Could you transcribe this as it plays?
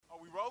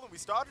We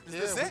started? Is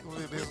this it?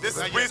 This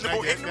is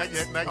reasonable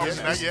ignorance?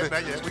 Not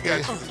yet. We got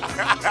you.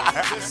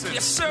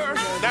 Yes, sir.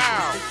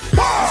 Now,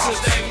 This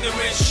is the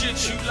ignorant shit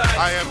you like.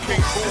 I am King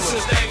This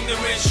is Cooler. the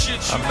ignorant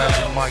shit you I'm like.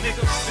 Magic Mike.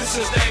 Nigga, this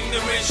is the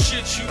ignorant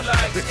shit you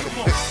like. Come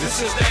on.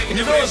 This is the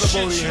You know ignorant it's a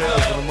booty shit you hell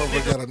like. when a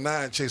motherfucker got a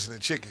 9 chasing a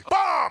chicken.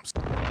 Bombs!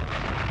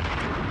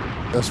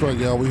 That's right,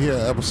 y'all. We here,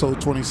 episode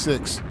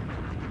 26.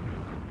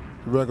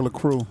 Regular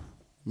crew.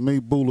 Me,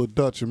 Bula,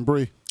 Dutch, and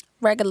Bree.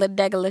 Regular,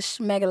 degular,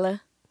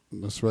 schmegula.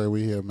 That's right,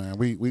 we here, man.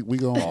 We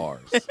gonna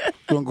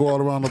go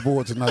all around the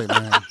board tonight,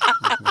 man.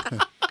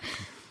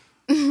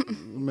 The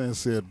man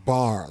said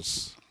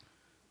bars.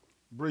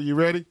 Bree, you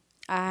ready?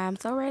 I'm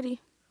so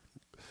ready.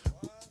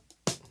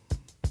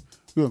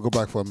 We're gonna go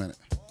back for a minute.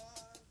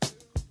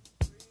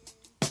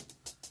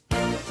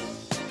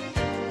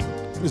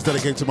 This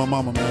dedicated to my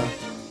mama, man.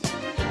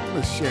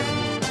 Let's share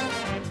it.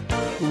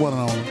 The one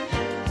and only.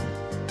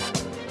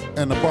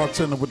 And the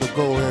bartender with the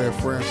gold hair,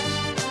 Francis.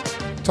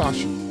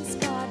 Tasha.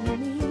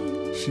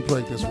 She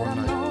played this one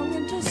night.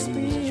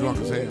 He was drunk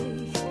as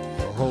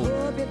hell.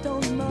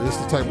 This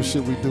is the type of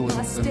shit we do in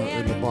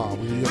the bar.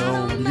 When you get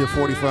old, when you get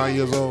 45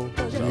 years old,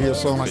 you hear a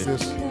song like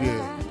this,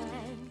 yeah.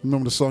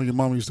 Remember the song your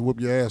mama used to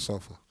whip your ass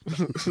off of?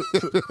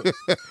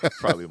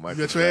 Probably my. You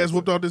got your ass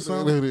whooped off this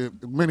song?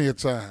 Many a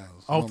time.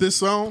 Off this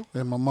song?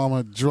 And my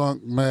mama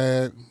drunk,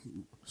 mad,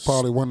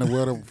 probably wondering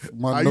where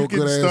my Are no you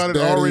good getting ass started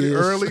daddy already is.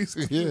 early?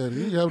 Yeah,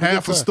 you having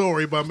Half good a time.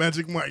 story by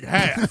Magic Mike.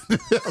 Half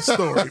a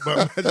story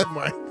by Magic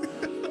Mike.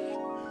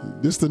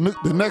 This the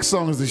next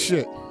song is the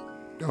shit.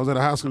 I was at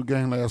a high school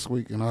game last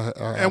week, and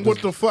And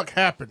what the fuck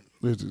happened?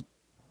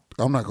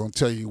 I'm not gonna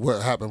tell you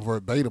what happened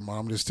verbatim.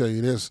 I'm just tell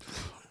you this: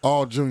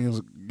 all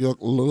juniors,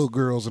 little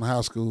girls in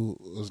high school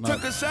was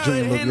not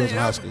junior little girls in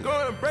high school.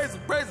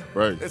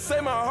 Right. They say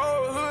my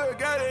whole hood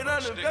got it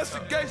under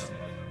investigation.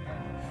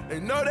 They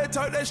know they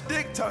talk that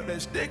stick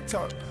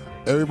talk.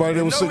 Everybody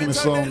that was singing the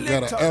song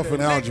got an F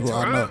in algebra.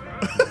 I know.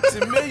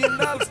 $10 million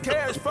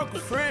cash, fuck a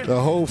friend. The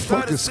whole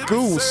fucking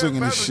school was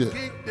singing this shit.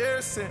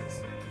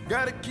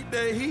 Gotta keep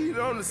that heat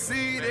on the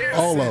seed.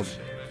 All of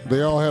them.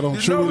 They all had on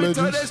You True know we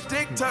talk Religions, that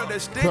stick talk.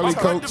 Pelly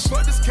coats,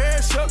 Put this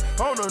cash up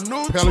on a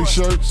new Pelly toy.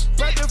 shirts,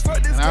 Back and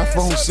forth this and cash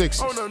iPhone up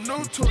 6s. on a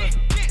new toy.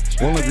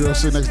 One of the girls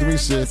sitting next to me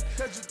said,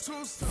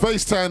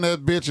 FaceTime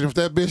that bitch, and if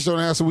that bitch don't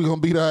answer, we gonna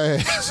beat her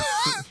ass.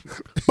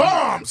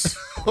 Bombs!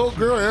 Old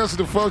girl answered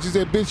the phone. She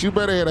said, bitch, you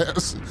better have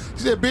answer.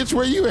 She said, bitch,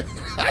 where you at?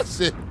 I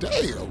said,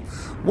 damn,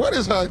 what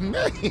is her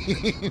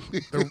name?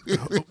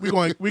 we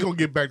gonna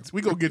get back.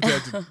 We gonna get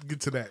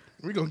to that.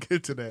 We gonna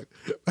get to that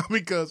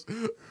because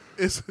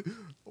it's.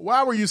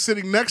 Why were you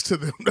sitting next to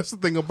them? That's the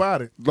thing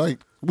about it. Like,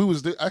 we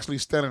was actually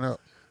standing up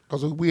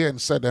because we hadn't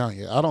sat down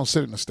yet. I don't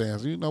sit in the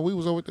stands. You know, we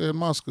was over there in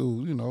my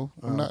school, you know,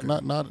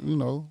 not you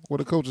know, where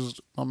the coach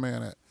is my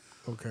man at.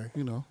 Okay.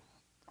 You know,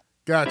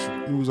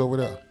 Gotcha. he was over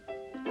there.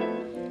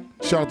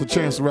 Shout out to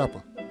Chance the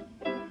Rapper.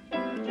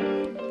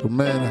 The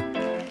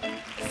man,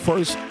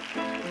 first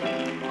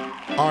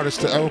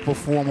artist to ever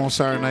perform on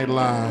Saturday Night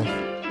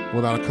Live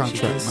without a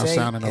contract, not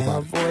signing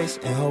nobody. What's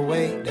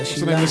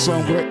the name of the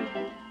song, Brett?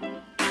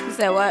 You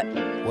said what?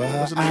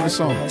 What's the name of the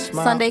song?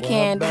 Sunday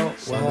Candy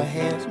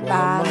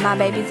by my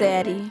baby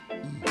daddy.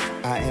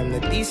 I am the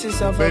thesis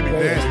of Baby her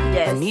grave. daddy.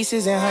 Yes. Her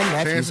nieces and her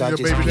nephews Chance are is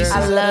your just baby pieces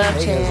daddy? I of love her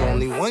haters. Chance.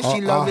 Only one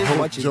she love I as hope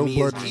much as Joe me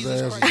is Budden's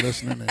Jesus ass Christ. is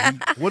listening.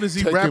 And What is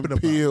he taking rapping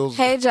about? pills.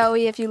 Hey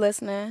Joey, if you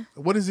listening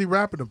What is he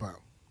rapping about?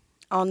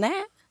 on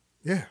that,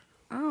 Yeah.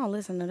 I don't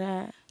listen to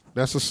that.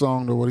 That's a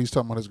song that what he's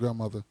talking about his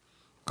grandmother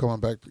coming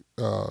back,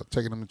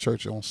 taking him to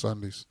church on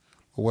Sundays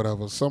or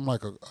whatever. Something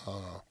like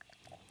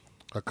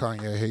a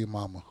Kanye Hey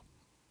Mama,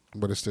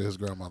 but it's to his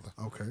grandmother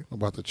Okay.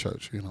 about the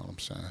church. You know what I'm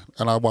saying?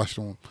 And I watched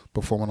him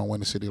performing on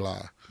Windy City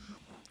Live.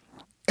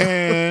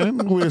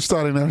 And we're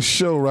starting our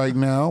show right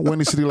now.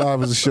 Windy City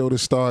Live is a show that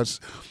starts.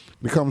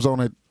 It comes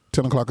on at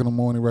 10 o'clock in the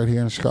morning right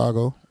here in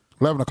Chicago.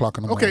 11 o'clock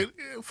in the morning. Okay.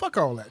 Fuck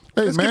all that.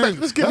 Hey, let's man.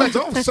 Get back.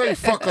 Don't say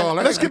fuck all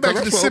that. Let's get back to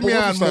the That's what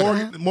Oprah Simeon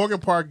Winfrey said. Morgan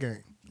Park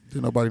game.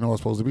 Didn't nobody know I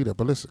was supposed to be there,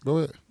 but listen, go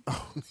ahead.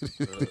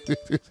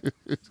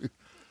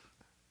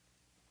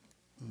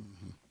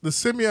 The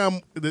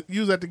Simeon that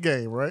you was at the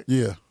game, right?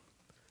 Yeah.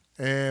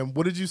 And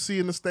what did you see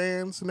in the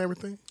stands and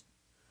everything?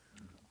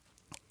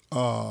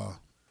 A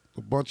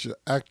bunch of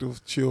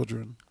active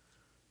children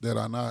that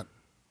are not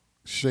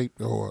shaped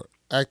or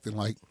acting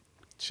like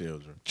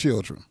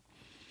children.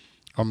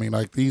 I mean,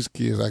 like these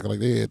kids acting like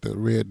they had the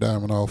red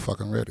diamond all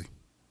fucking ready.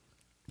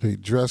 They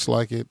dress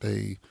like it.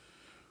 They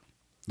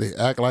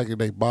act like it.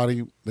 They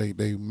body,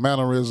 they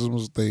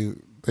mannerisms. They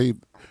you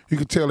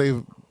can tell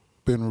they've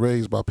been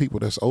raised by people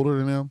that's older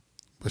than them,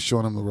 but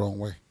showing them the wrong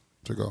way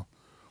to go.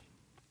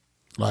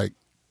 Like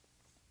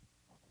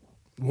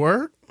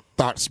Word?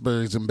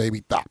 Thoughtsberries and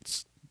baby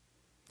thoughts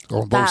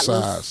on both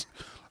sides.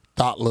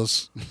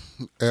 Thoughtless,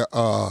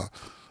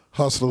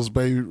 hustlers,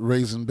 baby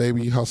raising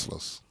baby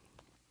hustlers.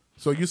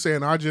 So you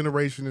saying our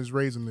generation is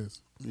raising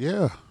this?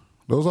 Yeah,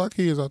 those are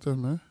kids out there,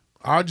 man.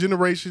 Our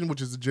generation,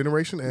 which is the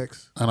Generation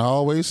X. And I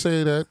always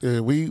say that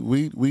we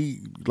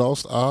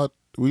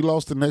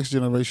lost the next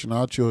generation,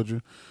 our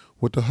children,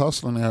 with the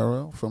hustling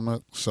era, from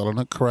the selling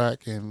the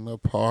crack and the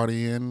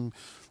partying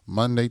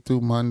Monday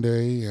through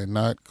Monday and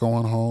not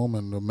going home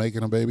and the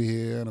making a baby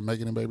here and the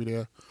making a baby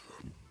there.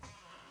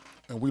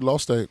 And we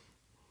lost that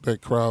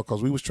crowd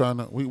because we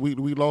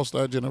lost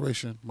that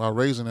generation by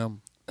raising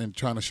them and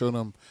trying to show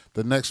them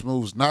the next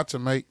moves not to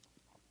make.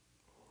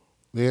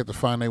 They had to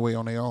find their way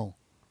on their own.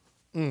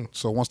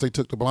 So once they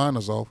took the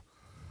blinders off,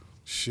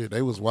 shit,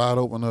 they was wide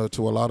open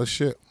to a lot of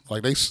shit.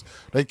 Like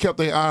they kept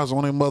their eyes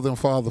on their mother and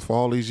father for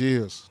all these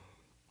years.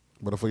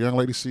 But if a young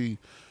lady see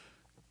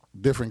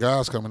different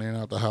guys coming in and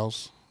out the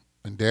house,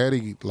 and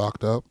daddy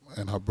locked up,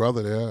 and her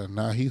brother there, and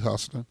now he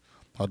hustling.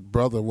 Her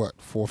brother, 4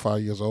 or 5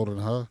 years older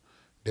than her.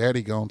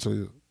 Daddy gone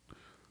to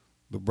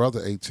the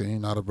brother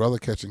 18. Now the brother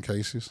catching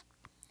cases.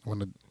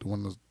 When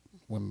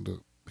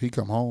he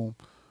come home,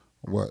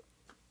 the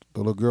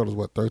little girl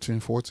is 13,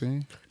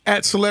 14?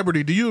 At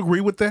Celebrity, do you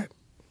agree with that?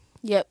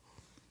 Yep.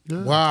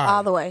 Yeah. Why?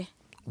 All the way.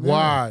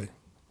 Why?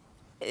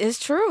 It's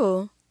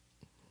true.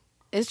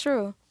 It's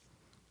true.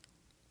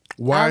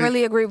 Why? I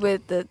really agree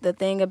with the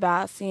thing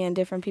about seeing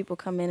different people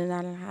come in and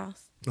out of the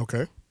house.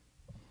 Okay.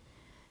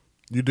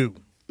 You do.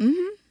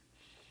 Mm-hmm.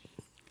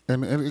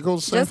 And it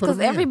goes the same Just for the because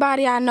men.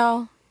 everybody I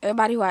know,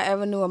 everybody who I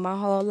ever knew in my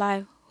whole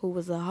life who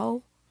was a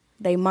hoe,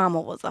 they mama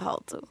was a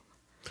hoe too.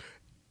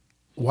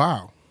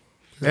 Wow.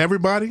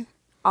 Everybody?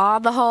 All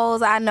the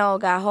hoes I know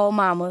got whole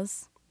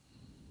mamas.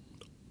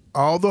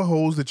 All the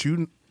hoes that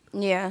you...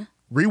 Yeah.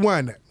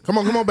 Rewind that. Come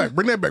on back.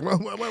 Bring that back.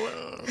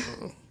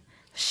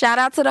 Shout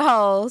out to the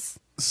hoes.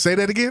 Say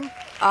that again.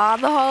 All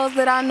the hoes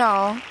that I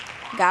know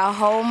got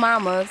whole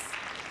mamas.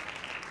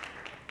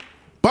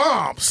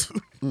 Bombs.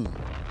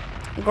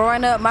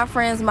 Growing up, my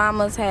friends'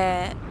 mamas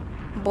had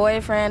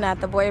boyfriend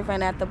after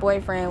boyfriend after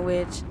boyfriend,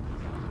 which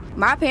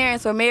my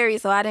parents were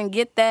married, so I didn't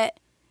get that.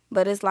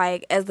 But it's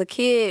like, as a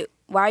kid,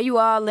 why are you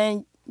all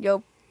in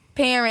your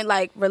parent,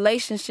 like,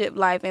 relationship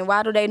life, and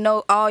why do they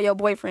know all your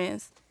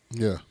boyfriends?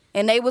 Yeah.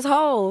 And they was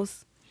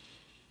hoes.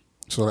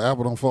 So the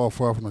apple don't fall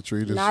far from the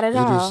tree. Not at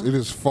all. It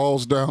just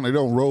falls down. It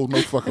don't roll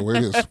no fucking way.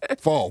 It just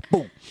fall.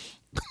 Boom.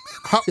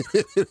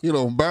 You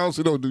don't bounce.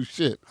 It don't do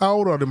shit. How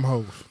old are them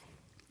hoes?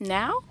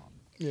 Now?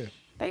 Yeah.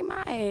 They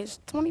my age,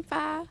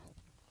 25.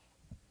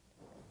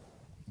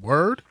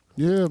 Word?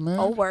 Yeah, man.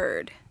 Oh,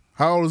 word.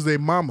 How old is their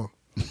mama?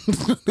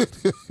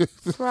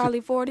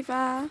 Probably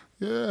 45.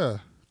 Yeah.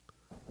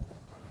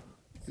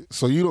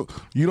 So you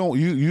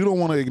don't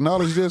want to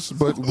acknowledge this,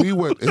 but we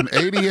were in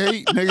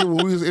 '88, nigga,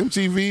 when we was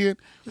MTVing.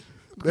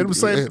 They were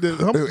saying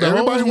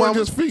Everybody wasn't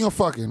just finger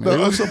fucking. There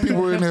was some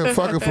people in there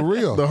fucking for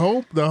real. The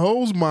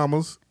hoes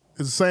mamas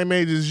is the same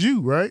age as you,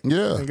 right?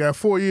 Yeah. And got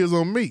 4 years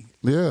on me.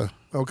 Yeah.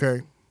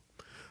 Okay.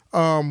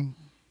 The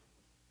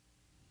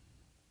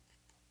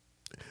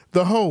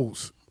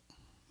hoes.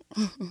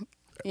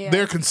 Yeah.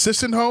 They're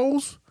consistent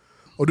hoes,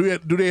 or do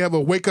they have a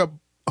wake up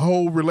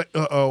whole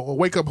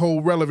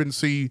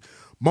relevancy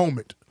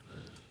moment?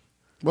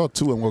 Well,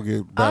 two of them gonna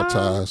get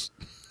baptized.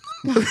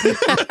 You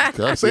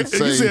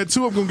said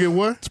two of them gonna get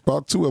what? It's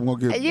about two of them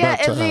gonna get Yeah,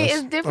 baptized.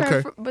 it's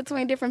different Okay.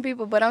 between different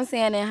people. But I'm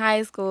saying in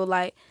high school,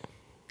 like,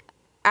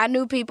 I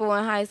knew people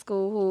in high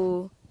school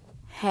who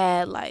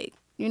had, like,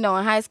 you know,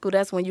 in high school,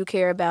 that's when you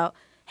care about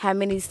how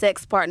many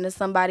sex partners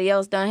somebody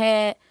else done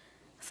had.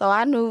 So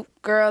I knew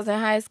girls in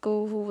high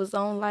school who was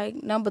on,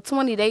 like, number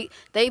 20. They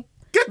Get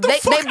the they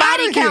fuck body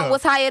outta count here.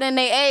 was higher than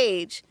their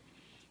age.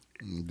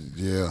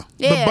 Yeah.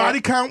 Yeah. The body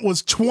count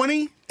was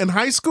 20 in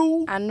high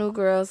school? I knew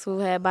girls who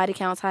had body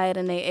counts higher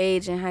than their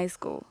age in high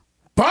school.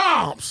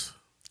 Bombs!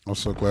 I'm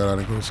so glad I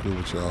didn't go to school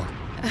with y'all.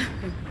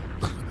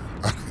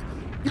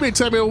 You mean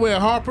tell me over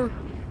at Harper?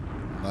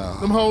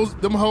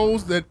 Them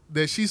hoes that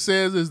she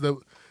says is the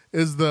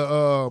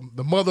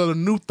mother of the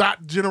new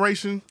thought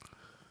generation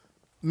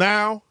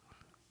now.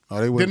 No,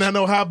 they Didn't wouldn't, I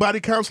know how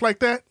body counts like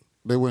that?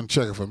 they wouldn't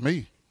check it for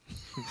me.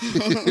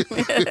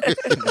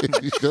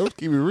 Don't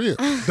keep it real.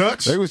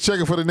 Dutch? They was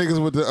checking for the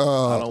niggas with the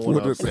I don't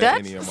want to with the, upset Dutch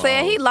any of my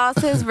said he hoes. lost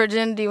his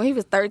virginity when he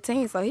was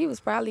 13, so he was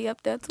probably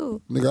up there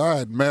too. nigga. I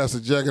had master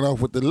jacking off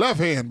with the left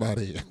hand by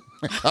there.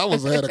 I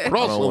was had a I don't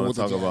crossover want with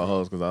to the talk about jack.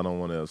 hoes because I don't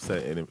want to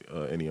upset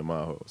any of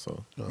my hoes.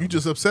 So You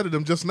just upsetted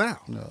them just now.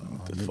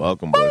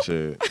 fuck them, but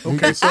shit.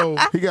 Okay, so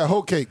He got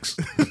hoe cakes.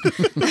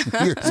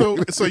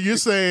 so you're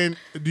saying,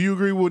 do you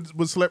agree with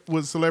what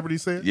Celebrity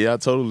said Yeah, I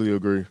totally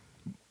agree.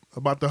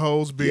 about the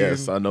hoes being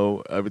Yes, I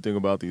know everything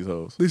about these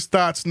hoes. these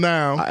thoughts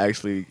now? I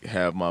actually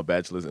have my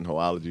bachelor's in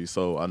hoology,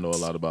 so I know a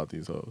lot about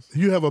these hoes.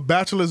 You have a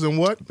bachelor's in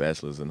what?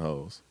 Bachelor's in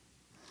hoes.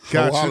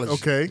 Gotcha. Hoology.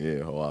 Okay. Yeah,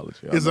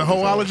 hoology. I Is it know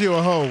these hoes. hoology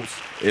or hoes?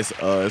 It's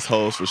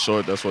hoes for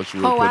short. That's what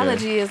you would put in.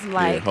 Hoology is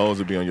like Yeah, hoes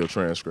would be on your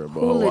transcript,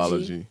 but Hoology.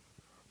 hoology. if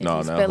No,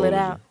 you not spell it hoology.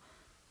 out.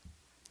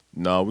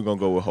 No, we're gonna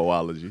go with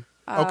hoology.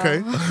 Okay.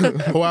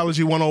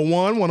 Hoology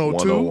 101, 102.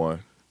 101.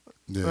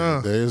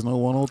 Yeah, there is no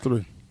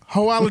 103.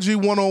 Hoology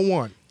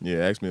 101. Yeah,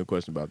 ask me a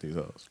question about these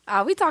hoes.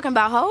 Are we talking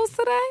about hoes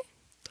today?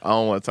 I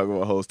don't want to talk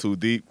about hoes too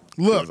deep.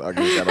 Look. 'cause I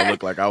just gotta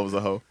look like I was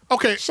a hoe.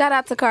 Okay. Shout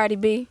out to Cardi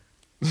B.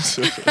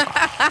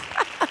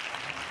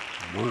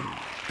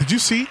 Did you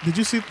see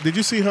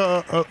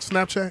her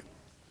Snapchat?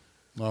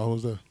 No,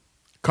 who's that?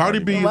 Cardi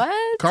B.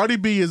 What? Cardi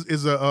B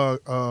is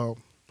a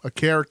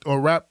character or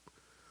rap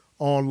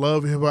on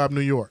Love Hip Hop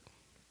New York,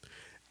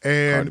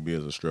 and Cardi B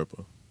is a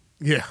stripper.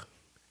 yeah,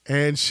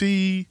 and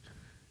she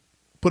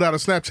put out a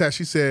Snapchat.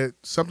 She said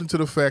something to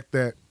the effect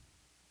that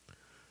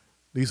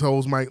these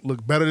hoes might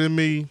look better than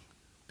me.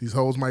 These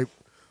hoes might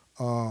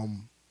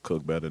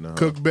Cook better than her.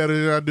 cook better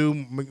than I do.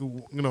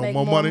 You know, Make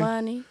more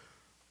money.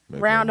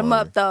 Make Round more them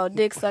money. up though.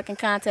 Dick sucking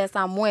contest.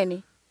 I'm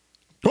winning.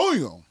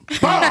 Damn.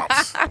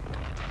 Bombs.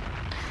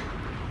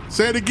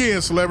 Say it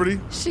again,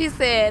 celebrity. She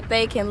said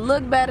they can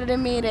look better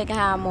than me. They can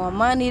have more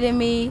money than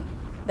me.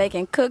 They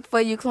can cook for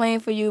you, clean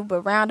for you,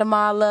 but round them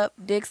all up.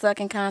 Dick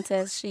sucking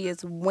contest. She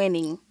is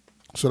winning.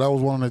 So that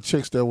was one of the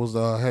chicks that was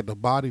had the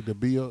body to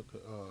be a.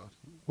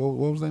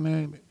 What was their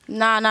name?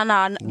 Nah.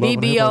 Love and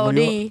Hip Hop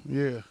New York? BBOD.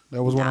 Yeah,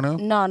 that was one of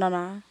them.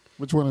 No.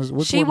 Which one is?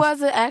 Which She one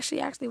is- wasn't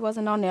actually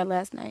wasn't on there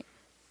last night.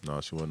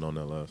 No, she wasn't on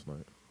that last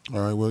night. All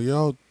right. Well,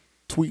 y'all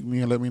tweet me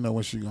and let me know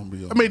when she gonna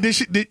be on. I mean,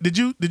 did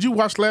you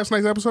watch last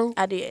night's episode?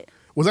 I did.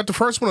 Was that the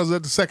first one or was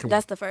that the second one?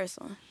 That's the first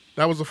one.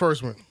 That was the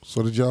first one.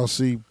 So did y'all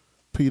see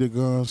Peter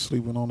Gunn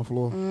sleeping on the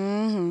floor?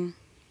 Mm-hmm.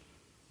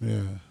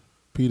 Yeah,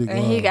 Peter Gunn.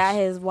 And he got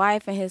his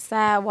wife and his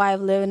side wife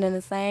living in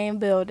the same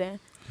building.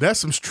 That's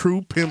some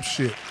true pimp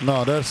shit.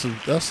 No, that's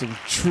some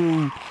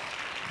true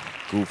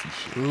Goofy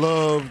shit.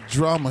 love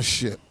drama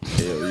shit.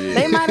 Hell yeah.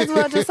 They might as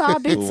well just all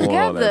be Who want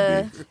all that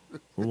together. beef?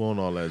 Who want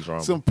all that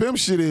drama? Some pimp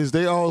shit is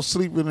they all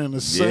sleeping in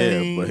the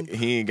same. Yeah, but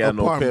he ain't got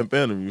apartment. no pimp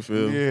in him, you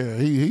feel me? Yeah,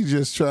 he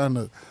just trying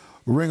to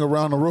ring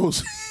around the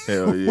rosy.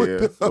 Hell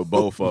yeah, for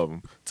both of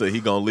them. So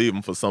he gonna leave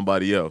them for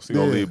somebody else. He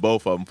gonna Yeah. leave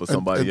both of them for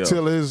somebody else.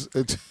 Until his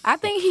I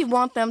think he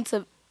want them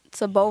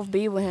to both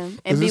be with him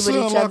and is be his with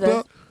son each locked other.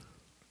 up?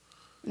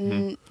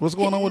 What's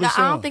going on with No, his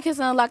son? I don't think his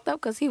son locked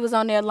up because he was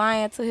on there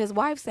lying to his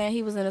wife saying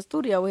he was in the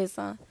studio with his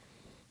son.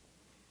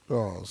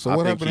 Oh, so I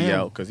what think happened to he him?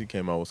 out because he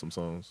came out with some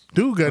songs.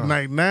 Dude got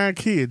like 9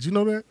 kids. You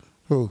know that?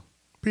 Who?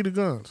 Peter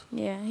Guns.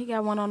 Yeah, he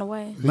got one on the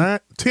way.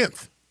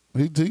 10th.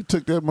 He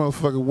took that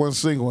motherfucker one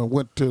single and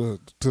went to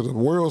the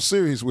World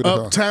Series with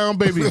her. Uptown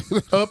baby.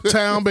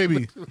 Uptown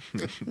baby.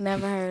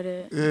 Never heard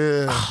it.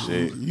 Yeah,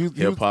 Shit. You-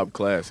 Hip hop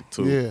classic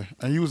too. Yeah,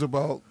 and you was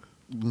about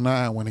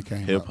 9 when he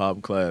came. Hip out.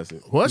 hop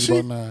classic. Was You she?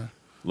 about 9.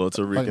 Lil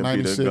Tariq Like and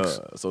Peter 96,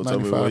 Gunn. So tell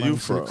me 95, where you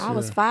 96. from. I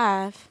was Yeah.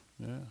 5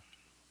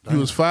 You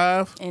was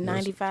 5. in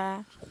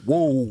 95.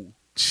 Whoa.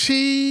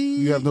 She.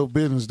 You have no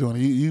business doing it.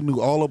 You knew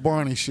all the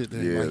Barney shit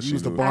then. Yeah, like, she you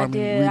was the knew. I Barney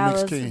did. I remix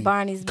was king.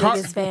 Barney's Car-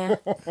 biggest fan.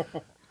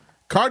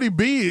 Cardi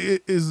B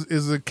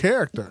is a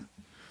character.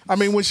 I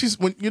mean, when she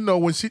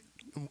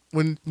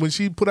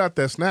put out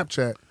that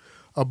Snapchat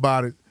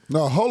about it,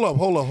 No, hold up.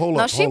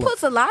 No, she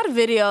puts a lot of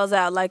videos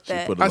out like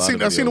that. put a I lot seen of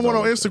the videos one out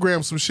on like that.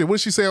 Instagram. Some shit. What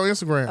did she say on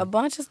Instagram? A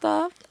bunch of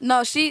stuff.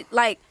 No, she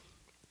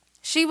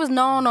was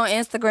known on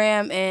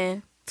Instagram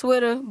and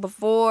Twitter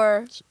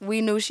before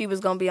we knew she was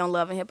gonna be on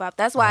Love and Hip Hop.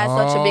 That's why it's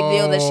such a big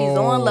deal that she's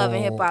on Love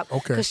and Hip Hop. Okay.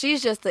 Because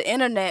she's just the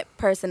internet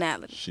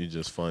personality She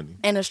just funny.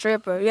 and a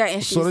stripper. Yeah,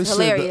 and she's So they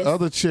hilarious. said the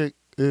other chick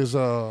is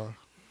the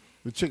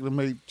chick that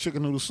made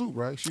chicken noodle soup,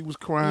 right? She was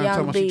crying, Young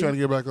talking about she B. trying to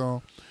get back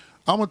on.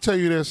 I'm gonna tell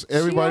you this,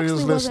 everybody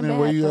that's actually wasn't listening, bad,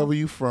 wherever though.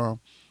 you from,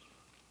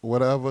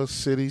 whatever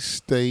city,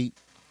 state,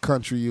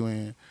 country you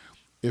in,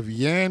 if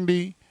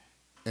Yandy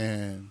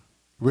and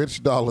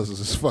Rich Dollars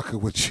is fucking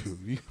with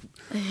you,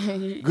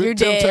 You're good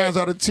 10 dead. times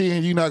out of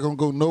 10, you're not gonna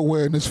go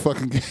nowhere in this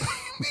fucking game.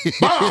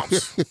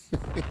 Bombs.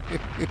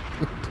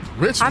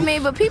 Rich. I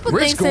mean, but people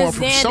Rich think going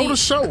since from show to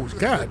Yandy, show.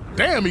 God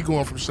damn, he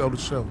going from show to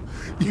show.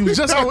 He was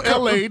just on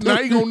L.A. Now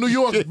he on New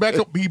York.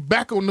 He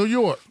back on New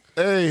York.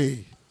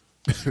 Hey,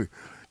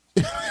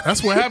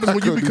 That's what happens when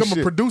you couldn't do become a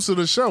shit. producer of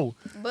the show.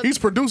 He's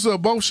producer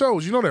of both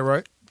shows. You know that,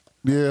 right?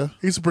 yeah.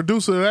 He's a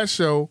producer of that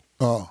show.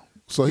 Oh,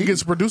 so He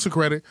gets producer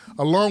credit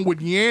along with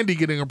Yandy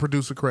getting a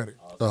producer credit.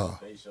 yeah,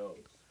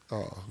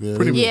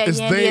 Pretty they, Yeah, It's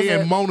Yandy they is a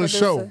and Mona's producer.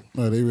 show.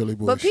 no, they really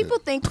bullshit. but people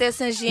think that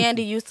since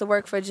Yandy used to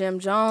work for Jim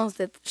Jones,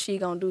 that she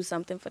gonna do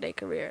something for their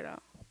career though.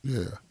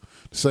 Yeah.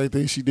 Same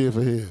thing she did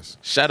for his.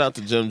 Shout out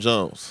to Jim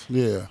Jones.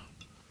 Yeah.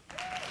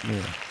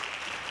 Yeah.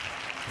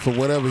 For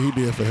whatever he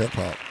did for hip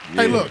hop.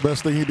 Hey, look,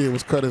 Best thing he did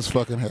was cut his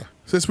fucking hair.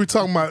 since we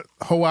talking about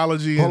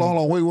hoology Hold and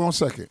on, wait 1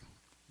 second.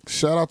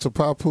 Shout out to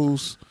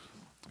Papoose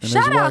and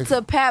Shout his out wife.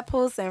 to Pat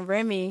Poose and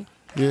Remy.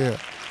 Yeah.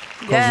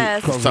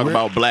 Yes, Cause Talk Rick-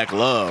 about black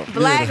love.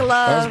 Black yeah,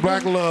 Love. That's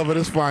black love at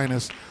its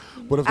finest.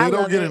 But if I they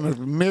don't love get it. in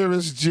the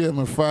nearest gym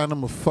and find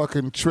them a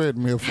fucking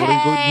treadmill before they go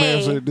Hey.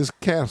 measure this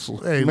castle.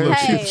 hey, Man, look,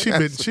 Hey. she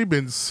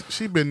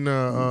been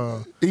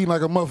eating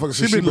like a motherfucker.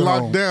 she since been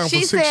locked home. down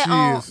She for 6 said,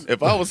 years.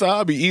 If I was her,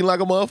 I'd be eating like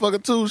a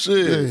motherfucker too.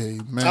 Shit. Hey,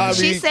 man. I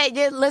She mean- said,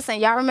 yeah, listen,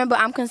 y'all remember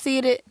I'm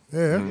conceited?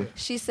 Yeah.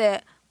 She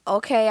said,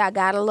 okay, I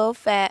got a little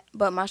fat,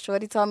 but my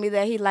shorty told me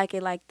that he like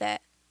it like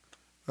that.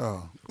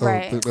 Oh,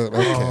 Right. Okay.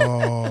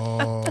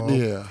 Oh,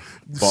 Yeah.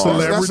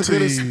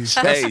 celebrities.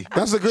 Hey,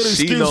 That's a good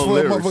she excuse know for a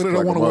lyrics motherfucker that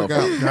like don't a want to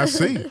work motherfucker. out. I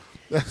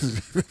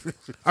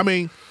see. I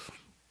mean,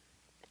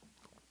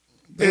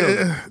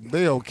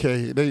 They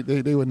okay.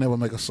 They would never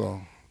make a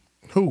song.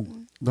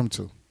 who? Them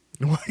two.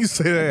 Why you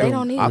say that? They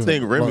don't need I to.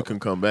 think Remy can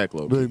come back,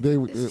 low.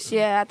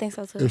 Yeah, I think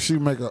so too. If she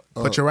make a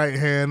Put your right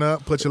hand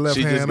up. Put your left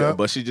She just hand got, up.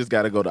 but she just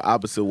got to go the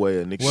opposite way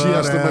of Nicki. she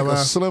has to make Whatever. a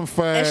slim And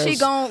fast. she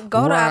gon'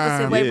 go the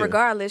opposite way Yeah.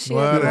 regardless. She a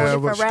whole Whatever.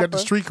 different She got rapper. the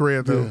street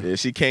cred though. Yeah,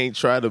 she can't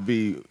try to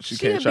be. She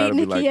She'll can't try to beat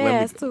be like. Nicki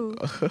Let ass me. too.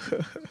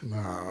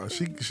 Nah,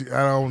 she. I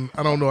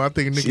don't know. I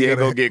think Nicki She ain't got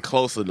gonna her, get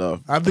close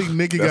enough. I think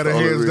Nicki That's got her the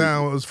only hands reason.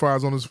 down as far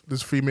as on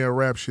this female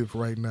rap shit for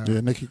right now.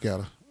 Yeah, Nicki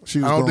got her. She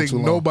was I don't going think too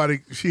long. nobody.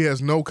 She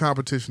has no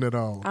competition at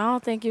all. I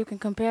don't think you can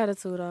compare the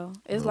two though.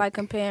 It's like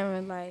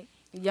comparing like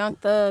Young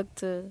Thug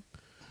to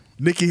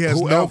Nicki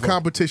has no Whoever.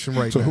 competition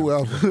right to now.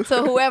 whoever.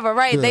 whoever,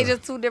 right? They Yeah.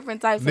 just two different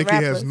types Nicki of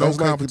rappers. has no That's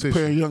like competition.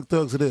 comparing Young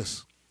Thugs to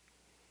this.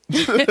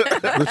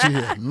 What you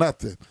hear?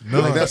 Nothing.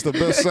 Like, that's the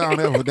best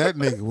sound ever. That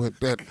nigga with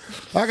that.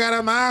 I got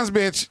a moms,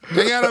 bitch.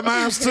 They got a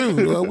moms too.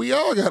 Well, we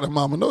all got a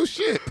mama. No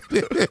shit.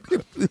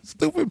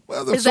 Stupid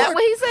motherfucker. Is that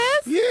what he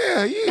says?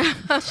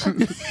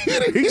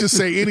 Yeah. He just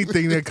say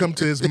anything that come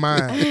to his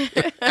mind.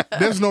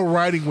 There's no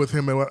writing with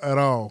him at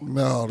all.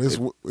 No,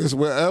 it's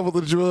wherever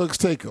the drugs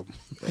take him.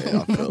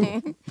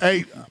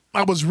 Hey,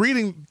 I was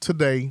reading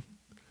today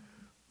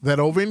that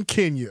over in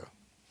Kenya,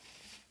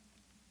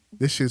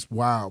 this shit's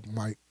wild,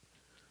 Mike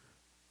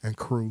and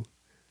crew.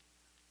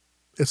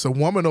 It's a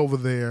woman over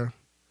there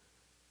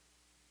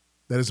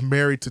that is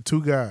married to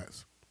two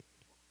guys.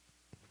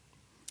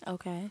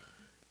 Okay.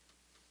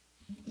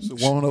 It's a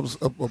woman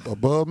up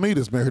above me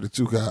that's married to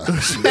two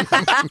guys.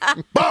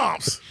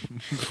 Bombs!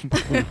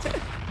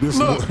 This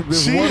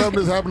she- one of them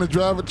that's having to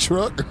drive a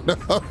truck. The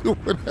other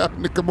one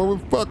having to come over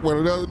and fuck one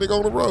another nigga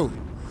on the road.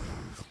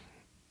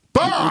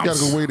 Bombs! We gotta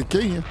go way to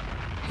Kenya.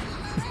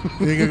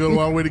 You ain't gonna go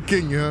all the way to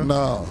Kenya, huh?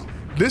 No.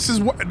 This is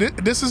what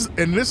this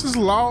is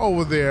law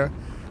over there.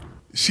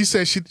 She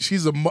says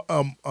she's a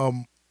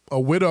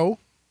widow,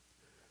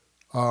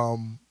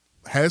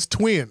 has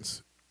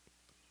twins,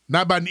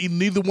 not by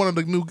neither one of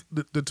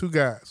the two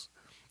guys.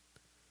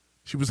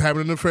 She was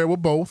having an affair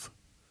with both.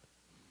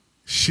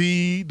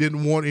 She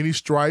didn't want any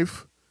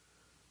strife.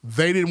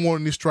 They didn't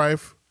want any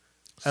strife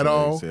at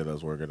all. Said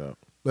let's work it out.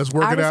 Let's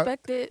work I it out.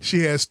 respect it.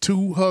 She has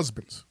two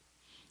husbands.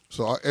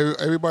 So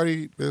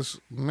everybody that's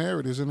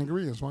married is in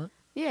agreement, right?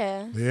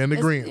 Yeah. They're in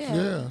agreement.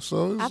 Yeah.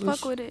 So I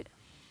fuck with it.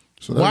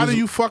 So Why do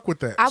you fuck with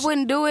that? I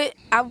wouldn't do it.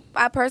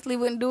 I personally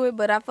wouldn't do it,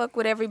 but I fuck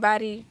with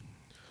everybody.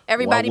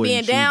 Everybody Why being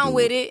wouldn't you down do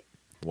with it? it.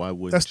 Why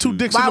would That's two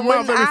dicks in Why the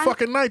mouth wouldn't every I?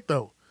 fucking night,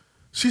 though.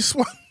 She So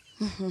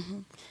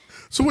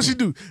what she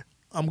do?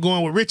 I'm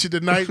going with Richard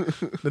tonight.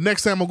 The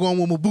next time I'm going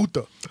with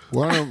Mabuta.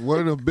 One of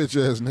them bitch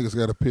ass niggas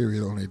got a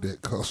period on their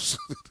dick, cause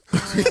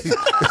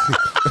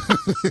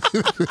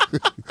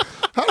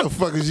how the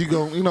fuck is you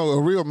going? You know,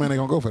 a real man ain't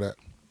gonna go for that,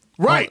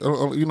 Right.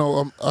 You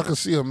know, I can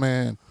see a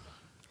man.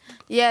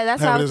 Yeah,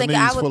 that's how I Having was his thinking.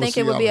 knees I would full of think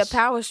it would be a Cialis.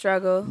 power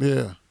struggle.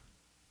 Yeah.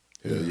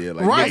 Yeah,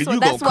 like Right. nigga, you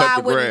That's gonna why I cut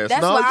the wouldn't- grass.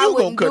 that's No, why I you gonna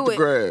wouldn't cut do the it.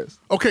 grass.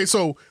 Okay,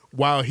 so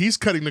while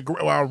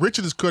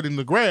Richard is cutting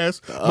the grass,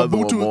 The other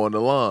one mowing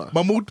the lawn.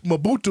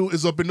 Mabutu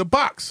is up in the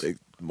box. They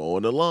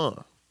mowing the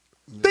lawn.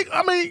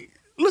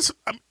 Listen,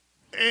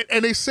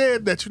 and they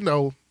said that,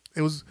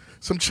 it was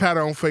some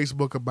chatter on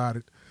Facebook about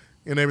it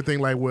and everything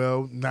like,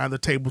 well, now the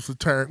tables are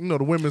turned. The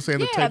women saying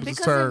the Yeah, tables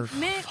are because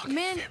turned. if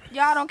men,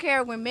 y'all don't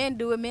care when men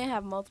do it. Men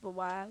have multiple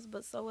wives,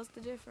 but so what's the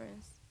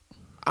difference?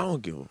 I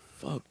don't give a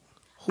fuck.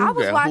 Who I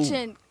was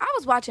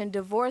got watching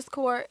Divorce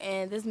Court,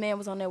 and this man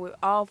was on there with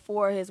all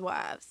four of his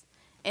wives,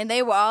 and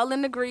they were all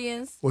in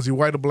agreement. Was he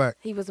white or black?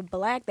 He was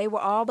black. They were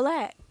all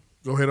black.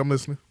 Go ahead, I'm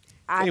listening.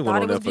 I They went thought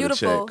on it there was for the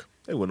beautiful. check.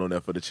 They went on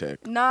there for the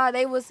check. Nah,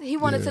 he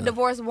wanted to Yeah.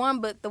 divorce one,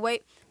 but the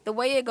way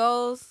it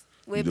goes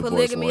with You divorce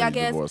polygamy, one, I you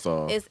guess, divorce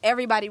all. is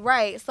everybody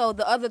right. So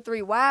the other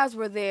three wives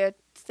were there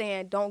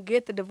saying, "Don't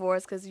get the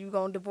divorce because you're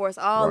gonna divorce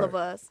all Right. of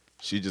us."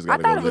 She just I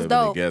gotta thought go it was live in the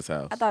dope. guest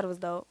house. I thought it was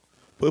dope.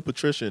 Put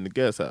Patricia in the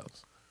guest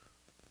house.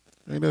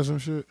 Ain't that some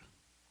shit?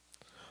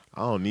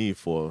 I don't need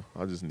 4.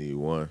 I just need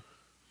 1.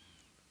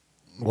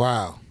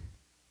 Wow.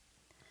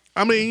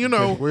 I mean,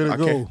 Way to I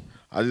go. can't.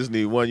 I just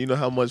need 1. You know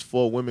how much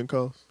 4 women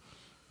cost?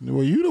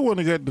 Well, you the one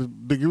that got the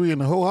degree in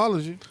the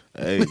wholeology.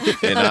 Hey,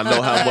 and I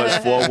know how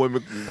much 4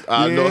 women.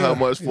 I know how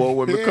much 4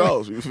 women Yeah.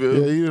 cost. You feel?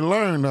 Yeah, you didn't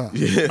learn now.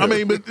 Yeah. I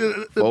mean, but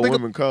the 4 thing-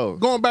 women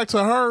cost. going back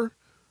to her,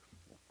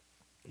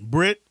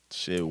 Britt,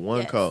 Shit,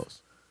 1 Yes.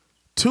 cost.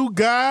 2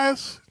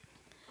 guys.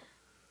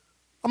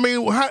 I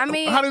mean, how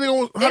they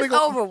gonna It's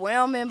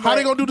overwhelming. how But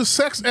they gonna do the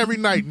sex every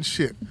night and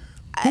shit?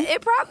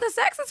 the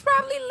sex is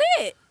probably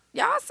lit.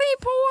 Y'all seen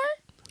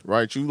porn?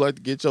 Right? You like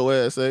to get your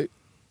ass ate?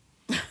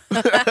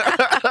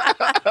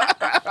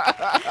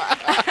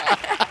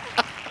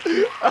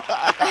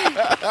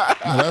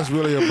 Now, that's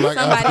really a black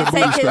Somebody African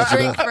take booty his scratcher.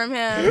 drink That. from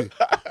him.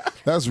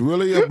 That's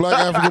really a black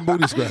African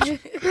booty scratcher.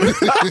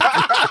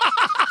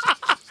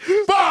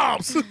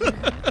 Bombs.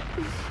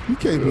 You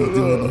can't be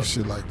doing no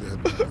shit like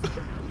that, man.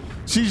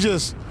 She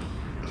just,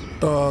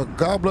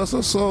 God bless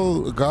her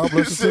soul. God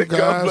bless her two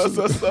God guys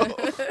bless her soul.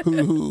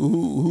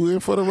 who in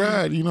for the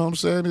ride. You know what I'm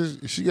saying?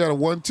 She got a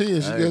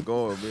 110. I ain't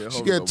going, man. She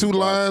Hold got on, 2 box.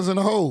 lines in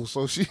the hole,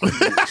 so she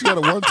got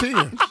a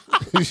 110.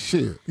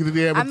 Shit. You think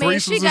they have I mean,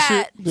 threesomes she and got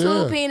shit? 2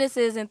 Yeah.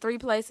 penises and 3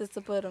 places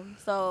to put them.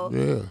 So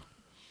Yeah.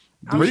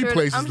 I'm 3 sure-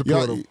 places I'm- to Yeah,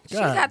 put them. she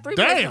got 3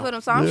 places to put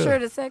them. So I'm Yeah. sure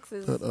the sex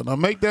is. Now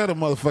make that a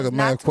motherfucking Not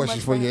math too question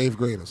much for your fun. 8th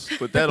graders.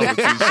 Put that on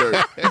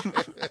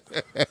the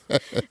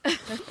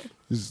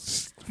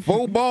t-shirt.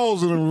 4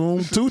 balls in the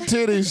room, 2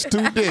 titties,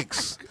 2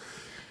 dicks.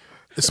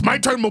 It's my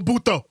turn,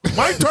 Mobuto.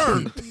 My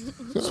turn.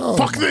 Oh,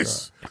 Fuck my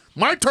this.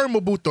 My turn,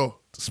 Mobuto. God.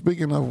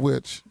 Speaking of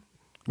which,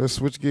 let's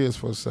switch gears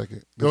for a second.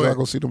 Did Go y'all ahead.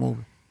 go see the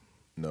movie?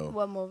 No.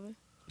 What movie?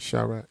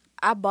 Chirac.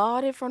 I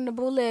bought it from the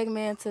bootleg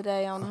man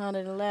today on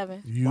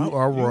 111. You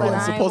are But wrong. I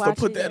ain't Supposed to watch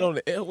put it that yet. on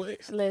the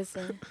airways.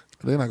 Listen,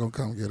 They're not gonna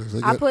come get us. They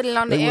I got- put it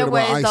on the they worried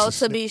about airways though ISIS.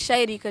 to be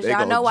shady because They y'all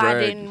gonna know why I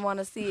drag didn't want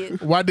to see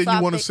it. Why did So you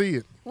I want to think- see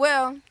it?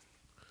 Well,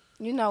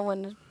 you know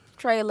when the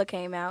trailer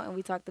came out and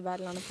we talked about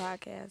it on the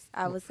podcast,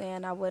 I was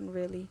saying I wasn't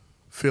really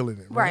Feeling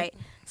it. right.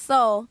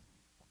 So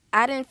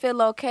I didn't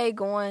feel okay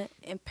going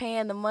and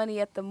paying the money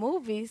at the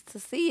movies to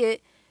see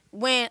it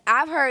when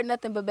I've heard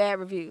nothing but bad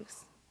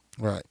reviews.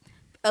 Right.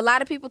 A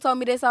lot of people told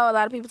me they saw it. A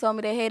lot of people told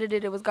me they hated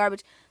it. It was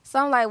garbage. So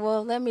I'm like,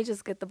 well, let me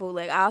just get the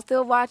bootleg. I'll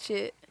still watch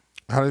it.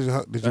 How did you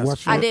That's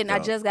watch it? I Fucked didn't. I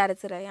up. just got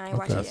it today. I ain't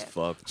watched it That's yet.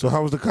 fucked. So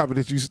how was the copy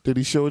that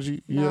he showed you?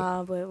 Yeah.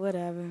 Nah, but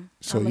whatever.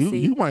 So I'ma see.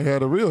 you might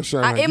have the real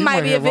Chirac. it You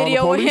might be a have all the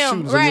video with police him,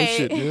 shootings and your right.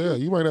 shit. Yeah,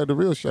 you might have the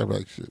real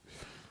Chirac shit.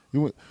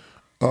 You went.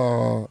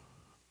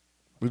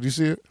 Did you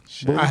see it?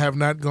 I have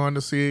not gone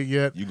to see it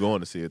yet. You going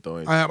to see it though?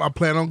 Ain't I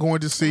plan on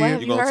going to see What it.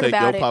 have you you gonna heard take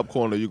about your it?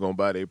 popcorn or you gonna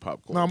buy their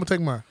popcorn? No, I'm gonna take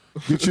mine.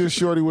 Get you a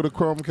shorty with a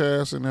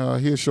Chromecast,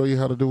 and he'll show you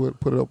how to do it.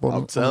 Put it up on,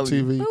 I'm the telling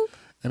you. TV.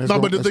 And it's No,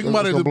 gonna- but the it's thing gonna-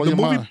 about it, it's gonna blow your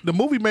mind. the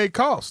movie made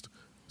cost,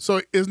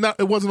 so it's not.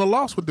 It wasn't a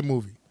loss with the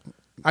movie.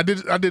 I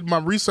did my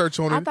research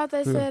on I it. thought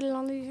they said it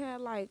only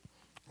had like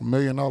 $1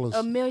 million.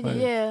 a million.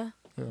 Yeah.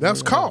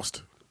 That's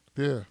cost.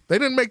 Yeah. They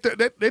didn't make that.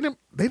 They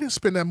didn't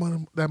spend that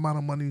amount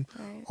of money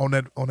Right. on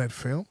that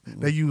film.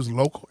 They used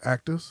local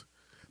actors.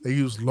 They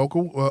used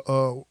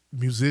local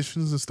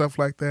musicians and stuff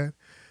like that.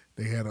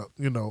 They had a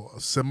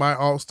semi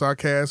all-star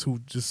cast who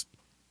just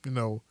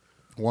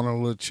Want a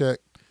little check,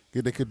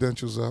 get the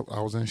credentials up.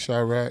 I was in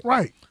Chirac.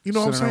 right. You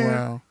know what I'm Sitting saying?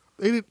 around.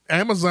 They did.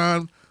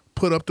 Amazon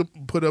put up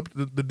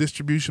the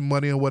distribution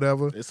money or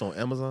whatever. It's on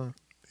Amazon.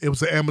 It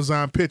was an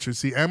Amazon picture.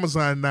 See,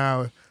 Amazon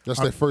now. That's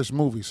their first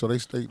movie, so they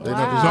never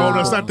Wow. No,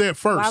 that's not their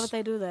first. Why would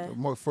they do that?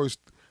 my first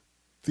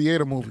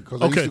theater movie because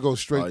they used Okay. to go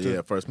straight Oh, to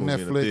yeah, first movie in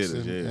the Netflix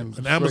theaters, yeah. and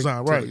And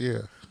Amazon, straight right? to- yeah.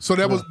 So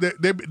that was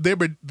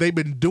they've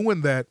been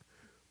doing that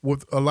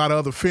with a lot of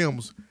other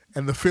films,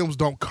 and the films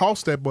don't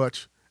cost that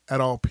much at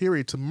all.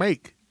 Period to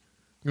make.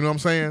 You know what I'm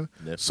saying?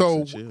 Netflix So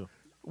and chill.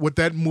 with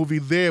that movie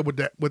there, with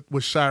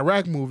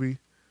Chirac movie,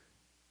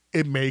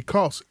 it made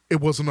cost.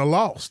 It wasn't a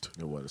loss.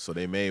 It was. So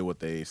they made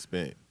what they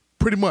spent.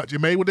 Pretty much, it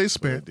made what they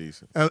spent,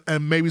 decent.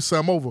 and maybe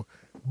some over.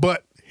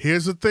 But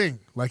here's the thing,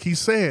 like he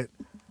said,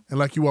 and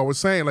like you were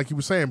saying,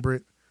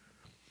 Britt,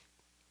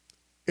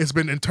 it's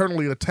been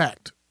internally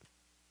attacked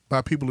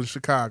by people in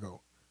Chicago.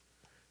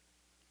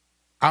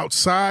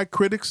 Outside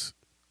critics,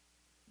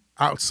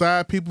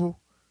 outside people,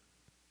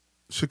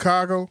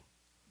 Chicago,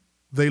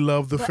 they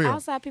love the But film.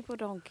 outside people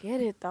don't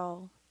get it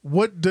though.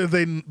 What do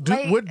they do?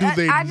 Like, what do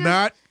they I just-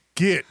 not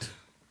get?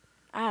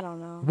 I don't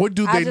know. What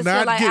do I they just not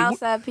feel like get?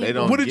 outside people. They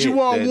don't What did get you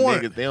all that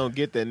want? Niggas, they don't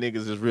get that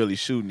niggas is really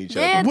shooting each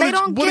Yeah, other. they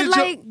don't get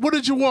like. What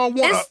did you all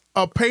want? It's-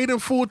 A paid in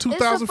full It's a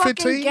fucking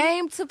 2015?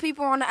 game to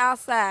people on the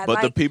outside. But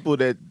like, the people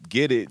that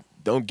get it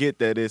don't get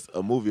that it's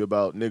a movie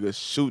about niggas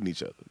shooting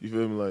each other. You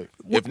feel me? Like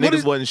if What niggas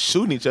is- wasn't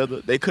shooting each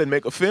other, they couldn't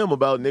make a film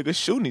about niggas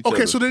shooting each other.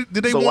 Okay, so did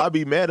they So want- why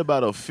be mad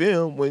about a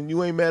film when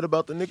you ain't mad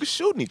about the niggas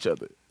shooting each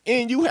other?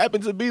 And you happen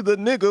to be the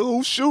nigga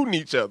who's shooting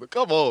each other.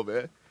 Come on,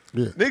 man.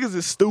 Yeah. Niggas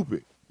is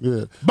stupid.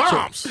 Yeah.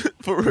 Bombs.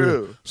 For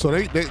real. So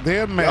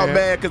they're mad. Y'all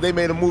mad because they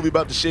made a movie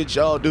about the shit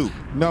y'all do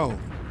No.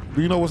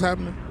 Do you know what's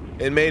happening?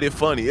 and made it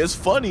funny. It's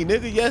funny,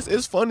 nigga. Yes,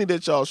 it's funny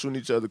that y'all shooting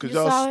each other because You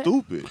saw y'all it?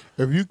 stupid.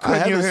 If you I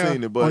cut your haven't hair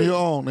seen it, but on your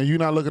own and you're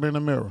not looking in the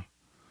mirror,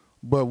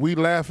 but we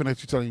laughing at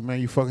you telling you,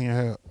 man, you fucking your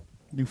hair up.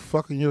 You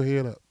fucking your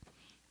head up.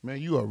 Man,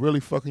 you are really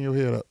fucking your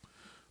head up.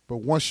 But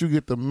once you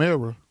get the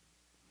mirror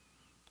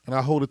and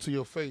I hold it to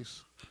your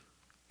face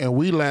and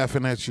we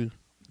laughing at you,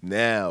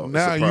 now it's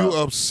now a you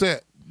problem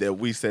upset. that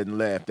we sat and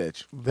laughed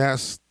at you.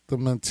 That's the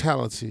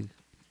mentality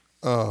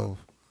of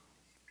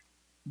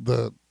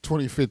the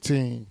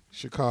 2015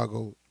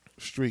 Chicago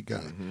street guy.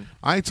 Mm-hmm.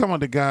 I ain't talking about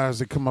the guys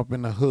that come up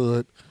in the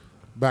hood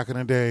back in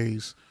the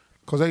days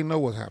because they know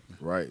what's happening.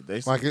 Right.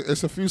 They Like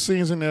it's a few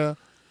scenes in there.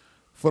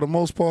 For the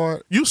most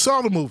part, You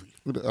saw the movie.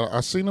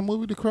 I seen the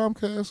movie, The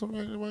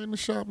Chromecast, right in the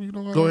shop. You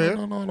know, Go ahead.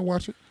 I don't to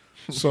watch it.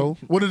 So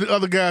What did the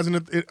other guys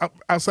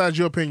outside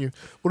your opinion?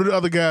 What did the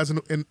other guys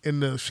in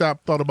the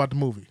shop thought about the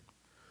movie?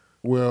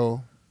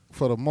 well,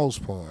 for the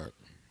most part,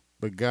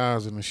 the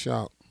guys in the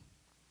shop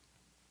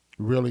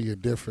really are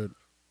different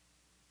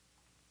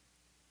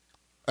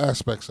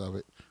aspects of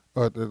it.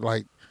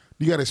 Like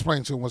You got to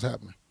explain to him what's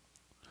happening.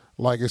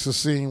 Like it's a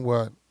scene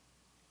where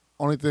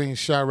only thing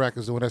Chirac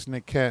is doing, that's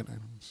Nick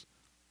Cannon's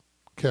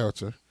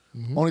character.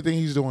 Only thing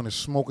he's doing is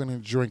smoking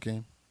and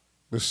drinking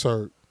the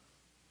syrup,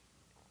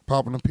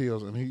 popping the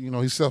pills, and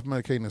he's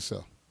self-medicating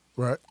himself.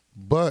 Right.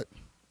 But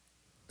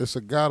it's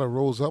a guy that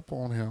rolls up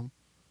on him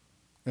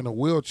in a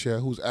wheelchair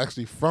who's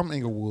actually from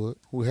Inglewood,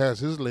 who has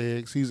his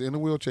legs. He's in a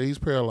wheelchair. He's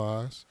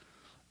paralyzed.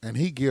 And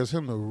he gives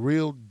him the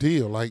real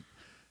deal. Like,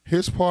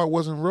 his part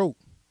wasn't wrote.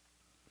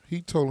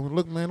 He told him,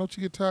 look, man, don't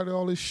you get tired of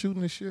all this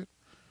shooting and shit?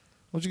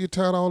 Don't you get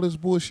tired of all this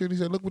bullshit? He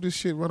said, look what this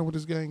shit running with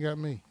this gang got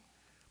me.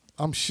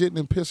 I'm shitting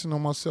and pissing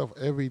on myself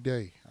every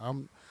day.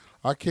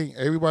 I can't,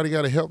 everybody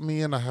got to help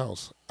me in the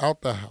house,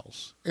 out the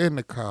house, in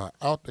the car,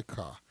 out the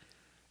car,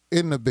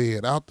 in the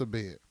bed, out the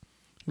bed.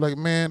 Like,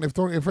 man, if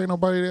ain't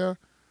nobody there,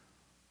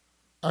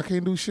 I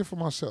can't do shit for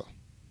myself.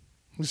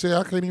 He said,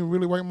 I can't even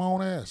really wipe my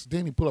own ass.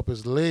 Then he pull up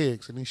his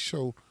legs, and he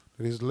showed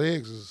that his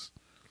legs is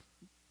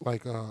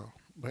like the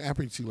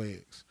amputee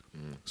legs.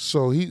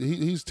 So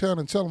he's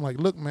telling him, like,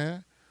 look,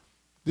 man,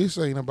 this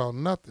ain't about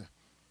nothing.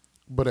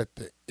 But at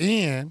the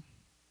end,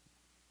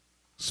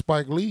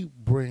 Spike Lee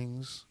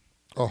brings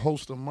a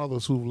host of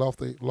mothers who've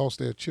lost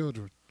their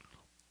children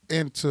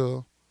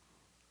into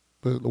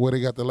where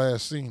they got the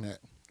last scene at.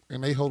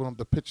 And they holding up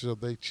the pictures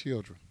of their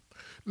children.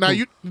 Now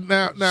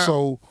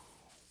So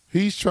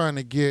he's trying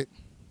to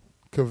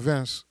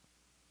convince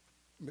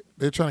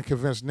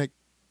Nick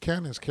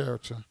Cannon's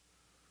character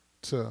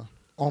to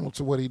own up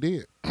to what he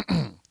did.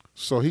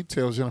 So he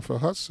tells Jennifer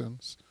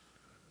Hudson's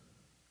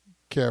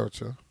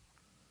character,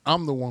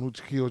 I'm the one who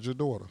killed your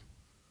daughter.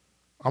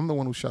 I'm the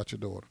one who shot your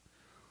daughter.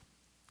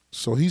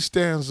 So he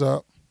stands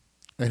up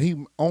and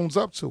he owns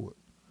up to it.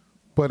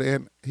 But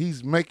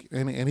he's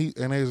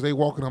as they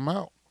walking him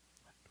out,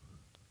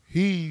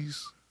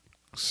 he's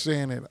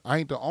saying that I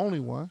ain't the only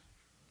one.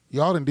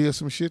 Y'all done did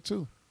some shit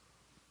too.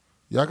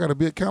 Y'all got to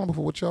be accountable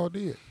for what y'all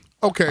did.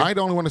 Okay. I ain't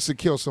the only one to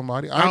kill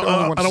somebody. I ain't the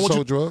only one to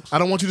sell drugs. I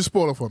don't want you to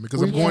spoil it for me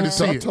because I'm going to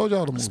see I it. told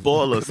y'all the movie.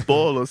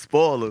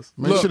 Spoilers.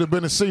 Man, you should have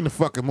been and seen the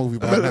fucking movie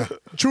by now.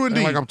 True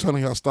indeed. Ain't like I'm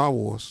telling y'all Star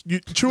Wars.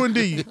 True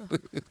indeed.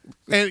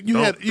 And you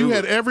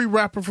had every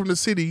rapper from the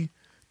city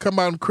come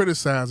out and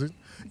criticize it.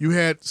 You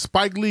had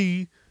Spike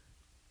Lee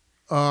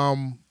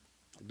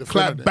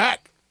clap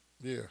back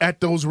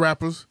at those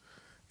rappers,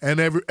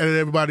 and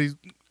everybody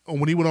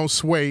when he went on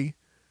Sway,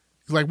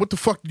 he's like, "What the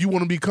fuck do you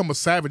want to become a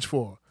savage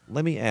for?"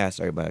 Let me ask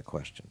everybody a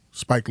question.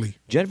 Spike Lee.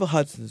 Jennifer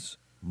Hudson's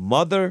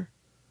mother,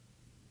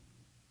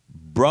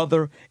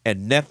 brother,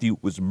 and nephew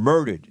was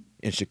murdered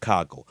in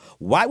Chicago.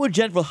 Why would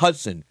Jennifer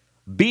Hudson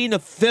be in a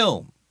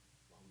film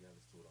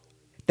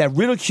that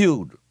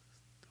ridiculed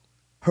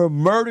her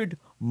murdered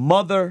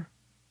mother,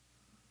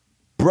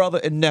 brother,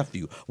 and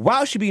nephew? Why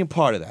would she be in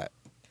part of that?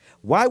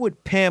 Why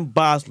would Pam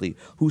Bosley,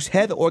 who's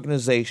head of the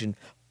organization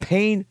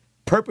Pain,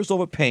 Purpose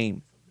Over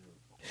Pain,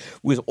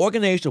 with an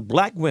organization of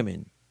black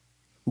women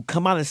who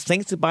come out and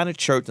sanctioned by the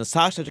church in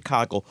South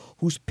Chicago,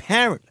 whose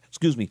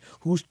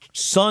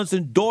sons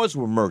and daughters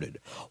were murdered.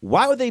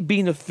 Why would they be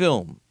in the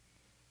film?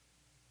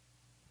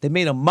 They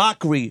made a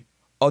mockery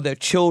of their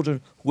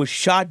children who were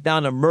shot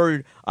down and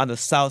murdered on the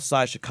South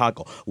Side of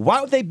Chicago. Why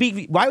would they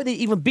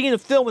even be in the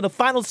film in the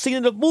final scene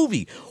of the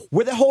movie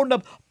where they're holding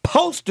up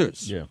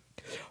posters? Yeah.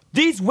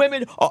 These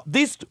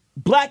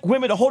black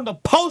women are holding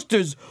up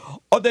posters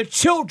of their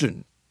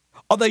children.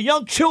 Of their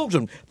young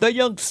children, their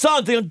young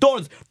sons, their young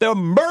daughters, they're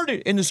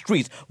murdered in the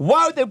streets.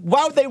 Why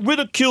would they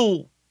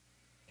ridicule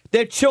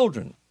their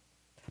children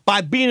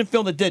by being in a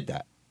film that did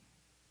that?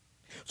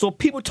 So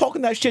people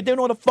talking that shit, they don't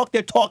know what the fuck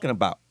they're talking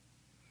about.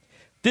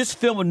 This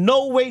film in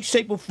no way,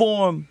 shape, or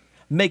form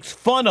makes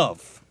fun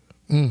of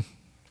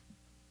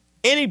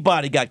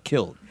anybody got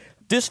killed.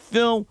 This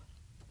film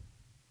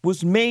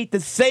was made to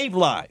save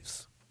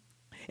lives.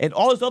 And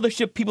all this other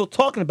shit people are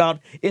talking about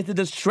is a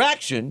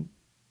distraction,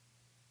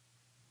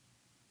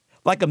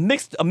 like a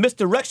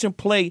misdirection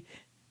play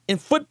in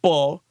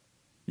football.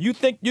 You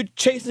think you're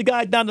chasing the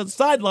guy down to the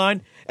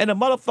sideline, and the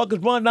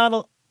motherfuckers run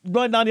down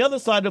the other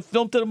side of the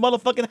film to the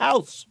motherfucking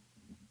house.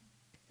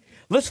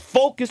 Let's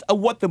focus on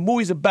what the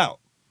movie's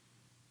about.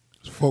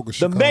 Let's focus.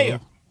 The Chicago.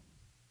 mayor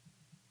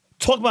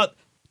talking about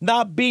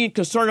not being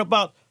concerned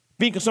about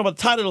the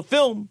title of the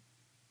film.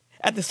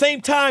 At the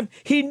same time,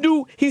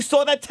 he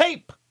saw that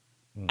tape.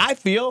 I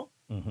feel.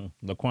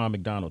 Laquan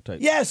McDonald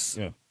tape. Yes.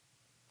 Yeah.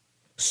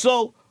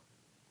 So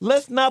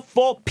let's not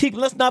fall for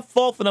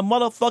the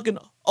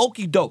motherfucking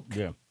okie doke.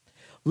 Yeah.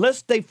 Let's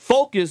stay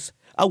focused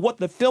on what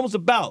the film's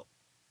about.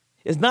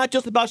 It's not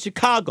just about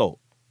Chicago.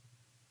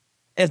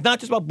 It's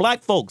not just about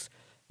black folks.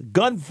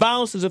 Gun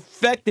violence is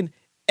affecting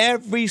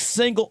every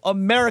single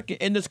American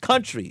in this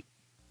country.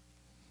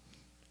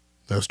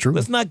 That's true.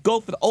 Let's not go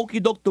for the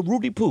okie doke, the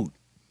Rudy Poot.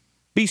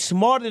 Be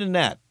smarter than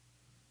that.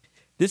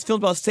 This film's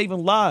about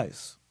saving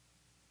lives.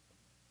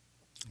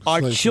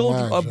 Our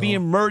children are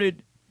being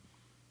murdered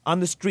on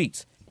the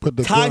streets.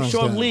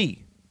 Tyshawn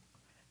Lee,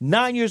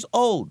 9 years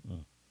old,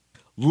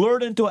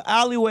 lured into an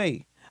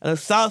alleyway in the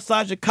south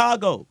side of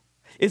Chicago,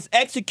 is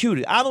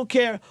executed. I don't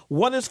care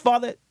what his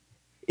father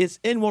is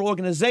in what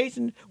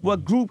organization,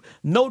 what group.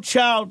 No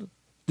child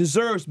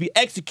deserves to be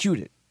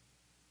executed.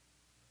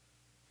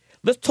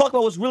 Let's talk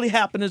about what's really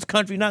happening in this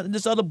country, not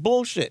this other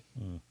bullshit.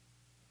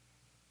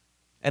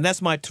 And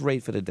that's my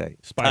tirade for the day.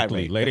 Spike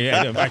Lee,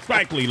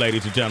 Spike Lee,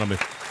 ladies and gentlemen.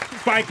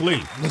 Spike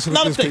Lee. Listen to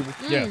Another this, thing.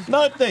 people. Yes.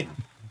 Another thing.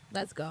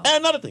 Let's go. And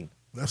another thing.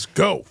 Let's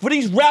go. For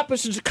these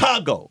rappers in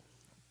Chicago,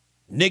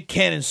 Nick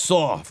Cannon's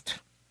soft.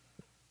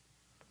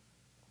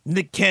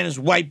 Nick Cannon's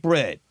white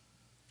bread.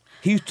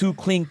 He's too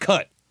clean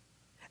cut.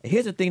 And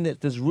here's the thing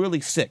that's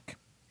really sick.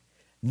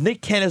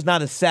 Nick Cannon's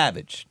not a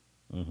savage.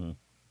 Mm-hmm.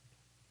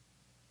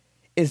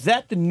 Is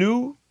that the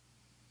new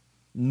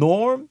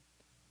norm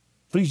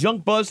for these young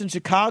buzzers in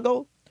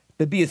Chicago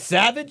to be a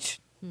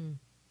savage?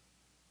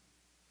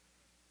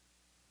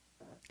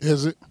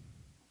 Is it?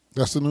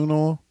 That's the new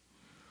norm?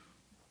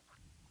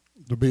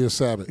 To be a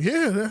savage.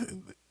 Yeah,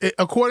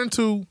 according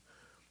to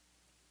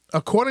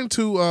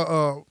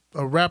a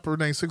rapper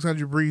named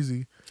 600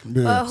 Breezy.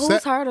 Yeah.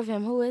 Who's heard of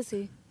him? Who is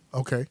he?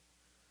 Okay,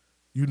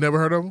 you never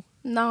heard of him?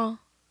 No.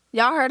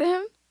 Y'all heard of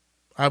him?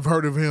 I've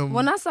heard of him.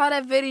 When I saw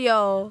that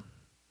video,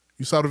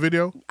 You saw the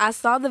video? I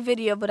saw the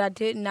video, but I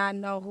did not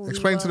know who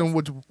Explain he was. to them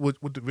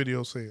what the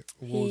video said.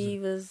 What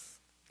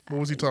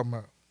was he talking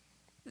about?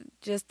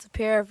 Just to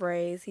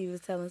paraphrase, he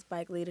was telling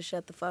Spike Lee to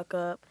shut the fuck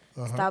up.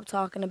 Stop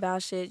talking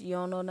about shit you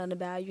don't know nothing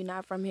about. You're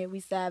not from here. We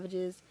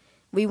savages.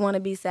 We want to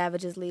be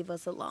savages. Leave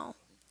us alone.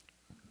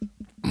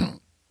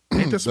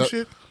 Ain't that some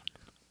shit?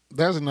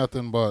 That's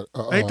nothing but.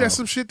 Ain't that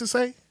some shit to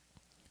say?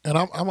 And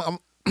I'm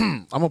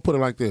gonna put it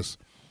like this: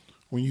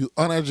 when you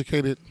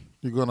uneducated,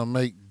 you're gonna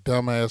make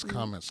dumbass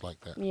comments like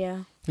that.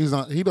 Yeah.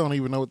 He don't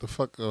even know what the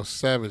fuck a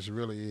savage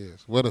really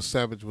is. What a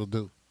savage will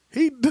do.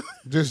 He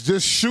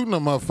just shooting a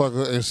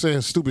motherfucker and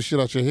saying stupid shit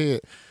out your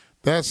head.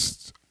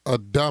 That's a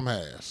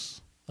dumbass.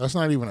 That's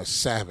not even a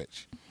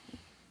savage.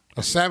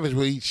 A savage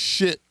will eat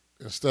shit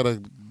instead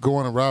of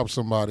going to rob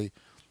somebody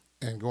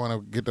and going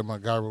to get the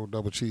McGyro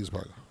double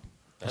cheeseburger.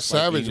 That's a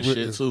savage like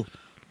eating shit too.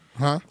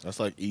 Huh? That's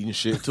like eating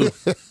shit too.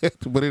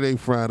 But it ain't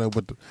fried up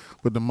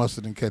with the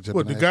mustard and ketchup.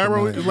 What, and the extra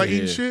gyro mayonnaise. is like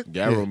eating shit?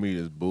 Gyro meat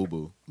is boo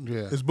boo.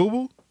 Yeah. It's boo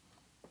boo?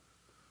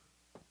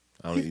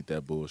 I don't eat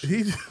that bullshit.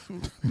 He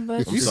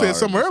I'm said sorry,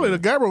 something earlier. The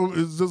gyro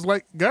is just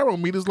like gyro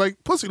meat is like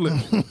pussy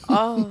lips.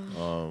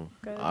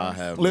 I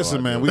have.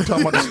 Listen, man, we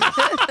talking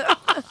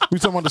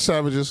about the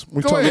savages.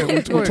 We Go talking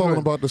ahead.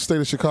 about the state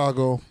of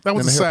Chicago. That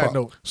was and a the side hip-hop.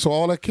 note. So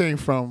all that came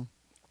from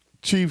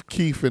Chief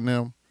Keef and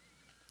them,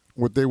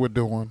 what they were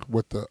doing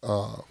with the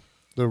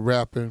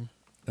rapping,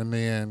 and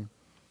then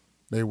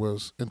they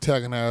was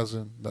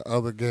antagonizing the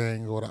other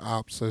gang or the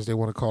ops, as they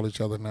want to call each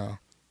other now.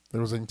 They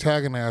was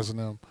antagonizing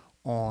them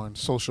on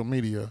social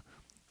media,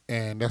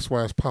 and that's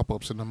why it's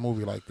pop-ups in the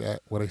movie like that,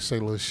 where they say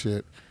little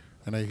shit,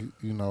 and they,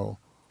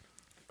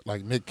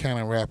 like Nick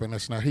Cannon rapping.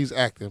 That's not, he's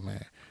acting,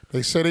 man.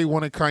 They said they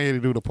wanted Kanye to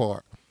do the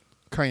part.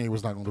 Kanye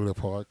was not going to do the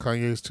part.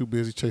 Kanye is too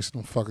busy chasing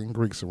them fucking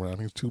Greeks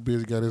around. He's too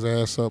busy, got his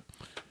ass up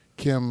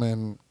Kim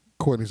and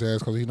Courtney's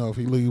ass, because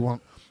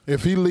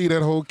if he leave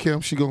that whole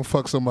Kim, she going to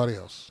fuck somebody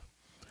else.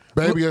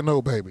 Baby or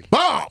no baby.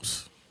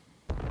 Bombs!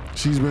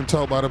 She's been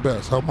taught by the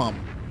best, her mama.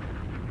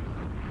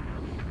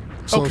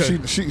 So Okay.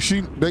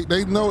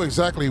 they know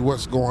exactly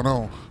what's going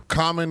on.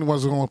 Common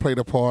wasn't going to play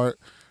the part.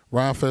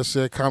 Ron Fest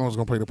said Common was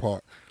going to play the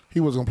part. He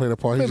was going to play the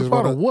part. Play the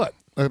part of what?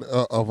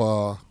 Of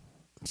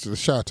the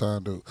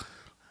Chi-Town dude.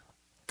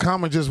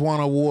 Common just won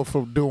an award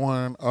for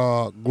doing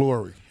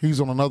Glory.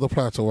 He's on another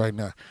plateau right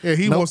now. Yeah,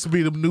 he wants to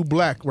be the new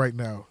black right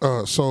now.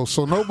 So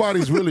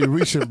nobody's really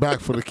reaching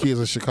back for the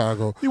kids of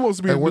Chicago. He wants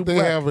to be and the what new they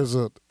black. have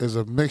is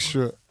a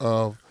mixture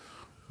of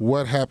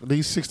what happened.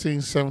 These 16,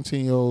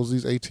 17-year-olds,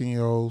 these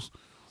 18-year-olds.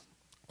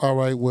 All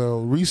right,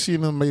 well, Reese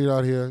and them made it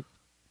out here.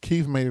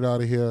 Keith made it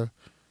out of here.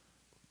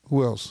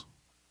 Who else?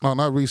 No,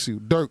 not Reese.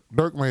 Dirk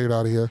made it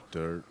out of here.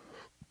 Dirt.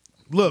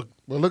 Look.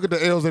 But look at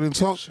the L's they didn't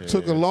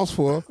took a loss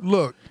for.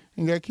 Look.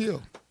 And got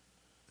killed.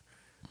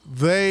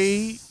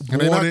 They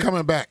And they're not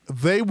coming back.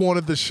 They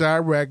wanted the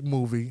Chirac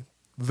movie.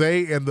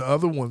 They and the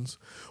other ones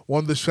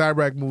wanted the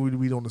Chirac movie to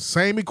be on the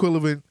same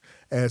equivalent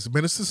as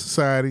Minister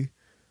Society,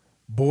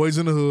 Boys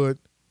in the Hood,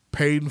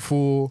 Paid in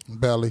Full,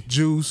 Belly,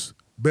 Juice,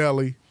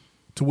 Belly,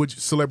 to which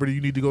celebrity you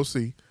need to go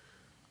see.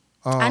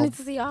 I need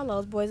to see all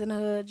those Boys in the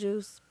Hood,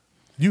 Juice.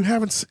 You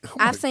haven't seen.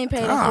 I've seen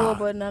Paid in Full,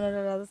 but none of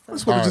that other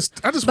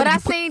stuff. But I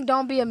seen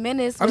Don't Be a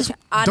Menace, I which just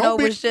I know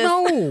was just.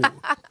 no.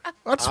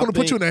 I just want to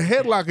put you in a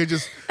headlock and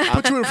just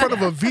put you in front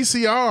of a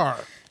VCR.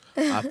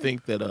 I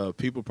think that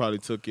people probably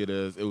took it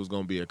as it was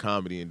going to be a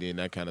comedy, and then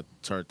that kind of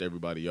turned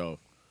everybody off.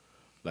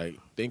 Like,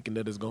 thinking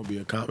that it's going to be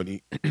a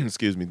comedy,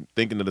 excuse me,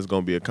 thinking that it's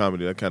going to be a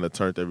comedy, that kind of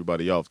turned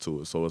everybody off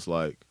to it. So it's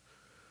like,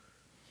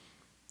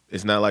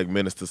 it's not like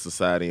Minister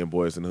Society and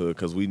Boys in the Hood,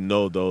 because we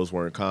know those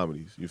weren't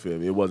comedies. You feel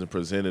me? It wasn't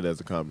presented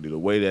as a comedy. The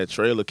way that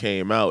trailer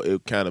came out,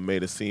 it kind of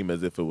made it seem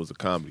as if it was a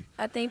comedy.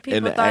 I think And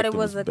people the thought it acting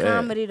was a bad.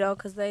 comedy, though,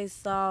 because they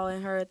saw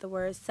and heard the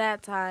word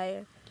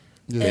satire.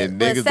 Yeah. And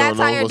but niggas don't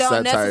know satire what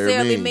don't satire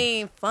necessarily mean.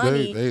 mean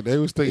funny. They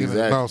was thinking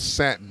Exactly. about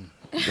satin.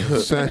 I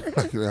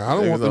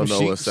don't want them don't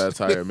know what sheets.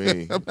 satire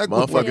mean. I'm not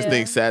gonna- Motherfuckers Yeah.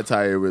 think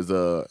satire is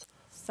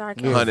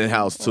Sarcasm. Haunted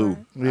House too.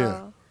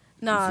 Yeah.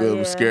 No, You feel me?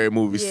 yeah. Scary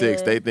Movie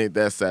 6. Yeah. They think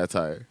that's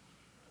satire.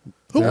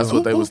 Who- That's who-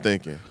 what they who- was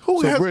thinking.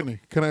 Who So, has Brittany,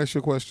 can I ask you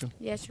a question?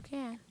 Yes, you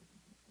can.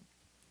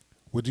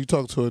 Would you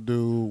talk to a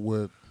dude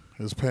with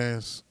his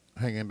pants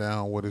hanging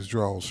down with his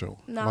drawers show?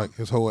 No. Like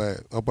his whole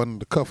ass, up under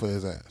the cuff of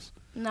his ass.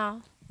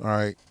 No. All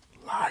right.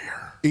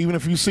 Liar. Even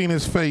if you seen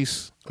his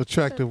face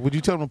attractive, would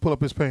you tell him to pull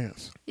up his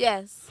pants?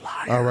 Yes.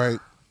 All right.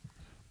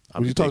 I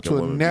Would be you talk to a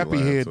thinking women be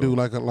nappy lying, head too. dude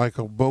like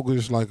a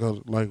bogus like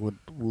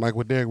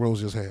what Derrick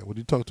Rose just had? Would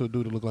you talk to a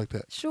dude that look like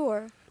that?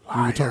 Sure.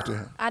 You would talk to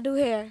him. I do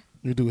hair.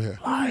 You do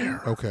have.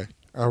 Liar. Okay.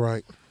 All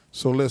right.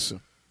 So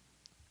listen.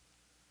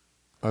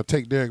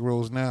 Take Derrick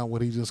Rose now.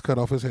 What he just cut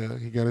off his hair.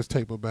 He got his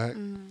taper back.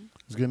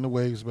 He's getting the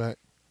waves back.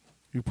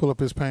 You pull up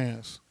his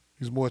pants.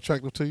 He's more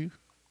attractive to you,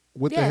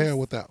 with the Yes. hair,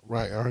 without.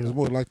 Right. Or he's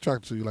more like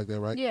attractive to you like that,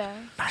 right? Yeah.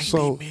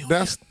 So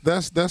that's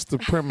the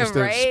premise that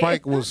Right.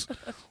 Spike was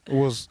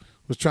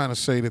trying to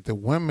say, that the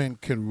women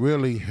can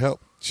really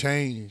help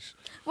change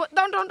What?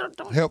 Don't.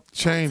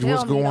 change Tell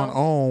what's me, going though.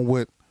 on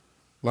with,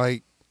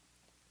 like,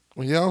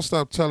 when y'all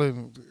stop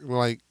telling,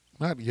 like,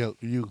 not you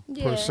per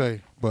Yeah.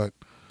 se, but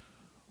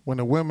when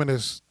the women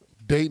is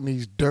dating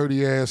these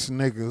dirty ass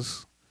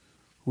niggas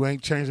who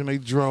ain't changing their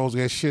drawers,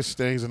 got shit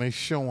stains, and they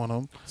showing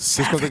them just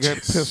because they got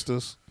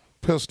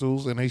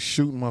pistols, and they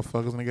shooting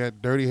motherfuckers, and they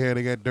got dirty hair,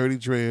 they got dirty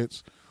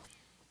dreads,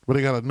 but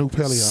they got a new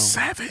Pelly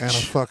on and a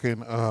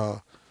fucking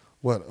a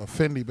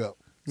Fendi belt.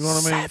 You know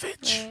what I mean?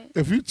 Right.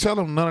 If you tell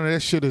them none of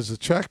that shit is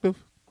attractive,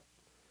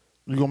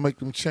 you're gonna make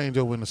them change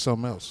over into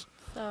something else.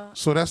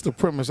 So that's the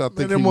premise. I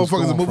think And them he was motherfuckers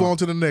will going move from. on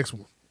to the next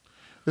one.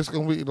 It's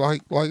gonna be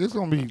like it's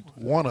gonna be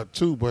one or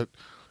two, but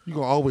you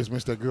gonna always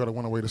miss that girl that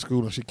went away to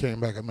school and she came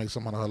back and made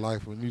something out of her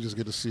life, and you just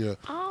get to see her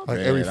like Man,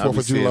 every I 4th be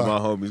of seeing July. my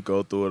homies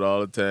go through it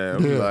all the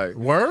time. Yeah. Like,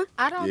 Word?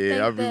 I don't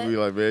yeah, I think be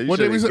that. like, man, you What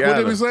they should be have what got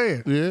they be her.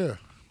 saying? Yeah,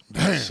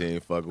 damn. She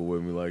ain't fucking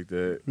with me like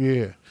that.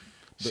 Yeah,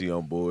 She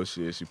on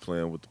bullshit. She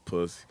playing with the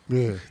pussy.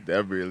 yeah.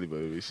 That really,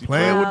 baby. She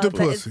Playing with the But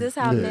pussy. Is this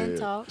how Yeah. men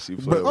talk? She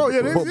But, playing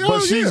with the yeah, pussy. they-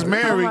 but she's yeah.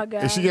 married Oh my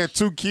and she gosh. got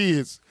 2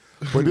 kids.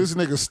 But this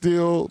nigga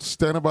still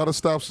standing by the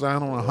stop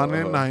sign on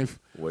 109th,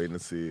 Waiting to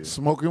see it.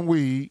 smoking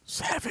weed,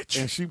 Savage.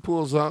 and she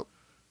pulls up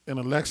in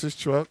a Lexus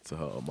truck To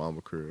her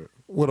mama crib.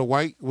 with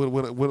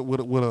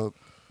a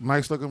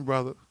nice looking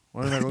brother.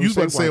 Well, I'm not gonna You was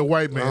about to say a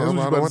white man. That's what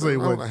you about to say, I'm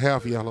wasn't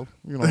half yellow.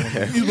 You know what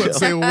I mean? You about to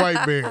say a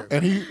white man.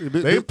 And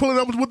They pulling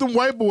up with them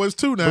white boys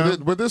too now.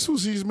 but this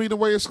was she's meeting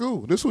away at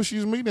school. This was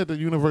she's meeting at the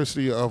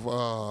University of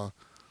Eastern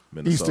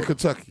Minnesota.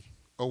 Kentucky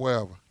or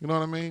wherever. You know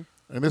what I mean?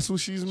 And this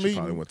was she's She meeting.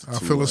 probably went to I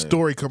feel Tulane. a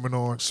story coming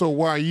on. So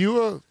while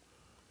you're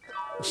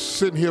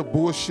sitting here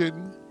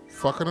bullshitting,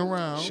 fucking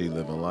around She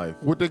living life.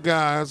 with the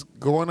guys,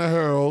 going to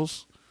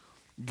Harold's,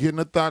 getting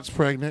the thoughts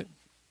pregnant,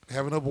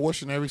 having an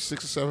abortion every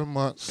 6 or 7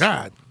 months.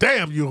 God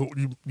damn,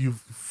 you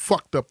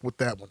fucked up with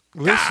that one.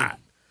 Listen. God.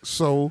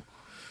 So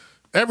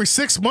Every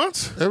 6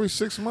 months? every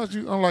 6 months,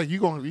 you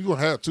gonna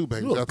have 2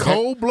 babies. You a After that-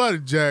 cold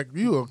blooded, Jack.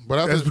 You a But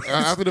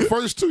after the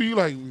first 2, you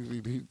like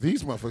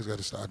these motherfuckers got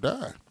to start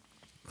dying,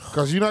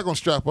 because you're not gonna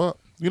strap up.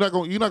 You're not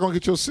gonna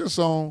get your sense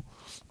on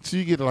till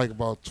you get to like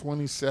about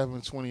 27,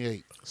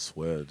 28. I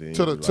swear, dude.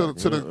 To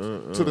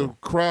the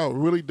crowd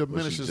really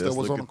diminishes just that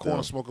was look on the at corner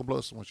them. smoking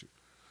blunts with you.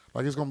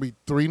 Like it's gonna be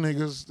 3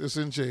 niggas that's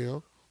in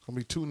jail. It's gonna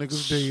be 2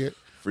 niggas dead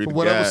Free for the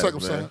whatever guys,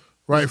 circumstance. man.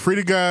 right, free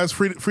the guys,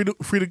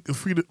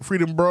 free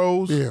them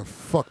bros. Yeah,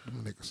 fuck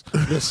them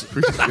niggas.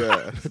 Listen,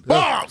 God.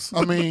 Bombs.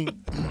 I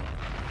mean,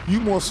 you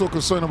more so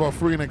concerned about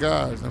freeing the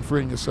guys than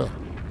freeing yourself.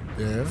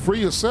 Yeah.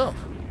 Free yourself.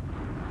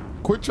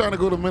 Quit trying to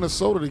go to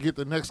Minnesota to get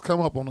the next come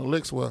up on the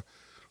licks where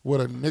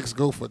the Knicks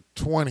go for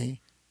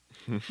 20.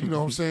 You know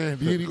what I'm saying?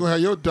 Then you gonna have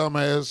your dumb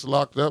ass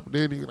locked up.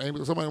 Then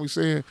somebody gonna be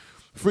saying,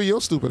 "Free your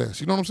stupid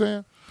ass." You know what I'm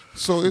saying?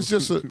 So it's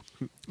just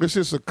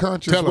a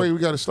conscious Tell 'em. way we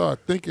got to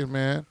start thinking,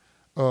 man,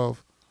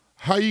 of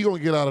how you gonna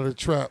get out of the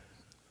trap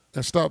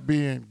and stop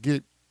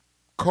get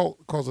caught.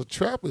 Because a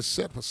trap is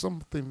set for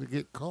something to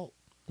get caught.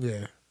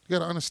 Yeah. You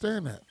gotta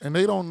understand that, and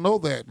they don't know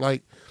that.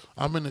 Like,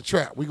 I'm in the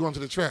trap. We going to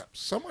the trap.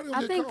 Somebody will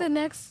I get think caught. the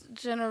next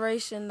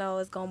generation though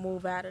is gonna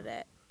move out of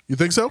that. You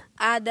think so?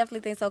 I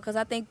definitely think so because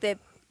I think that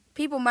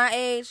people my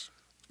age,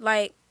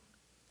 like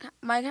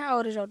Mike, how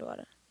old is your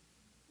daughter?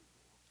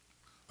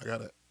 I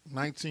got a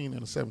 19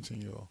 and a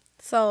 17-year-old.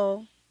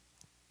 So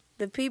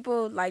the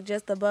people like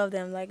just above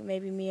them, like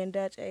maybe me and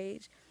Dutch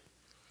age,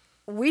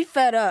 we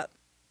fed up.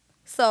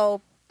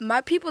 So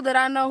my people that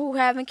I know who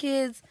having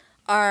kids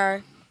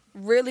are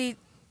really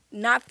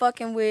not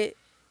fucking with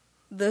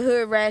the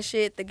hood rat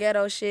shit, the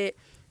ghetto shit,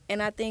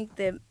 and I think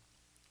that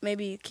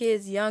maybe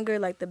kids younger,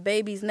 like the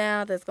babies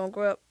now that's gonna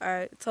grow up,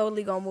 are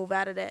totally gonna move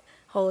out of that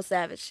whole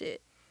savage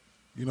shit.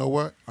 You know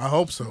what? I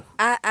hope so.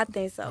 I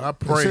think so. I They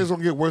pray. say it's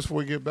gonna get worse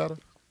before it get better.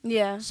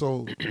 Yeah.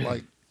 So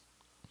like,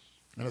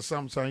 and at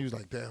some time you was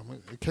like, damn,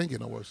 it can't get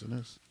no worse than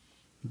this.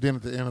 Then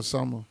at the end of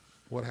summer,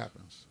 what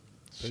happens?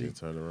 Shit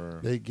turn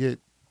around.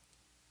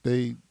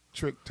 They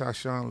trick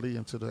Tashawn Lee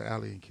into the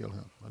alley and kill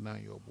him, a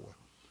 9-year-old boy.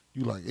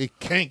 You like it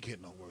can't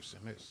get no worse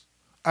than this.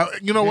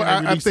 You know what?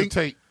 Then they I released the think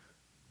tape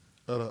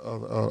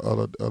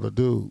of the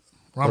dude,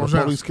 Ronald of the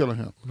Johnson. police killing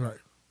him. Right.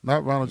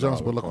 Not Ronald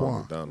Johnson, but Laquan Laquan.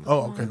 McDonald.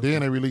 Oh, okay. And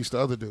then they released the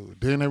other dude.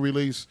 Then they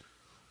released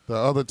the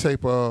other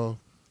tape of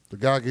the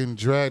guy getting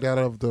dragged out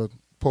of the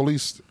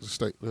police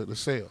the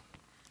cell.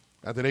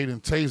 After they done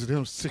tasered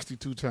him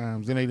 62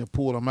 times, then they done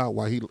pulled him out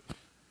while he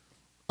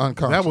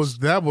unconscious.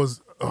 That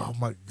was oh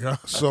my God.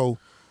 So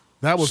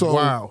that was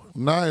wild.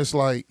 Now it's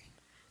like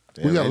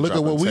Damn, we got to they look at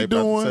dropping what we tape after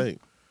doing.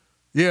 tape.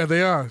 Yeah,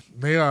 they are.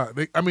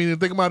 I mean, the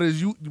thing about it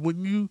is,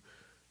 when you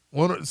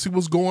want to see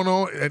what's going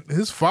on, and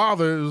his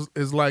father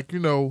is like, you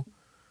know,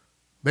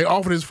 they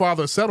offered his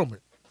father a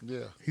settlement.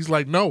 Yeah. He's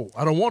like, no,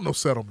 I don't want no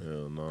settlement.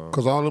 Hell no.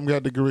 Because all of them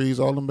got degrees,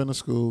 all of them been to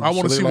school. I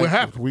wanna they see what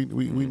happened.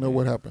 We know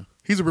what happened.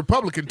 He's a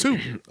Republican too.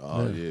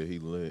 Oh yeah, he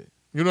lit.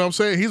 You know what I'm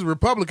saying? He's a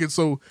Republican,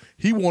 so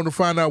he wanted to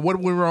find out what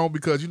went wrong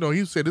because, you know,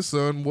 he said his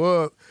son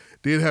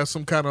did have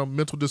some kind of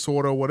mental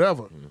disorder or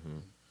whatever. Mm-hmm.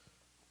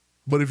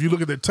 But if you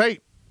look at the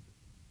tape,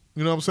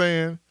 you know what I'm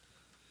saying?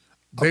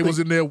 They was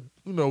in there, you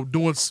know,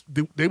 doing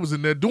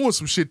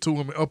some shit to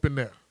him up in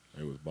there.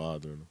 It was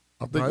bothering him.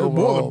 I think It was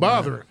more overall, than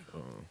bothering.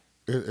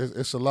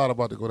 It's a lot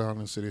about to go down in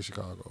the city of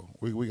Chicago.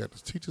 We got the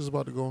teachers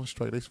about to go on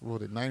strike. They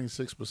voted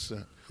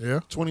 96%.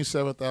 Yeah.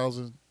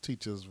 27,000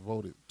 teachers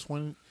voted.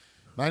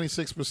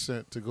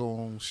 96% to go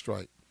on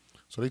strike.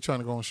 So they trying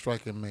to go on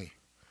strike in May.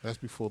 That's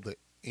before the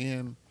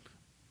end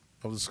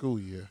of the school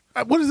year.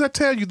 What does that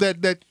tell you?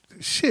 That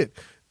shit.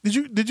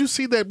 Did you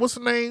see that? What's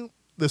the name?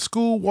 The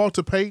school,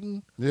 Walter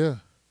Payton. Yeah.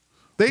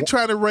 They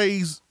trying to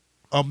raise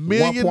 $1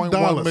 million.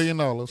 $1.1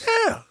 million.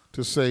 Yeah.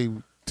 To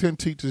save 10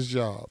 teachers'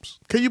 jobs.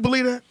 Can you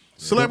believe that?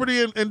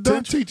 Celebrity and 10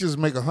 Dutch. teachers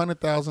make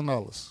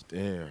 $100,000.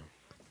 Damn.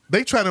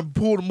 They trying to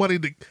pull the money.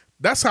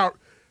 That's how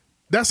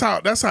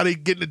they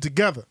getting it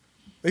together.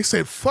 They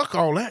said, "Fuck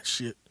all that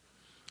shit."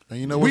 And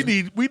you know we what?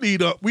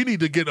 need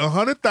to get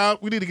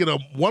 $100,000. We need to get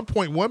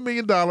 $1.1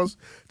 million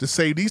to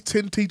save these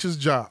 10 teachers'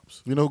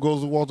 jobs. You know who goes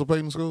to Walter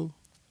Payton School?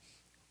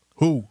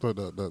 Who?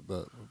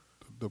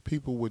 The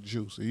people with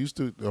juice. It used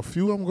to a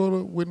few of them go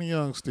to Whitney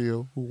Young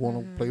still who want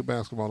to play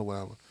basketball or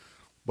whatever,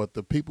 but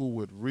the people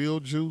with real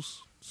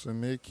juice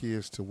send their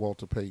kids to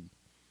Walter Payton,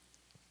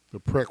 the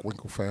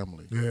Preckwinkle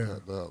family, Yeah.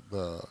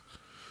 the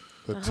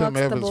Tim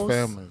Evans Huxtables.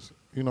 families.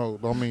 You know,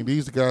 I mean,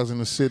 these guys in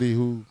the city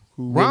who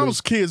Ronald's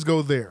kids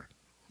go there.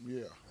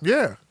 really,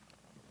 Yeah.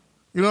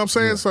 You know what I'm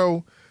saying? Yeah.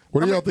 So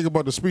What do y'all think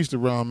about the speech that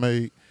Ron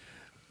made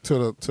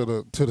to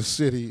the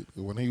city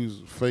when he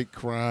was fake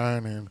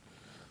crying and,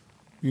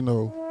 you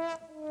know,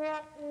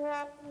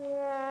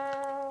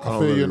 I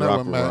don't really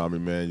rock with Rahm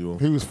Emanuel.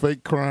 He was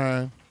fake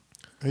crying.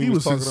 He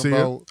was talking sincere.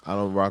 about. I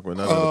don't rock with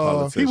none of the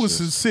politicians. he was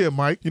sincere,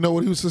 Mike. You know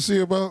what he was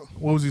sincere about?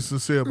 What was he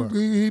sincere about?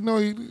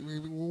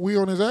 We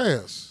on his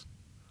ass.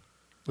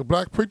 The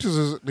black preachers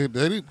is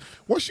they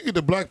once you get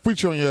the black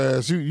preacher on your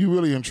ass, you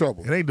really in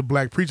trouble. It ain't the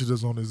black preacher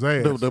that's on his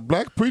ass. The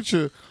black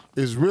preacher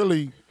is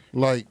really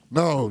like,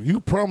 no, you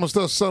promised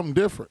us something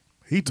different.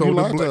 He told You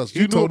the lied to black, us. he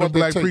You know told the about that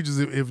black tape. preachers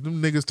if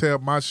them niggas tell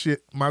my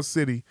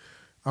city,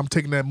 I'm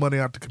taking that money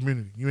out the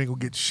community. You ain't gonna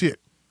get shit.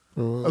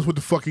 That's what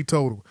the fuck he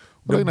told them.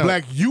 They The not-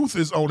 black youth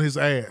is on his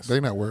ass. They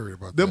not worried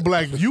about Them that.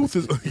 black youth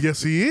is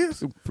yes he is.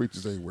 Them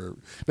preachers ain't worried.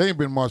 They ain't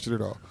been marching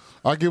at all.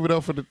 I give it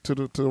up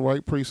to the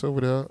white priest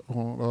over there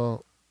on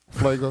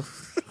Flagler.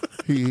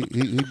 he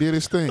did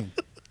his thing.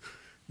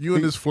 You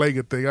and this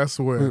Flager thing, I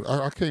swear.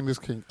 I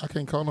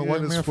can't call no You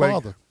white and this man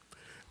Flager.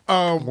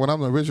 father. When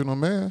I'm the original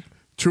man.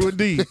 True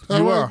indeed. All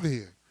You right are.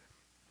 then.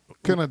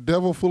 Can a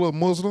devil full of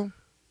Muslim?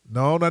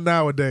 No, not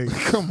nowadays.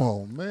 Come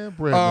on, man.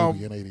 Brand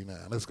movie in '89.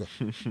 Let's go.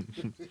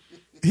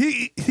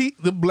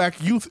 The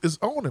black youth is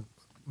on him.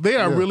 They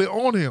are Yeah. really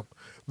on him.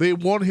 They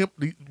want him.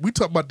 We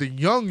talk about the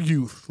young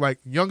youth, like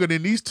younger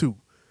than these two.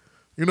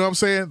 You know what I'm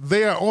saying?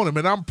 They are on him,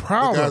 and I'm The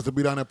proud guys of to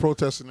be down there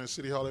protesting in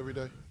City Hall every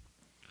day.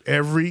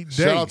 every day.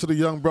 Shout out to the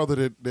young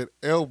brother that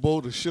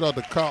elbowed the shit out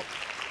the cop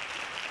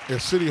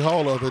at City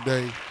Hall the other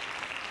day,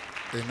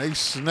 and they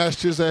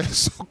snatched his ass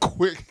so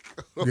quick.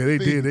 Yeah, they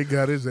did. They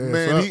got his ass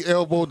Man, up. he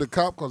elbowed the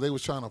cop because they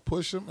was trying to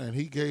push him, and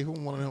he gave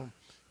him one of them,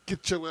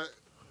 get your ass,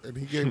 and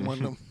he gave him one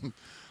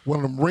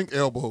of them rink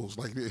elbows.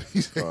 Like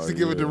he said to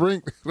give it the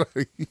rink.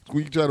 Like,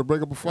 we try to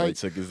break up a He fight.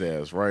 took his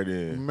ass right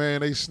in.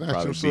 Man, they snatched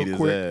Probably him so beat his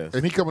quick. ass.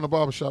 And he come in the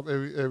barbershop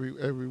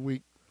every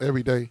week,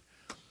 every day.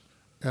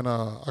 And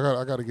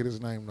I got to get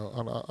his name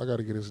though. I got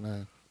to get his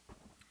name.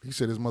 He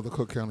said his mother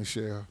Cook County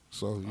Sheriff.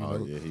 So you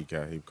know,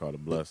 Yeah, he caught a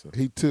blessing.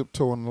 he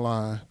tiptoeing the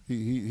line.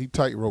 He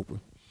tight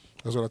roping.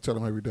 That's what I tell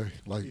him every day.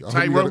 Like I hope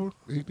tight you gotta- rope?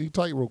 He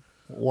tight rope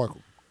Walker.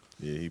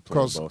 Yeah, he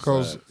playing both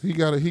Because sides. he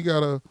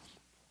gotta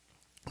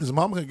his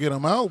mama can get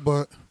him out,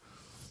 but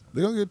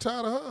they gonna get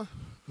tired of her,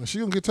 and she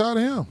gonna get tired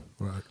of him.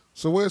 Right,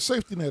 So where's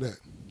safety net at?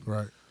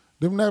 right.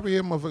 Them nappy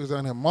head motherfuckers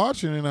down there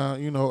marching, and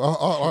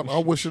I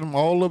wish them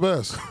all the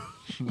best.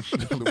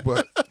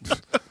 But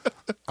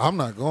I'm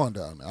not going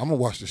down there. I'm gonna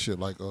watch the shit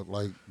like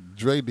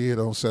Dre did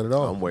on Set It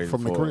Off I'm waiting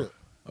from the for crib.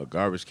 a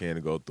garbage can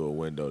to go through a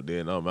window.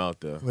 Then I'm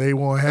out there. They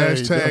want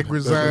hashtag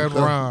resign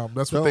Rom.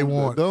 That's what they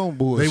want. Don't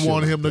bullshit. They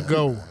want like him to that,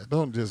 go. man.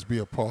 Don't just be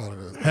a part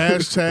of the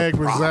Hashtag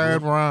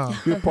resign Rom.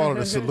 Be a part of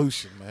the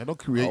solution, man. Don't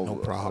create no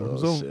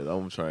problems. Don't- Shit,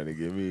 I'm trying to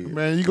get me.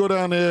 Man, you go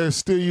down there and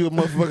steal you a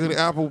motherfucking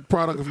Apple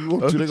product if you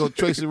want to. They're going to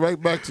trace it right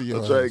back to you.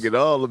 I'm trying to get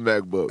all the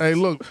MacBooks. Hey,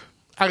 look,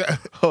 I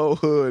whole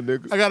hood,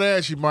 nigga. got to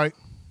ask you, Mike.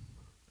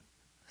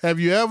 Have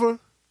you ever,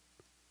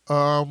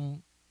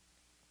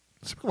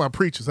 speaking about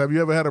preachers, have you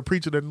ever had a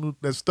preacher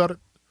that stuttered?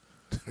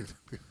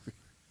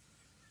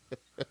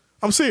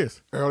 I'm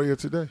serious. Earlier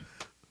today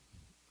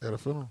at a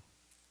funeral.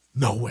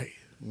 No way.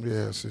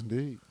 Yes,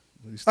 indeed.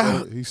 He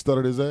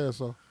stuttered his ass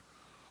off.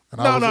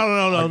 And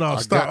No.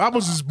 Stop. I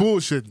was just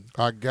bullshitting.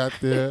 I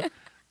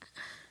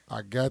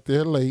got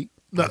there late.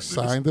 No, I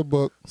signed the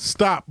book.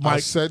 Stop, I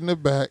Mike. sat in the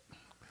back,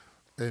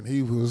 and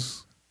he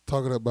was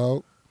talking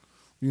about,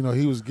 he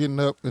was getting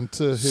up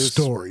into his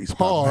Stories about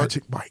part.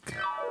 Magic Mike.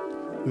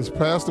 His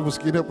pastor was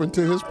getting up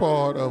into his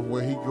part of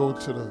where he go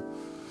to the,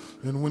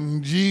 and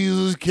when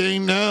Jesus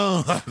came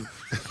down, and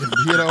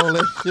did all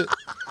that shit.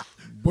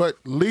 But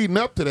leading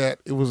up to that,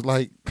 it was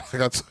like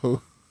I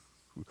told,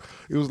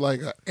 it was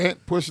like an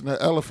ant pushing an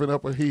elephant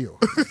up a hill.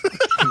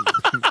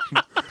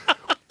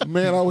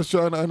 Man, I was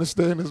trying to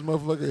understand this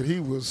motherfucker, and he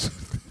was.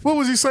 What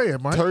was he saying,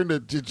 Mike? Turn to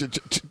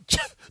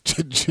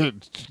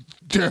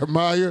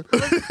Jeremiah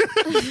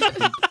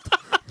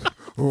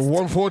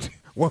 114,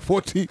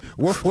 114,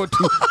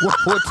 114,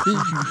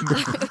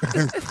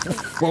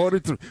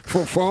 114,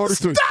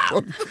 43.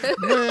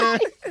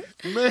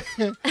 Man,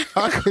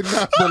 I could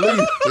not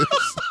believe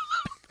this.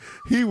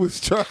 He was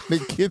trying to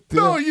get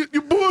there. No, you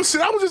bullshit.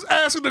 I was just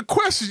asking the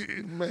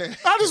question. Man.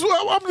 I'm just,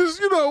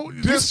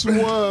 This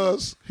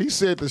was, he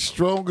said the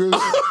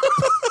strongest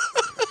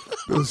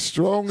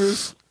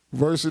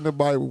verse in the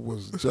Bible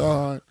was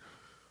John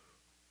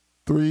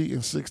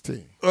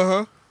 3:16.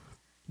 Uh-huh.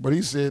 But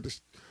he said the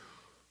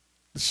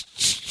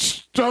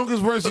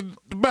strongest verse in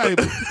the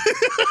Bible.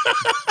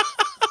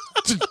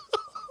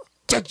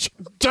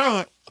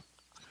 John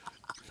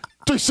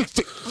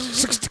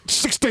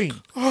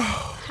 3:16.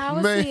 How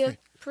is Man. he a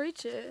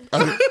preacher?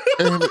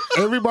 And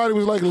everybody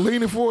was like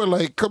leaning forward,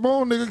 like, come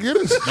on, nigga, get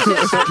us.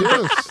 Get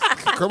us.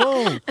 Come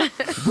on.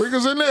 Bring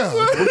us in there.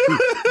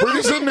 Bring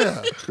us in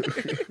there.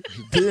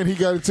 Then he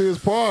got into his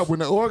part when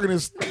the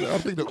organist, I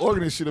think the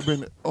organist should have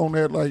been on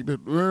that like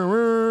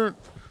the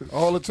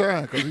all the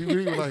time. Because he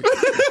was like,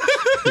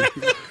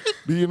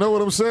 do you know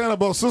what I'm saying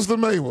about Sister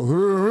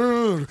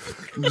Mabel?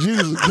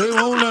 Jesus came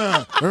on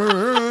now.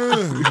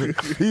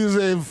 He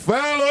said,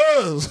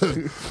 fellas,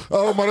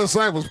 all my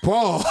disciples,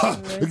 Paul,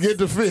 get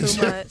the fish.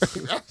 I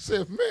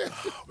said, man,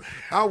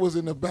 I was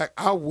in the back.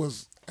 I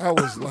was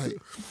like,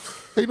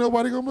 ain't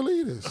nobody gonna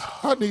believe this.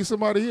 I need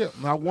somebody here.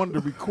 And I wanted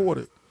to record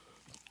it.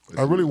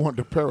 I really wanted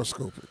to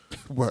periscope it,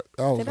 but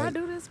I was Did like, I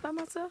do this by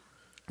myself?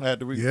 I had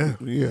to Yeah.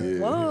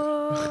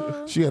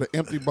 Whoa. She had an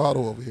empty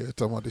bottle over here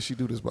talking about, did she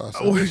do this by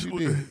herself? Yes, she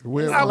did.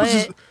 Well, I was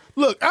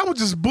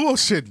just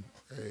bullshitting.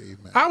 hey,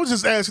 man. I was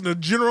just asking a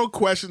general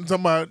question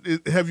talking about,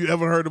 have you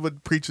ever heard of a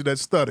preacher that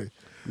stuttered?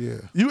 Yeah.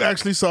 You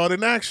actually saw it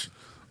in action.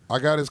 I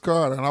got his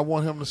card, and I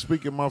want him to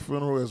speak at my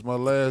funeral as my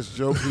last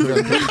joke. He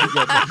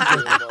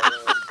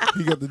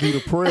got to do the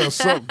prayer or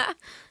something.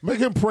 Make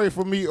him pray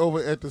for me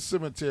over at the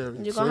cemetery.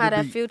 You gonna have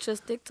that future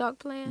stick talk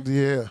plan?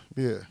 Yeah.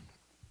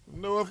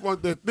 No, I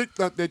want that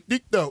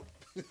dick though.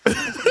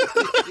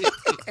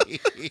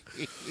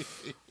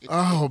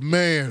 Oh,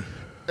 man.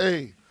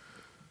 Hey,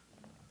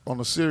 on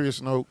a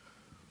serious note,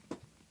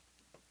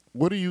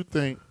 what do you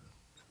think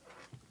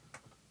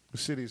the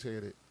city's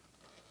headed?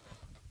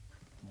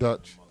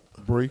 Dutch,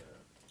 Bree?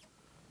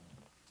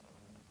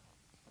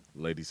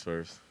 Ladies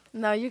first.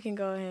 No, you can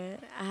go ahead.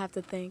 I have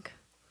to think.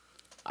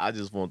 I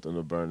just want them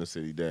to burn the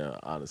city down,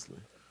 honestly.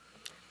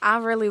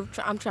 I'm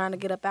trying to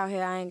get up out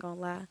here. I ain't gonna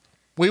lie.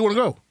 Where you want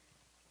to go?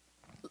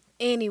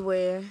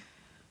 Anywhere.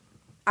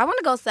 I want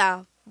to go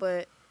south,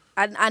 but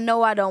I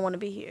know I don't want to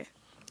be here.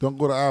 Don't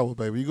go to Iowa,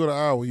 baby. You go to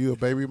Iowa, you a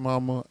baby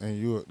mama, and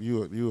you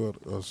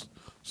a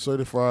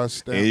certified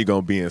stamp. And you're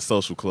going to be in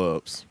social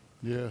clubs.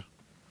 Yeah.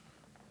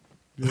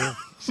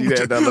 She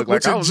had that look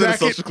like I was in a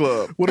social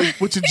club.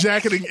 With your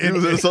jacket and He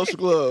was in a social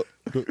club.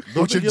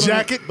 With your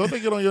jacket? Don't they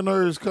get on your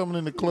nerves coming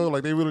in the club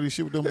like they really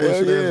shit with them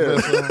Hell bullshit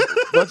ass vests on?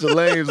 Bunch of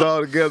lames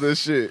all together and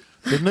shit.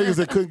 The niggas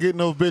that couldn't get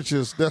no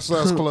bitches, that's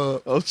us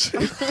club. Oh, shit.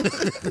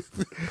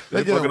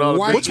 They get fucking all the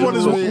white which one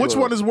is red. which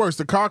one is worse,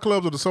 the car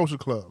clubs or the social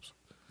clubs?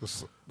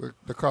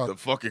 The car. The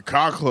fucking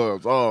car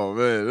clubs. Oh,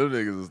 man. Them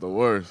niggas is the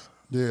worst.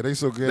 Yeah, they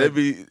so good. They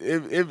be,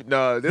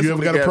 this You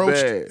ever got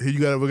approached? bad.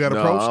 You ever got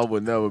No, approached? I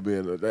would never be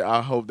in a,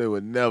 I hope they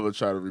would never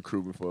try to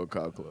recruit me for a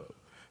car club.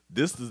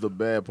 This is the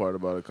bad part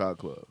about a car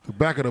club. The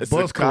back of the It's a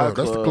bus car club.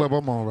 That's the club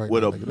I'm on right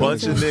with now. a nigga.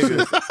 bunch of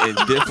niggas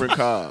in different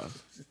cars.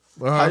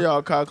 Uh-huh. How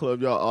y'all car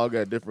club? Y'all all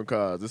got different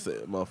cars. It's a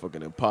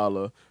motherfucking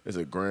Impala. It's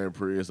a Grand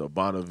Prix. It's a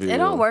Bonneville. It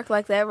don't work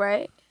like that,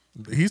 right?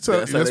 That's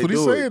That's how what they he's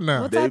do it. saying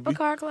now. What They type be- of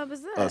car club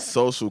is that? A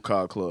social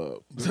car club.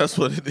 That's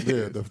what it is.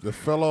 Yeah, the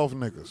fell off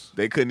niggas.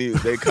 They couldn't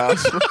even. They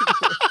cars.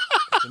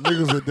 The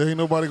Niggas that there ain't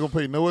nobody gonna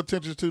pay no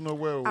attention to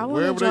nowhere. I want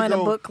Wherever to they join a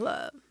go, book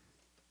club.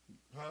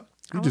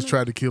 You just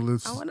tried to kill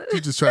this. wanna- You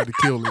just tried to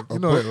kill it. You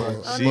know that,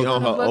 right? She on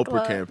her book Oprah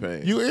club.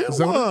 campaign. you in Is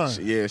that what-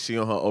 one. Yeah, she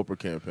on her Oprah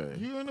campaign.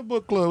 You in the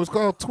book club. It's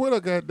called Twitter,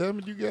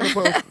 goddammit. You got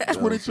about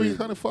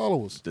 2,300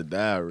 followers. The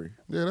diary.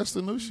 Yeah, that's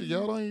the new shit.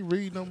 Y'all don't even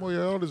read no more.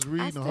 Y'all just I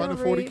reading still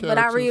 140 read,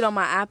 characters. but I read on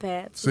my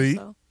iPad. Too, See,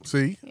 so,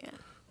 see.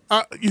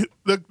 yeah.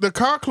 The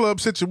car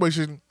club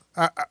situation.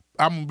 I'm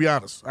gonna be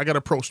honest. I got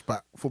approached by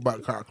a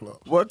car club.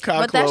 What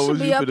car But that club should was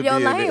be you up finna your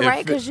be lane, in?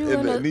 right? Because you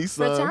in the a Nissan?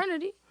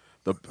 fraternity.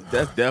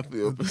 That's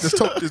definitely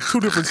It's two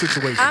different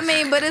situations. I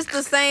mean, but it's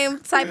the same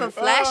type of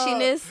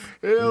flashiness.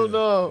 Hell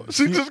no.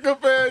 She just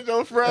compared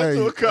your frat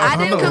to a car. I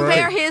didn't know,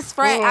 compare right? his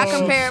frat. I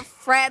compared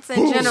frats in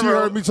She general.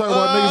 heard me talking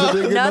about niggas that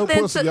didn't get no Nothing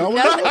pussy. to Y'all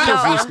went to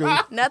pussy in school.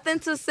 nothing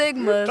to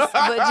Sigmas,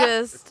 but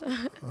just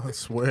I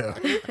swear.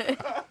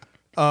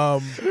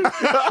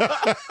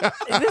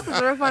 this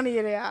is real funny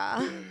to y'all.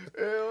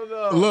 Hell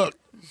no. Look,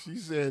 She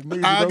said,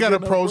 niggas I don't got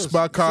get no approached pussy.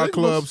 by car Sigmas.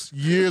 clubs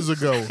years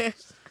ago.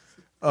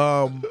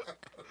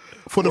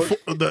 For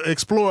the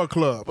Explorer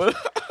Club.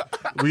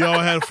 We all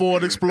had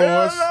Ford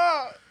Explorers.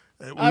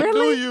 I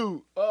knew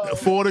you.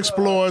 Ford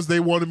Explorers. They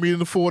wanted me in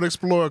the Ford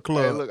Explorer Hey,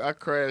 Club. look, I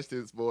crashed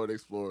this Ford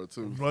Explorer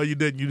too. Well, you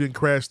didn't. You didn't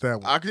crash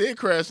that one. I did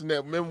crash in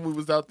that. Remember we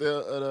was out there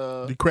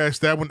at You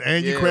crashed that one,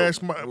 and you Yeah,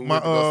 crashed we went to my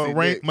go see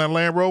Nick. my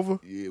Land Rover.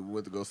 Yeah, we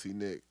went to go see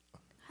Nick.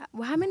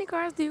 Well, how many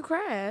cars do you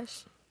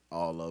crash?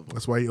 All of them.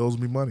 That's why he owes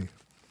me money.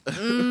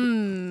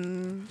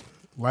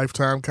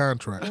 Lifetime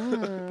contract.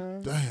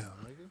 Damn.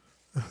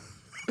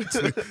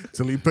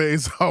 Till he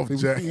pays off,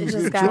 Jack. It getting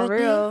just got drunk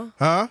real.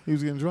 Huh? He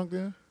was getting drunk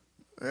then?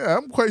 Yeah,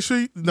 I'm quite sure.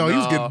 He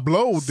was getting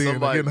blowed then,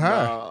 and getting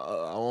high.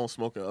 I won't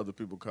smoke in other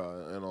people's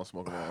car, and I'm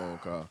smoking my own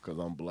car because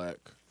I'm black.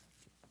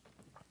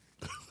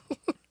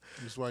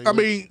 That's why he I was-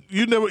 mean,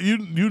 you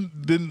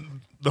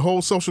didn't. The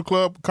whole social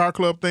club, car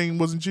club thing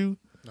wasn't you.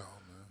 No,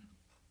 man.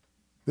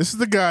 This is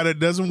the guy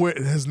that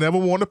has never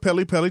worn a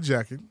Pelly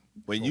jacket.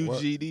 When you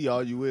GD,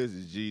 all you is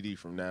GD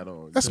from that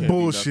on. You That's can't be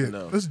bullshit.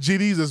 nothing else. That's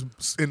GDs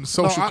is in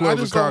social No, clubs and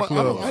just car don't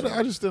like- clubs.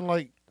 I just didn't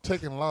like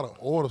taking a lot of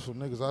orders from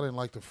niggas I didn't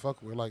like to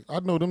fuck with. Like, I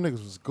know them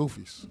niggas was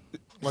goofies.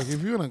 Like,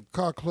 if you're in a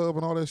car club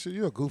and all that shit,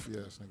 you're a goofy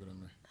ass nigga to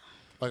me.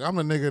 Like, I'm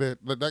the nigga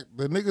that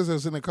the niggas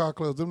that's in the car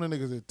clubs, them the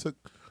niggas that took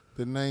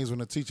the names when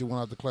the teacher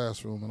went out the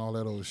classroom and all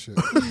that old shit.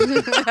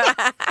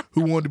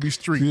 Who wanted to be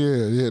street?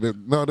 Yeah.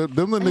 Them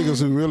the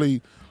niggas who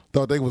really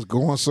thought they was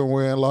going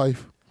somewhere in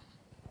life.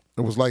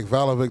 It was like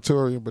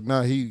Valedictorian, but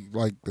now he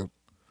like the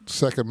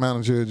second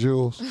manager at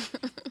Jules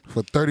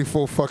for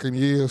 34 fucking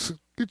years.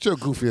 Get your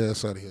goofy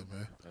ass out of here,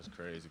 man. That's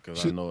crazy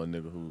because I know a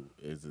nigga who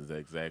is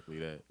exactly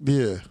that.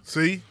 Yeah.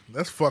 See,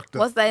 that's fucked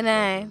up. What's their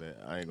name?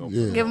 I ain't gonna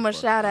Yeah. Give him a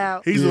shout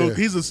out. He's Yeah.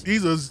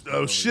 he's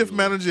a shift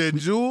manager at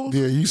Jules.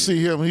 Yeah, you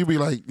see him, he be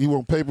like, you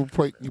want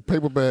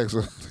paper bags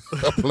of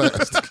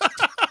plastic.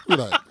 Be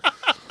like,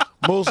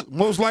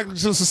 most likely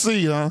to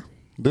succeed, huh?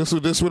 This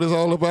what it's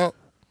all about?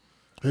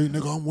 Hey,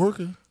 nigga, I'm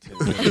working.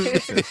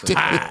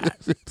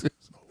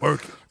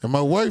 Working. And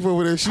my wife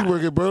over there, she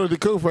work at Burlington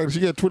Coat Factory. She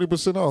got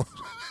 20% off.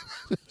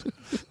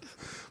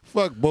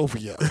 Fuck both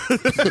of y'all.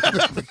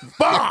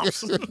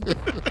 Bombs.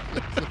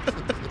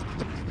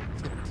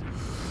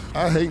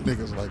 I hate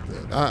niggas like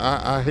that.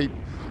 I hate.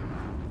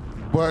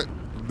 But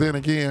then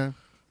again,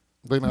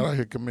 they not out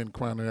here committing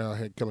crime. They're out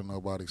here killing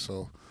nobody.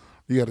 So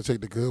you got to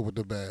take the good with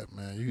the bad,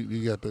 man.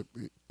 You got to.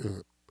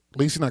 At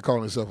least he's not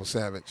calling himself a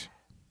savage.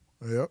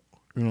 Yep.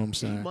 You know what I'm He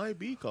saying? might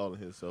be calling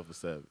himself a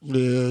savage.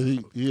 Yeah,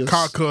 he is.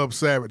 Car club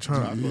savage,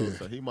 huh?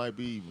 So he might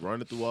be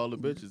running through all the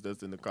bitches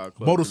that's in the car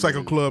club.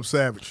 Motorcycle club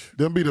savage.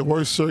 Them be the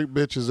worst straight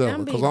bitches ever. Them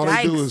be Because all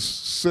they do dykes. is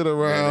sit Yeah,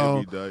 around.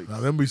 they be dykes. Now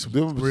them be some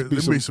Them be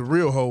them some- be some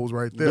real hoes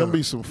right there. Them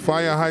be some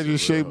fire hydrant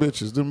shaped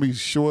bitches. Them be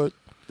short.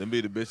 Them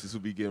be the bitches who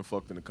be getting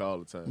fucked in the car all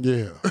the time.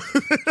 Yeah.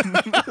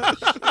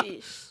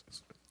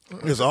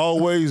 It's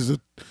always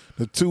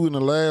the two in the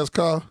last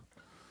car.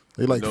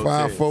 They like No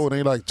 5'4" and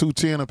they like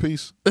 210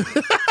 apiece.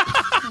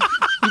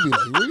 You be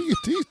like, where do you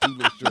get these two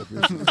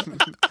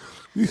bitches?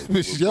 These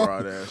bitches, y'all.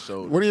 Broad ass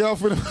shoulders. When are y'all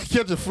finna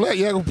catch a flat?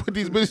 Y'all gonna put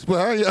these bitches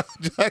behind y'all,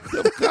 jack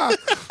up the car,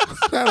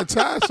 out of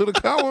time so the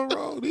car won't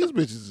roll. These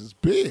bitches is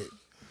big.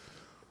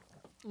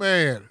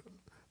 Man,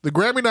 the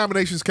Grammy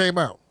nominations came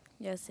out.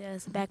 Yes,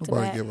 back to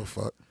Nobody back. give a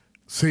fuck.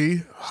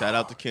 See, Shout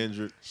out to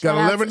Kendrick. got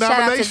 11 Shout out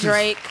nominations. to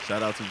Drake.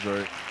 Shout out to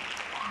Drake.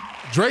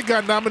 Drake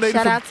got nominated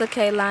Shout for, out to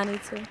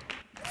Kehlani too.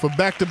 for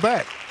back to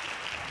back.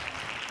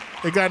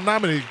 They got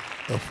nominated.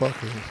 A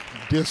fucking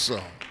diss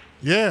song.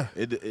 Yeah.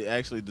 It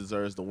actually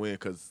deserves the win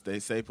because they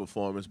say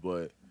performance,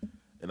 but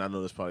and I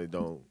know this probably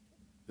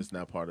it's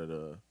not part of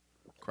the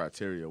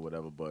criteria or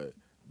whatever, but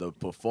the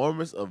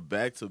performance of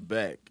back to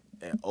back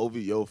at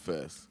OVO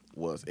Fest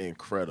was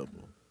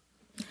incredible.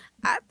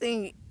 I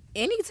think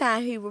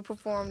anytime he would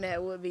perform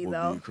that would be Would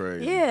though. be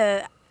crazy.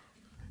 Yeah.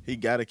 He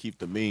got to keep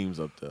the memes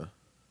up there.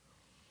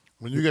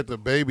 When you get the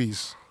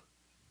babies,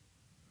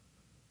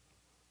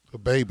 the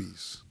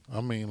babies. I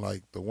mean,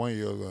 like the 1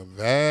 year old going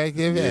back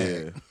and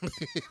back.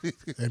 Yeah.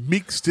 And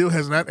Meek still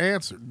has not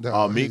answered.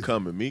 Oh, Meek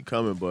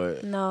coming,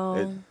 but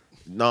No.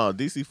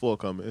 DC4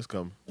 coming. It's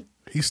coming.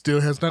 He still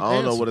has not I don't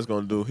answered. know what it's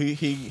gonna do.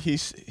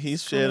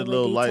 He's shed a Gonna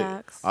little light.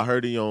 detox. I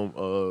heard he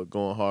on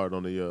going hard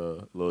on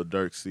the Lil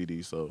Durk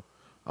CD, so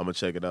I'm gonna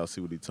check it out,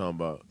 see what he talking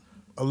about.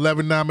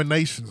 11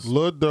 nominations.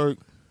 Lil Durk,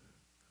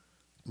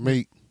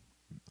 Meek,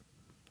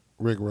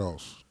 Rick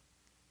Ross.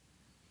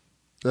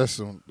 That's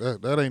some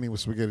that ain't even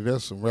spaghetti.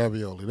 That's some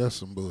ravioli. That's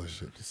some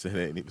bullshit. This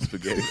ain't even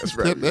spaghetti. That's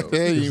That ravioli.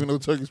 ain't even no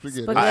turkey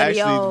spaghetti. Spaghetti. I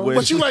actually wish.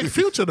 But you like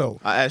Future though.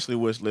 I actually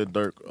wish Lil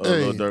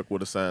Durk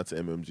would have signed to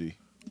MMG,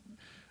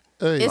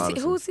 Hey,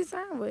 Who's he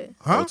signed with?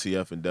 Huh?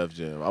 OTF and Def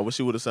Jam. I wish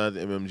he would have signed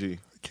to MMG.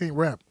 Can't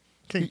rap.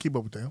 Can't keep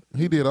up with them.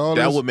 he did all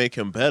That this. would make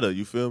him better.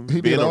 You feel me?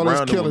 He Being did all this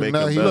around him would killing. make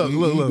Now him he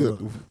better.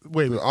 Look.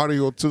 Wait a the minute.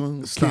 audio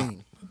tune Stop.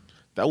 king.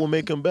 That would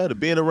make him better.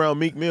 Being around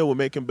Meek Mill would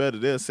make him better.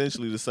 They're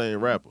essentially the same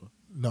rapper.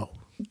 No.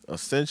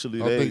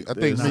 Essentially, I think they're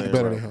Meek the same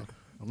better than rapper.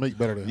 him. Meek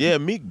better than him. Yeah,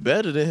 Meek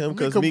better than him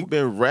because Meek Meek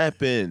been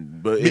rapping.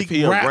 But Meek if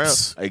he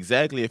raps. around,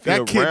 exactly, if he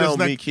That kid does around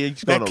not. Meek,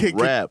 he's that gonna kid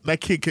rap. That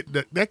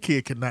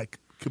kid cannot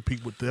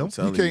compete with them. I'm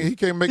telling He you.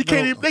 can't make He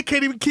can't. no. Even, they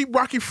can't even keep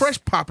Rocky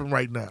Fresh popping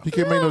right now. He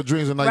can't make no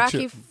dreams and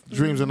Rocky.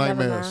 dreams and Never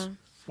nightmares. mind.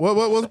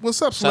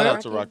 What's up, Shout Slam?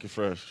 out to Rocky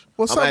Fresh.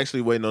 What's I'm up?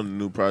 actually waiting on the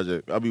new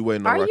project. I'll be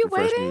waiting on Are Rocky you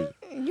Fresh waiting? music.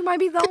 You might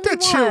be the Get only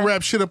that chill one.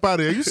 rap shit up out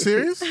of here. Are you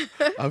serious?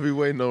 I'll be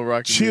waiting on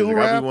Rocky Chill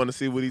music. I rap? be want to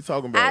see what he's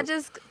talking about.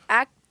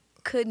 I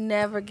could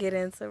never get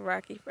into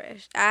Rocky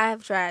Fresh. I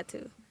have tried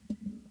to.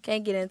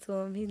 Can't get into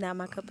him. He's not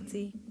my cup of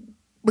tea.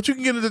 But you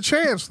can get it a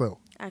chance though.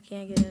 I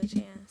can't get a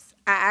chance.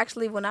 I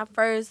actually, when I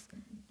first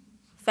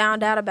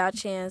found out about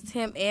Chance,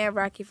 him and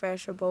Rocky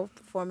Fresh were both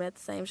performing at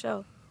the same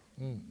show.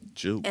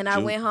 Juke, And I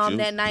juke, went home juke,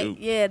 that night. juke.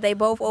 Yeah, they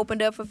both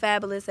opened up for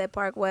Fabulous at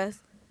Park West.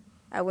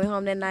 I went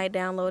home that night,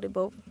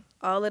 downloaded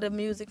all of the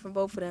music from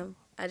both of them.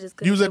 I just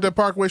couldn't. You was at that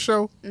Parkway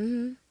show?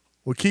 Mm-hmm.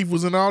 Well, Keith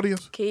was in the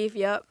audience? Keith,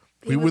 yep.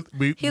 He was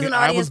in the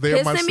I audience was there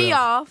pissing me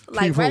myself. off,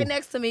 like Keith right who?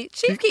 next to me.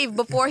 Chief Keef,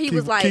 before he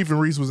was like Keith and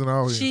Reese was in the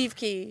audience. Chief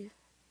Keef.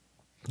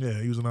 Yeah,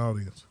 he was in the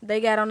audience. They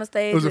got on the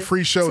stage. It was a with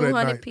free show that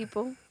 200 night.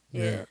 people.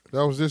 Yeah.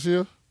 That was this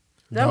year?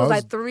 That No, was it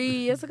like 3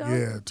 years ago.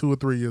 Yeah, 2 or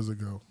 3 years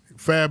ago.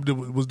 Fab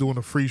was doing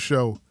a free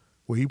show.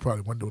 Well, he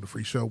probably wasn't doing a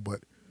free show,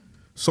 but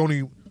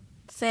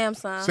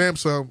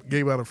Samsung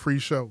gave out a free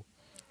show.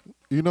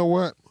 You know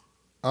what?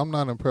 I'm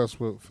not impressed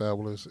with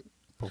Fabulous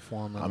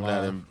performing I'm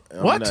live.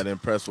 not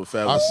impressed with I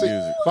Fabulous see,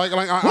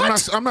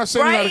 music. I'm not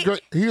saying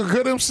Right? he's a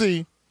good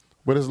MC,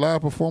 but his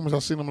live performance, I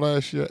seen him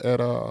last year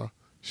at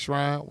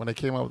Shrine when they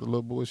came out with the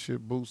little bullshit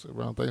boots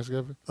around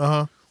Thanksgiving.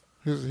 Uh-huh.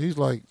 He's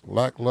like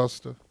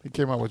lackluster. He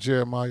came out with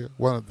Jeremiah,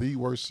 one of the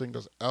worst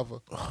singers ever.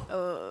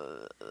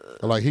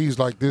 Like he's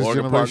like this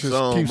Morgan Park generation's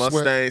Zone, Keith Sweat.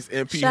 Mustangs,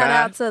 MP Shout High.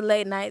 out to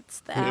Late Nights,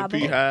 the album.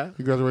 MP High.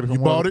 He graduated from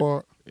You bought Morgan it?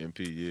 Park. MP,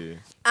 yeah.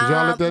 Did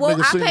y'all let that well,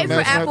 nigga I sing the paid for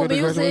national Apple anthem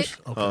at Music.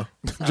 graduation? Huh?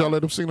 Did y'all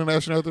let him sing the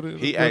national anthem? at He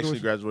graduation? actually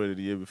graduated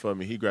the year before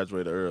me. He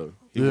graduated early.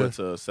 He Yeah. went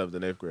to a 7th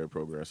and 8th grade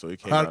program, so he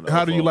came out.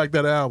 How do you like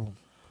that album?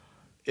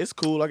 It's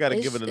cool. I got to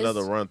It's- give it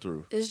another it's- run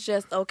through. It's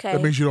just okay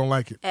That means you don't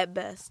like it. at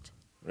best.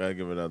 I got to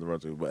give it another run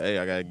through. But hey,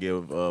 I got to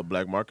give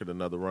Black Market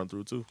another run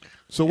through too.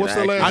 So what's the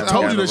And last? I actually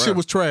told got you that around. shit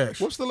was trash.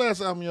 What's the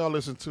last album y'all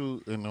listened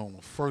to? And on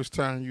the first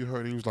time you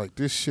heard, it, he was like,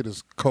 "This shit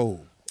is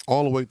cold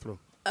all the way through."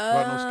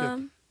 Right, no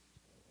skipping.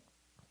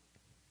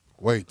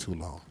 Way too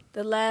long.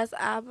 The last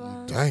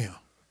album, Damn.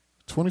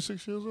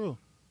 26 years old.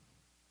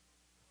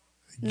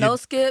 no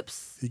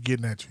skips. He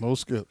getting at you. No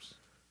skips.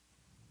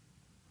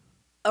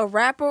 A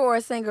rapper or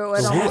a singer or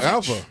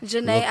Whoever.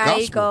 Janae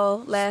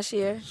Gospel. Aiko last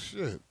year.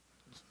 Shit.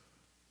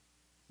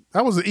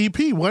 That was an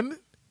EP, wasn't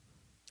it?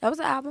 That was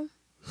an album.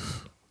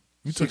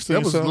 You took 16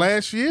 that was songs?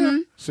 last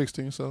year.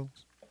 16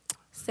 songs.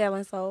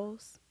 Selling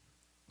Souls.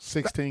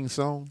 16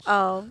 songs.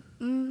 Oh,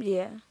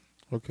 yeah.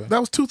 Okay. That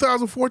was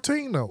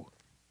 2014 though.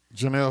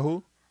 Janelle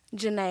who?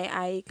 Janae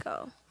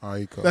Aiko.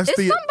 Aiko. That's It's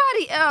the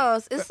somebody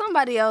else. It's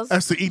somebody else.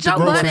 That's the Eat the Joe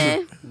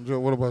Groceries. Budden. Joe,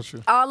 what about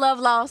you? All Love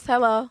Lost.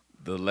 Hello.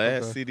 The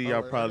last Okay. CD All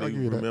I right, probably I'll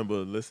give you that. remember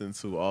listening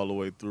to all the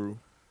way through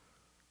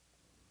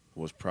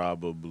was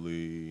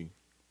probably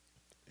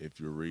If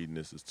You're Reading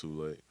This Is Too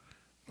Late.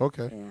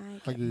 Okay. Yeah,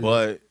 I give you that.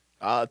 But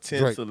I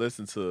tend Drake. to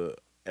listen to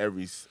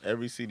every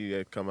CD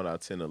that come out. I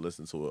tend to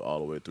listen to it all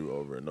the way through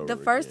over and over.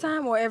 The first again.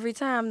 time or every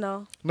time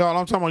though? No,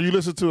 I'm talking about you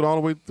listened to it all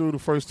the way through the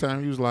first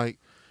time. You was like,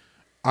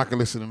 I can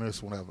listen to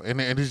this whenever. And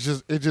it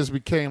just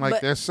became like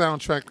But- that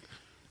soundtrack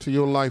to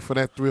your life for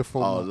that 3 or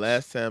 4 Oh, months.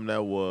 last time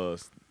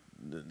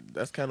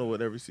that's kind of what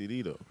every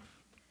CD though.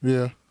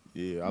 Yeah.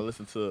 Yeah, I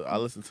listened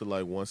to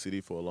like one CD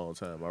for a long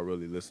time. I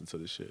really listened to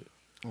the shit.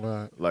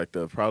 Right. Like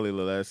probably the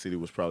last CD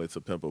was probably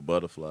To Pimp a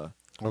Butterfly.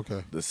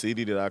 Okay. The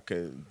CD that I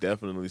can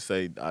definitely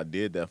say I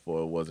did that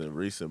for wasn't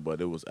recent,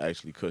 but it was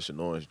actually Cushion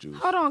Orange Juice.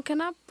 Hold on,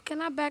 can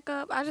I back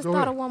up? I just Go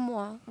thought ahead. of one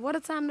more. What a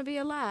Time to Be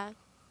Alive.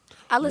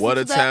 I listened What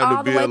to a that time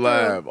all to the be way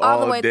alive through, all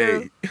the all way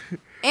day. through.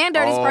 And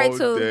Dirty Sprite All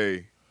too.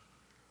 day.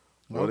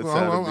 What a time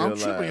to be I'm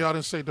alive. tripping. Y'all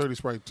didn't say Dirty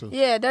Sprite 2.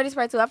 Yeah, Dirty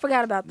Sprite 2. I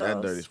forgot about those.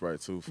 That Dirty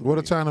Sprite too. What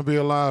a Time to Be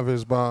Alive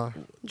is by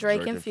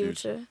Drake and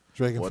Future.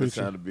 Drake and What a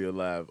Future. time to be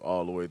alive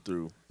all the way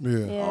through.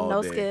 Yeah, All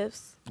no day.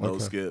 skips. No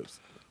Okay. skips.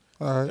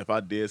 All right. If I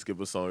did skip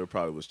a song, it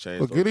probably was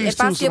changed. Well, get these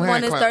If I two skip some one,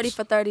 hand it's claps. 30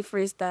 for 30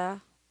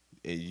 freestyle.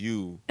 And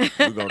you're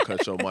going to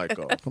cut your mic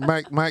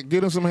off. Mike,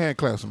 get them some hand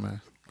claps,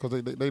 man.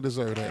 Because they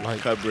deserve that. Like,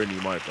 Cut Brittany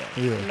mic off.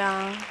 yeah.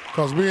 Nah.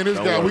 Because me and this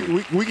Don't guy,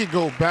 worry. we could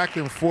go back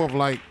and forth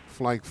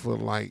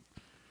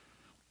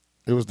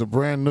it was the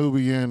Brand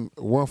Nubian,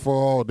 One for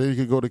All. Then you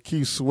could go to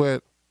Keith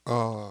Sweat,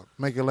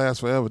 Make It Last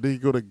Forever. Then you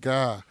go to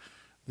Guy.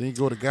 Then you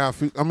go to Guy.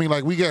 I mean,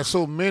 like, we got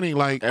so many,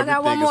 like. I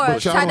got one Everything is more.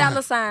 pushed out. Ty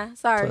Dolla $ign.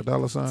 Sorry. Ty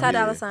Dolla $ign? Ty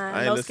Dolla I $ign.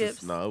 ain't No listen-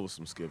 skips. No, it was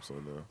some skips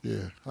on there.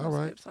 Yeah, all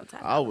right. Skips on Ty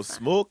I Dolla was $ign.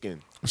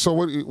 smoking. So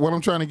what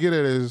I'm trying to get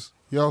at is,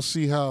 y'all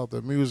see how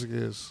the music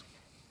is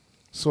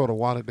sort of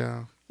watered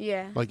down?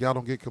 Yeah. Like, y'all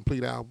don't get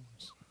complete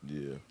albums.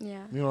 Yeah.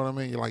 Yeah. You know what I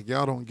mean? Like,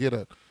 y'all don't get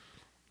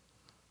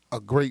a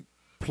great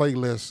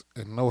playlist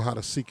and know how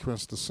to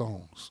sequence the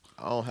songs.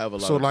 I don't have a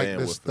lot So of like bandwidth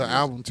this, for the this.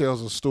 album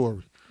tells a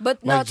story.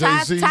 But no, Like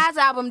Jay-Z? Ty's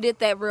album did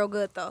that real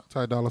good, though.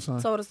 Ty Dolla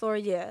 $ign. So the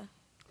story, yeah.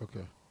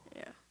 Okay.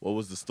 What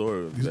was the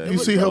story of that? You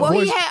see her Well,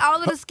 voice. he had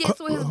all of the skits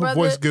with his her brother.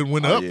 voice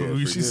went Oh, up. yeah, when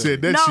for she sure.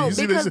 said that. No, you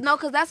see this?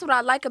 because that's what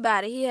I like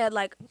about it. He had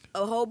like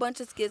a whole bunch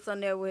of skits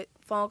on there with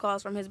phone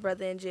calls from his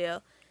brother in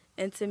jail,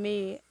 and to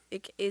me,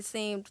 it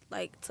seemed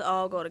like to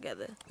all go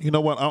together. You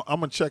know what? I'm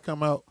gonna check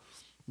him out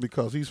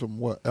because he's from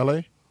what?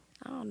 L.A.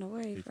 I don't know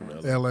where he's from.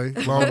 L.A.,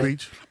 Long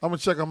Beach. I'm gonna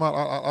check him out.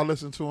 I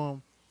listened to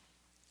him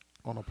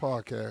on a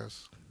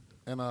podcast,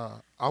 and I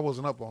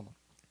wasn't up on him.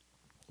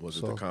 Was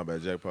it So- the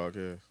Combat Jack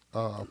podcast?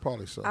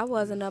 Probably so. I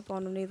wasn't up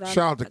on him either.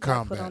 Shout out to I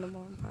got put Combat. on him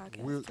on the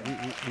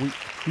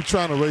podcast. We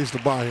trying to raise the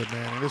bar here,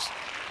 man. And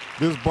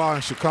this bar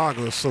in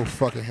Chicago is so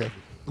fucking heavy.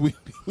 We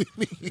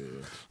need,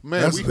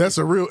 man. That's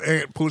a real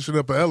ant pushing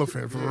up an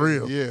elephant for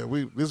real. Yeah,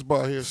 this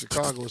bar here in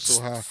Chicago is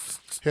so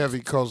heavy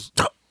because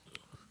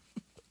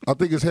I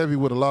think it's heavy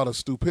with a lot of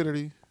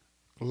stupidity,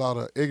 a lot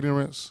of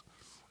ignorance,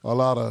 a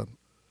lot of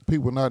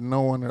people not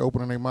knowing and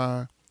opening their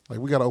mind. Like,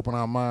 we got to open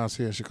our minds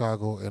here in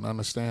Chicago and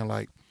understand,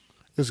 like,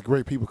 it's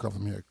great people come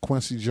from here.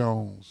 Quincy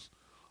Jones,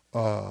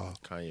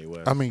 Kanye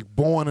West. I mean,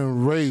 born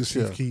and raised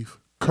Chief here. Keef.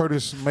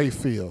 Curtis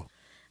Mayfield,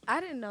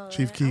 I didn't know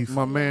Chief that. Keef.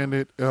 my man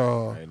that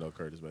I ain't know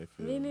Curtis Mayfield.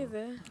 Me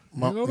neither.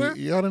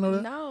 y'all didn't know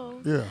that?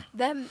 No. Yeah.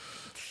 That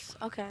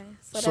okay.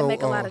 So So, that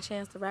make a lot of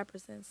Chance the Rapper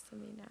sense to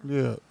me now.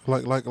 Yeah,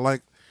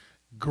 like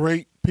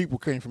great people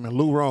came from here.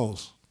 Lou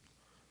Rawls,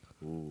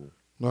 Ooh.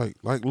 like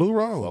Lou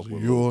Rawls. Fuck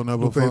with You'll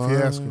never Lupe find.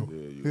 Fiasco.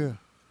 Yeah,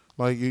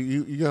 like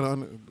you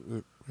gotta.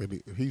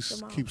 He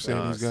Come on. keeps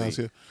saying these guys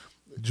C. here.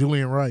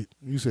 Julian Wright.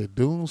 You said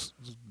Dunes,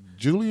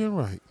 Julian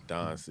Wright.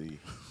 Don C.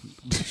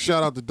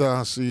 Shout out to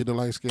Don C, the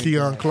light skin.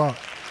 Keon Clark.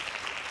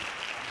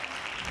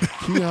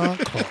 Keon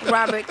Clark.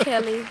 Robert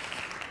Kelly.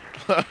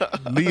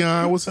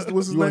 Leon. What's his You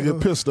want to name?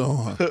 get pissed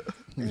on? Huh?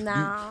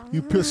 No.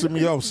 You pissing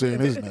me off saying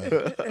his name.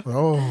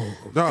 Oh.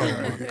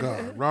 Oh my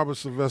God, Robert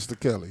Sylvester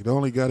Kelly, the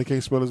only guy that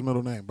can't spell his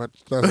middle name, but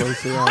that's why he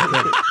say R.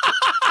 Kelly.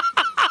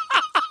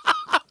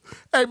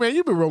 Hey man,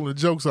 you've been rolling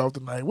jokes off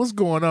tonight. What's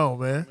going on,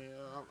 man?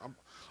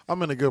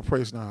 I'm in a good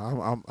place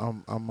now.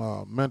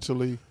 I'm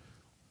mentally.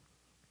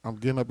 I'm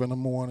getting up in the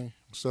morning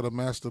instead of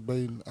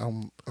masturbating.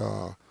 I'm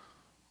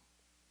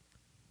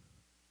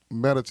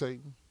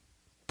meditating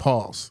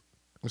Pause.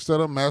 instead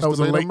of was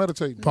a masturbating. late I'm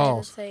meditating.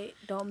 pause. Meditate,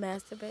 don't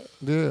masturbate.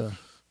 Yeah.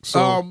 So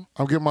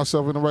I'm getting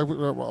myself in the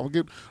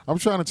right. I'm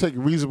trying to take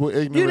reasonable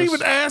ignorance.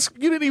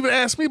 You didn't even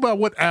ask me about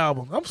what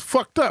album. I'm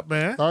fucked up,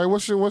 man. All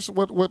right,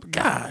 what?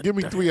 God give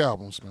me damn. 3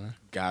 albums, man.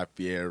 Guy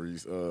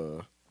Fieri's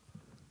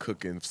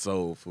cooking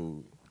soul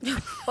food.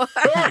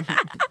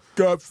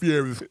 God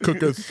Fieri's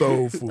cooking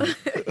soul food.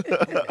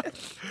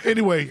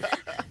 Anyway,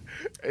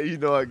 Hey, you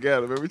know I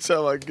got him. Every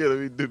time I get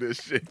him, he do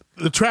this shit.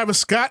 the Travis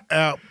Scott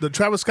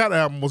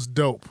album was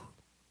dope.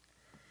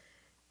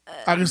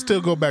 I can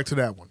still go back to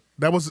that one.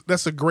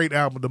 That's a great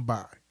album to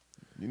buy.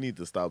 You need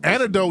to stop. listening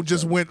Antidote to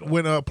just Travis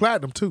went Scott.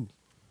 platinum too.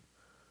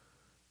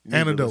 You need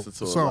Antidote to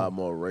listen to song. a lot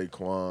more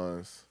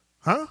Raekwon's.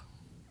 Huh?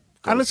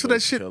 I listened to that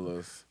Ghostface shit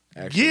Killers,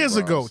 Action years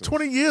ago. Bronson.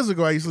 20 years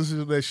ago, I used to listen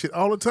to that shit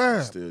all the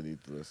time. Still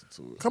need to listen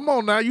to it. Come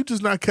on now, you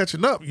just not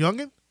catching up,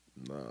 youngin.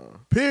 Nah,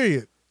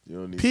 Period. you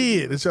don't need.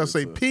 Period. To It's y'all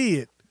say period.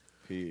 period.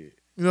 Period.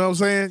 You know what I'm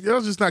saying?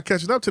 Y'all just not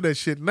catching up to that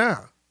shit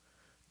now.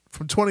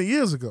 From 20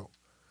 years ago.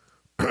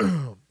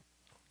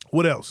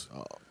 What else?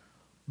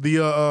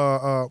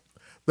 The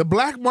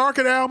Black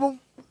Market album.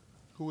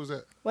 Who was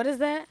that? What is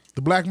that?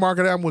 The Black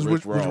Market album was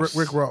Rick was Ross.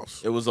 Rick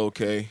Ross. It was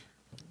okay.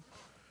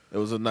 It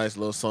was a nice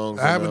little song.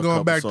 I haven't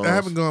gone back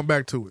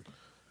to it.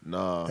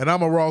 Nah, And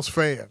I'm a Ross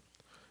fan.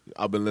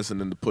 I've been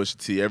listening to Pusha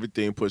T.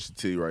 Everything Pusha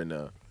T right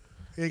now.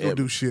 He ain't gonna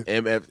do shit.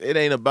 MF, it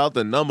ain't about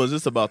the numbers.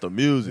 It's about the He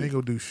music. ain't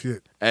gonna do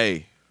shit.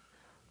 Hey,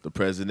 the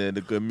president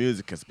of good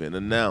music has been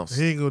announced.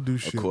 He ain't gonna do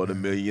shit.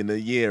 $250,000 a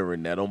year,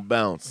 and that don't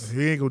bounce.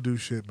 He ain't gonna do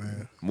shit,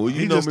 man. Well,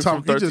 you He know just me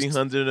talk- from he just-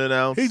 1300 an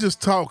ounce. He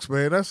just talks,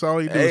 man. That's all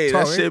he do. Hey, is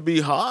that talk. shit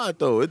be hard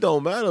though. It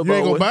don't matter. You about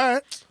ain't gonna what- buy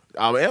it.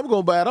 I am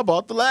gonna buy it. I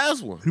bought the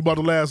last one. You bought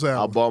the last I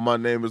album. bought My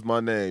Name Is My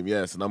Name,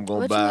 yes, and I'm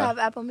gonna But you buy. have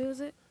Apple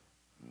Music?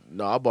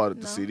 No, I bought it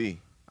the No? CD.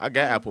 I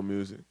got Apple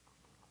Music,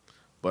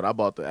 but I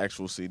bought the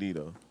actual CD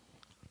though.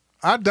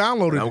 I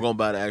downloaded And I'm it gonna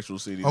buy the actual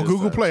CD on this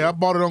Google time, Play. too. I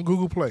bought it on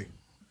Google Play.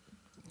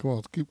 Come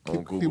on, keep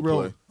On Google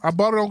rolling. Play. I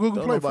bought it on Google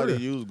Don't Play. For nobody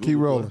real. use Google Keep Play.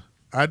 rolling.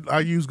 I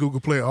use Google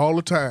Play all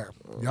the time.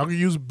 Y'all can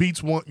use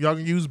Beats Y'all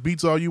can use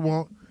Beats all you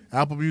want.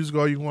 Apple Music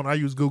all you want. I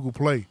use Google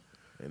Play.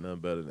 Ain't nothing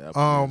better than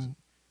Apple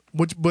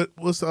Music. But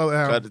what's the other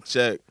Got album? to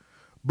check.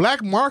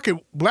 Black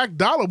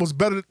Dollar was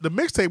better. The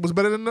mixtape was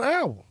better than the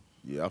album.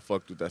 Yeah, I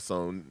fucked with that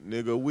song.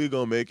 Nigga, we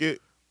gonna make it.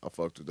 I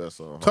fucked with that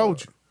song. Told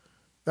hard. you,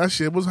 that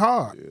shit was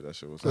hard. Yeah, that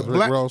shit was That's hard.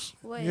 Rick Ross.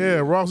 Wait. Yeah,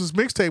 Ross's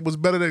mixtape was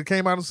better than it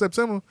came out in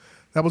September.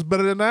 That was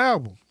better than the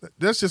album.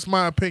 That's just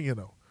my opinion,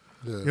 though.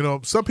 Yeah. You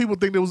know, some people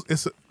think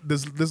this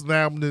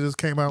album that just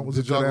came out was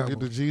Did a good y'all album.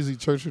 get the Jeezy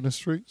Church in the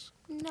Streets?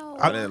 No.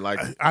 I didn't like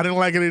it. I didn't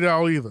like it at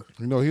all either.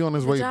 You know, he on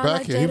his way y'all back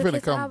like here. He finna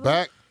Jadakiss come album?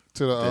 back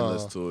to Didn't the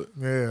listen to it.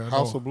 Yeah, I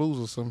House know. of Blues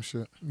or some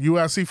shit.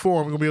 UIC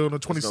Forum gonna be on the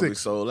It's gonna be 26th.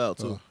 sold out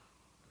too.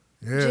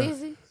 Yeah,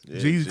 Jeezy? Yeah,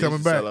 Jeezy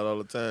coming back. Sell out all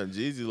the time.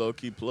 Jeezy low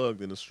key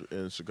plugged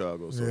in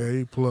Chicago. So yeah,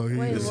 he plugged.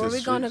 Wait, This were is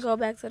we going to streets. go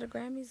back to the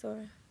Grammys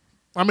or?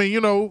 I mean, you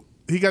know,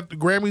 he got the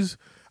Grammys.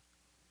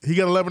 He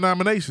got 11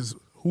 nominations.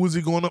 Who is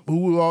he going up?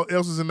 Who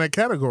else is in that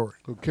category?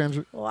 Who,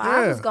 Kendrick? Well,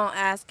 I Yeah. was going to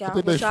ask y'all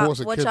think they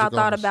forcing what y'all Kendrick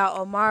thought on us. about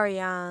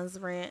Omarion's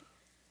rant.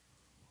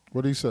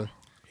 What did he say?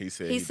 he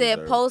said He said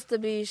deserved it. Poster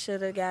B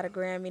should have got a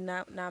Grammy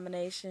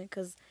nomination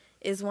because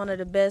it's one of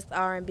the best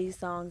R&B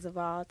songs of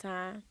all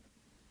time.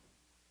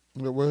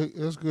 Yeah, well,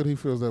 that's good. He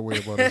feels that way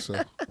about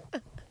himself.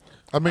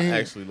 I mean, I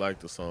actually like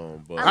the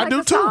song, but I like do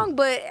the too. song,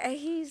 but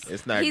he's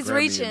it's not he's Grammy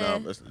reaching. Yeah,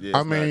 I it's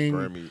mean,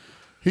 not Grammy.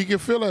 he can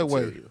feel that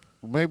way. material.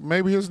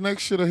 Maybe his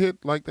next should have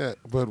hit like that.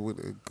 But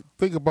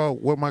think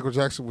about what Michael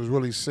Jackson was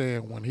really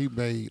saying when he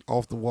made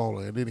Off the Wall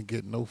and didn't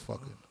get no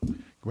fucking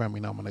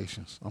Grammy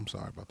nominations. I'm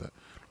sorry about that.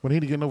 When he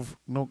didn't get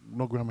no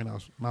Grammy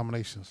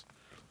nominations.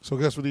 So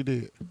guess what he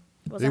did?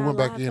 Was They I went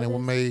back alive in for and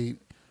this? made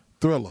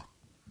Thriller.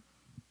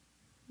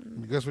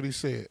 And guess what he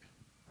said?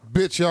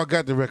 Bitch, y'all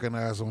got to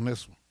recognize on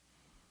this one.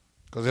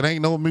 Because it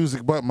ain't no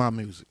music but my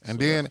music. And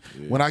then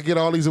when I get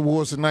all these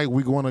awards tonight,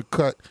 we going to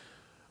cut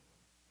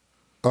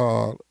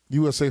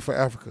USA for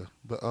Africa.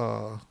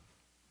 The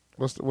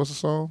what's the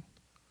song?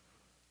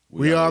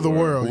 We Are the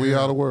World. We yeah.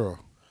 Are the World.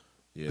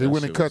 Yeah, They that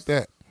went and shit cut was-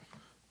 that.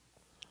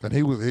 And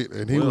he was We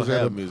at don't a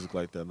have music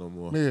like that no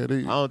more. Yeah, I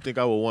don't think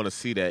I would want to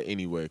see that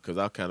anyway because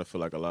I kind of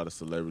feel like a lot of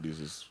celebrities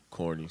is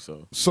corny.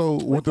 So So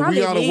with the probably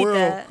We Are the need World,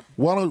 that.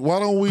 why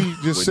don't we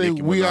just With say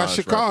Nicki We Are Minaj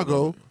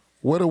Chicago? rapping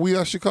Where the We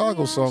Are Chicago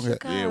We Are song at?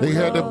 Chicago. They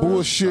had that Yeah,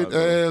 bullshit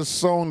Chicago. ass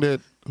song that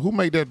who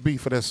made that beat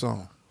for that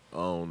song? I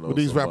don't know. What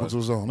these somebody- rappers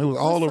was on. It was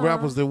all the song?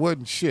 rappers that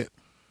wasn't shit.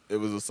 It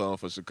was a song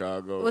for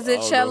Chicago. Was I it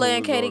don't know Chella who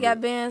and was Katie on Got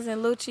it. Bands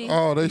and Lucci?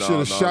 Oh, they No, should have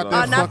no, shot no.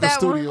 that Oh, not fucking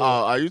that one? studio. Oh,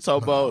 are you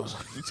talking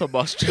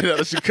about straight out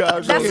of Chicago?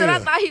 That's what I Yeah.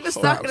 thought he was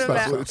Stop, talking stop,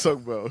 about. What you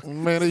talking about?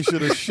 Man, they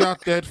should have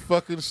shot that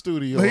fucking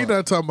studio. No, he up.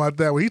 not talking about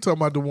that one. He talking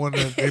about the one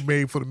that they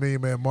made for the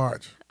Million Man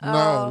March.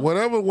 No,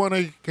 whatever one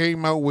they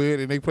came out with,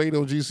 and they played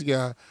on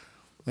GCI,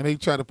 and they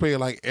tried to play it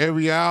like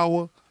every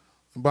hour.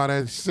 By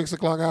that 6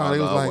 o'clock hour, Oh, they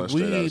no, was I like, went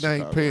 "We straight out of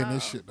ain't Chicago. paying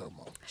this shit no more."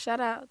 Shout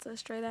out to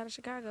Straight Out of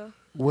Chicago.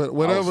 I was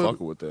Whatever,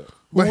 fucking with that.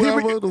 But he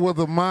whoever be- was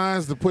the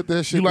minds to put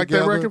that shit You like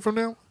together, that record from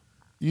them?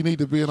 you need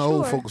to be in the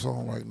old Sure. folks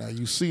home right now.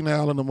 You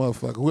senile in the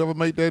motherfucker. Whoever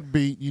made that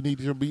beat, you need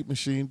your beat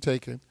machine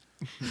taken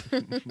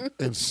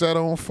and set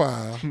on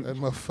fire. That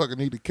motherfucker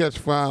need to catch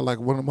fire like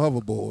one of them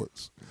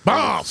hoverboards.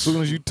 Bomb! As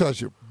soon as you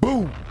touch it,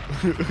 boom.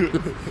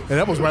 And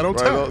that was right on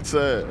Right time. on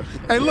time.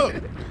 Hey, look.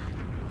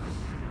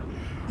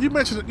 You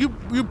mentioned it.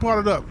 You brought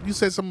it up. You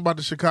said something about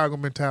the Chicago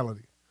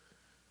mentality.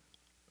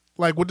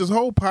 Like with this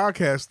whole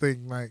podcast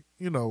thing, like,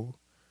 you know,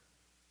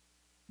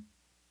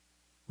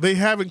 they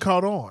haven't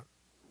caught on.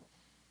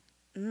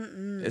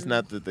 It's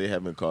not that they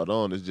haven't caught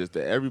on. It's just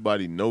that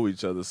everybody know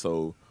each other.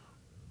 So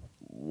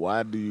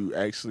why do you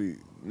actually?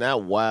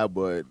 Not why,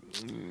 but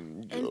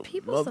And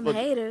people some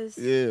haters.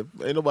 Yeah,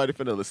 ain't nobody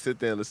finna sit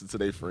there and listen to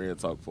their friend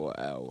talk for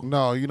an hour.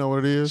 No, you know what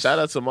it is? Shout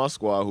out to my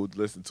squad who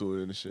listened to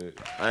it and shit.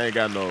 I ain't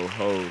got no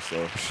hoes,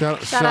 so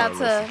Shout out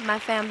to my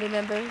family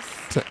members.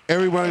 to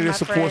everybody and that my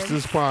supports friends.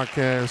 this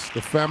podcast,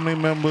 the family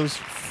members,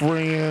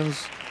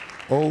 friends,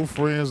 old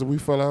friends that we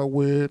fell out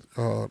with.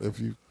 If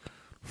you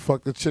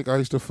fuck the chick I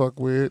used to fuck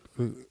with,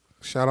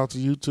 shout out to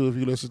you too if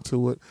you listen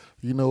to it.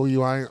 You know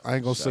you. I ain't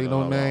gonna shout say out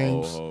no all my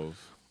names. old hoes.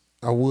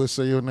 I would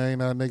say your name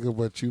now, nigga,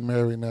 but you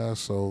married now,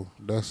 so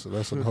that's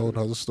a whole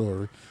other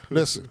story.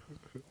 Listen,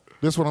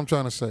 this is what I'm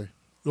trying to say.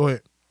 Go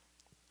ahead.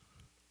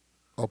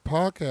 A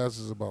podcast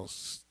is about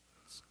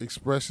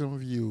expressing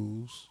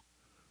views,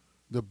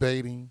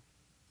 debating,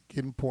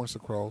 getting points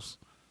across.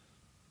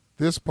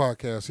 This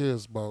podcast here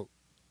is about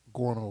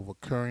going over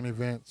current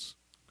events,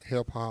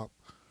 hip hop,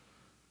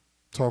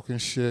 talking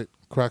shit,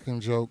 cracking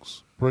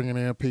jokes, bringing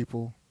in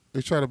people.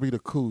 They try to be the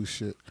cool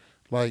shit.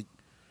 Like,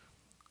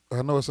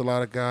 I know it's a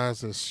lot of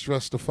guys that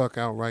stressed the fuck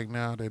out right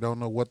now. They don't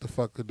know what the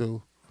fuck to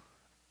do.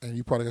 and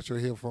you probably got your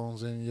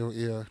headphones in your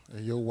ear,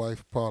 and your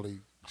wife probably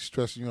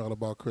stressing you out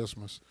about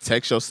Christmas.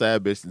 Text your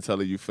side bitch and tell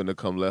her you finna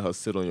come let her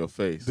sit on your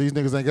face. These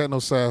niggas ain't got no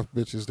side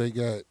bitches. They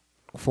got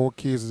 4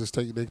 kids that's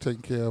they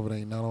taking care of it.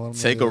 Ain't none of them.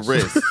 Take a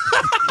risk.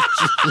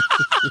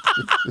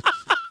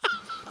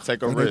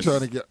 Take a and risk. They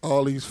trying to get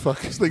all these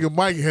fucking. This nigga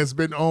Mike has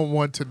been on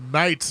one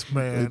tonight,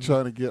 man. They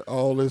trying to get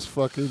all this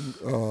fucking.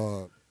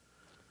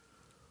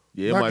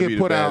 Yeah, it not might get be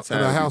the put bad out in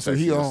time the to be house that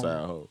he texting your own.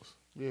 side hoes.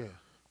 Yeah.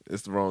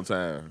 It's the wrong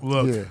time.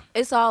 Look, Yeah.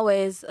 It's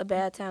always a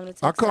bad time to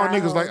text I call side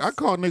niggas hoes. I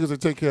call niggas that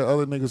take care of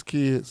other niggas'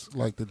 kids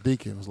like the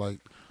deacons. Like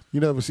you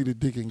never see the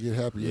deacon get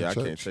happy Yeah, in I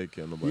church. can't take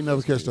care of nobody. You never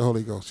else's catch kids. the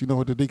Holy Ghost. You know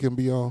what the deacon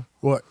be on?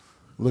 what?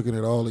 Looking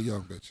at all the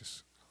young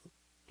bitches.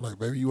 Like,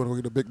 baby, you want to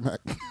go get a Big Mac?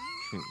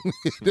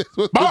 That's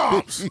what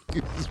Bombs! the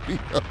deacons be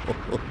on.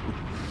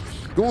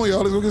 Go on, y'all.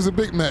 Let's go get some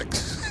Big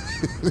Macs.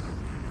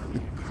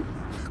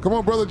 Come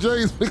on, Brother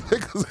James.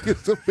 Let's get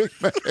some Big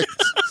Macs.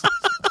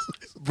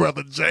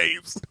 Brother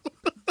James.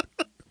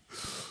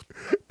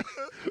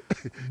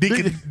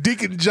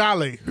 Deacon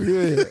Jolly.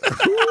 Yeah.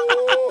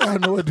 Ooh, I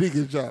know a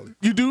Deacon Jolly.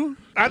 You do?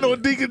 I know a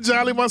Deacon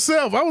Jolly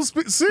myself. I was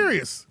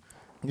serious.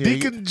 Yeah,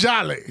 Deacon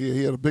Jolly. Yeah,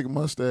 he had a big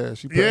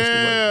mustache. He passed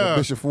Yeah. away. But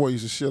Bishop Ford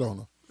used to shit on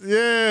him.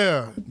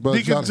 Yeah. But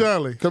Deacon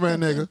Jolly. Come here,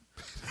 nigga.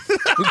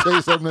 Let me tell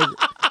you something, nigga.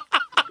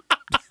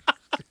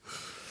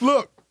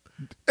 Look,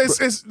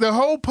 it's the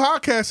whole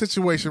podcast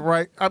situation,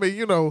 right? I mean,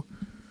 you know,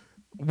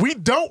 we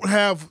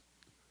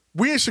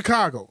in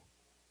Chicago.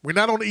 We're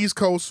not on the East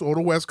Coast or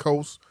the West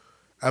Coast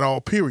at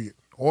all, period.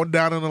 Or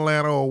down in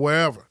Atlanta or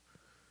wherever.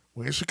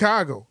 We're in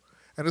Chicago.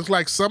 And it's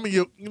like some of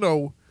you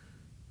know,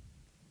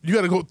 you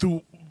got to go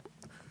through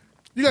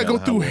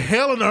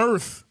hell and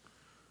earth.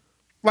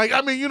 Like,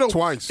 I mean, you know.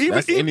 Twice.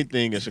 That's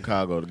anything in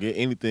Chicago. To get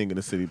anything in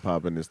the city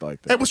popping, it's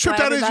like that. And what's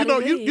tripped out is, you know,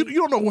 Everybody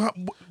you don't know how,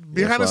 behind the That's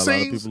why a lot of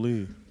scenes, people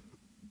leave.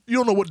 you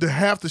don't know what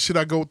half the shit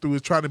I go through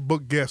is trying to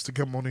book guests to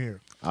come on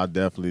here. I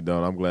definitely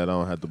don't. I'm glad I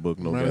don't have to book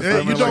no Man, guests. Yeah,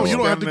 it's you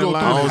don't have to go through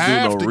I don't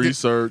half do to no get-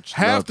 research.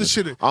 half the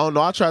nothing. shit. I don't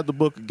know. I tried to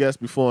book a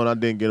guest before and I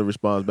didn't get a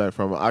response back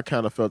from her. I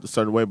kind of felt a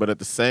certain way, but at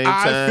the same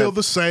I time, feel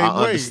the same I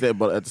way. understand,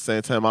 but at the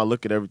same time, I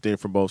look at everything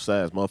from both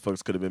sides.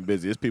 Motherfuckers could have been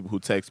busy. It's people who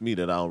text me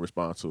that I don't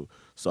respond to,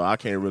 so I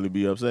can't really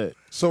be upset.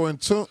 So in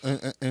turn,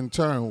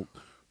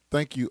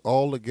 thank you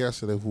all the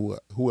guests that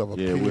whoever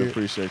Yeah, appeared. we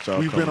appreciate y'all.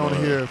 We've been coming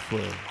on here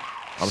for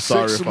I'm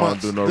sorry 6 if I don't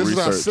months. do no this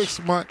research. is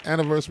our 6-month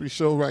anniversary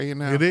show right here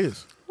now. It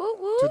is. Woo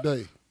woo.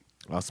 Today.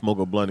 I smoke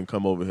a blunt and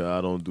come over here.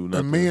 I don't do nothing.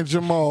 And me and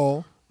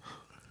Jamal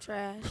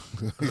Trash.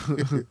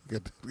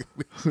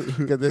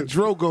 got that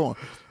dro going.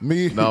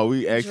 Me, No,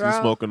 we actually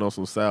Draw. smoking on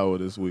some sour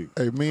this week.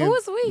 hey, me Who and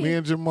was we? me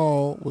and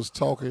Jamal was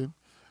talking.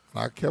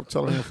 And I kept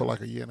telling him for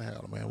like a year and a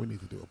half, man, we need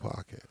to do a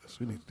podcast.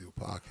 We need to do a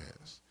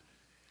podcast.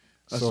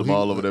 That's So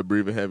Jamal over there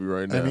breathing heavy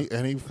right now.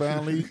 And he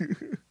finally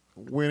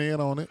went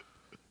in on it,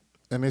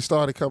 and they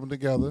started coming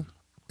together.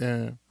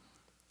 And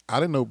I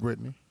didn't know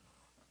Brittany,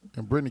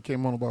 and Brittany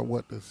came on about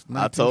what this.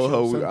 I told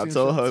her we 17th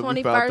found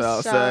 21st out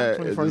outside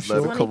show. and 21st just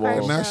let show. it come 21st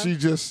And on. now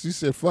show. she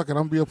said, "Fuck it, I'm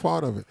gonna be a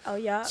part of it." Oh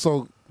yeah.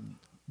 So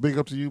big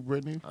up to you,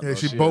 Brittany. Yeah,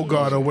 she she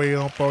bogart her way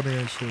up on there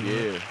and shit.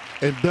 Yeah.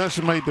 And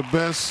Dutch made the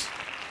best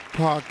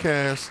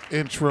podcast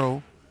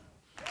intro.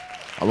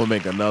 I'm gonna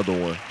make another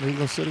one. And he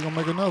gonna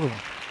make another one.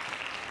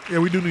 Yeah,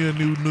 we do need a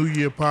New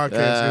Year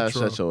podcast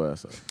intro. Shut your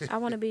ass up. I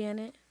want to be in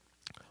it.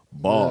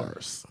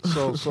 Bars.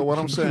 So what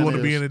I'm saying You want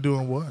to is, be in it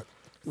doing what?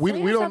 we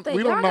Saying don't something.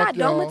 we don't y'all knock got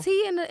Doma y'all.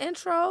 T in the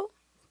intro.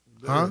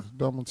 Huh?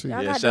 Double T.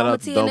 Y'all Yeah, got shout Doma out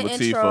to T in the Doma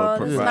T for intro.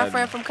 This is my providing.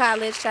 friend from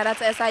college. Shout out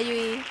to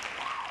SIUE.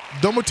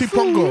 Doma T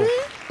Pongo.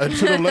 And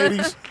to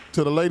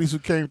the ladies who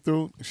came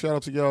through, shout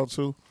out to y'all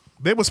too.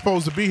 They were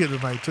supposed to be here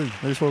tonight too.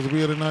 They supposed to be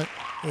here tonight.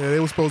 Yeah, they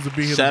were supposed to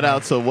be here. Shout tonight.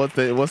 out to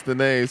what's the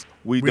names?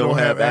 We don't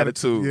have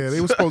attitude. Yeah,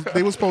 they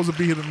were supposed to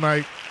be here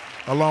tonight,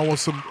 along with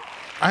some.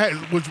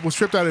 What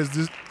stripped out is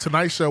this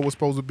tonight's show was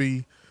supposed to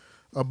be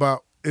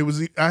about. It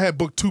was. I had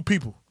booked 2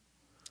 people.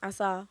 I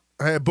saw.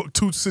 I had booked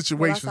 2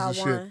 situations Well, I and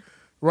saw shit. one.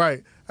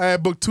 Right. I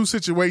had booked 2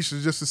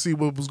 situations just to see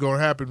what was going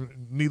to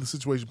happen. Neither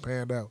situation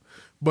panned out.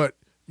 But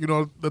you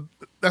know,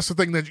 that's the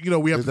thing that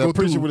we have As to go that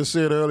preacher through. would have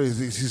said earlier,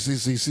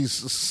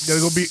 gotta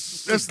go be.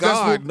 That's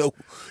God what, no,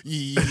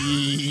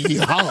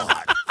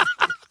 hard.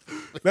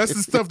 that's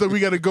the stuff that we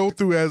got to go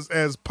through as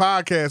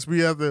podcasts.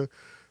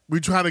 We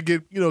try to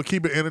get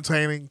keep it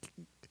entertaining,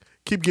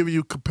 keep giving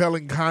you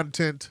compelling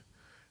content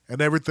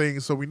and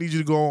everything. So we need you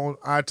to go on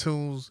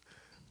iTunes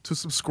to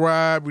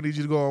subscribe. We need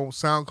you to go on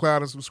SoundCloud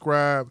and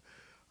subscribe.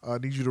 I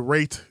need you to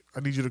rate. I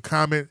need you to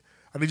comment.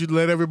 I need you to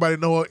let everybody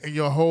know in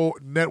your whole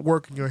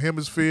network, in your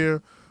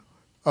hemisphere,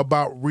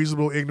 about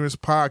Reasonable Ignorance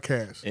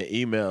Podcast. And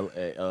email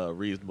at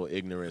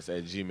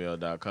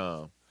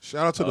reasonableignorance@gmail.com.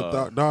 Shout out to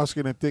the dark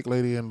skinned and thick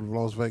lady in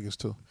Las Vegas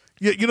too.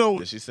 Yeah,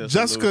 Did she send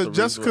some Jessica news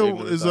to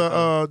is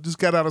reasonableignorance.com? just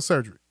got out of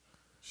surgery.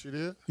 She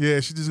did.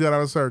 Yeah, she just got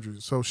out of surgery.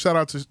 So shout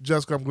out to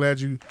Jessica. I'm glad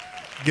you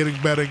getting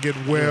better and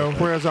getting well.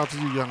 Prayers out to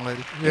you, young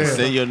lady. Yeah. And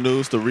send your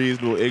news to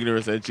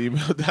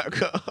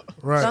reasonableignorance@gmail.com.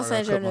 Right. Don't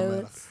send your cut my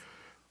nudes.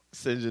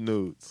 Send your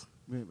nudes.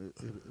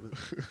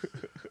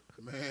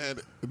 Man,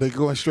 they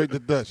going straight to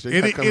Dutch.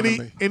 They not coming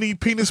to me. Any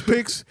penis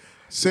pics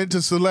sent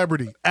to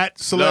celebrity at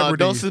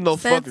celebrity. Nah, don't send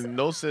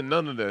don't send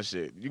none of that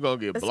shit. You gonna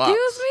get blocked.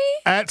 Excuse me?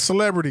 At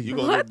celebrity. You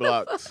gonna get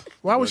blocked.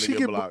 Why would You're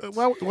she gonna get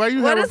blocked? Why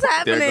you What have is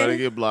happening? They're gonna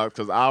get blocked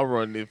because I'll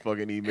run their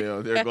fucking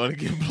email. They're gonna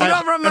get blocked. You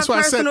don't run my That's why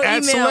I said personal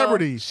at email.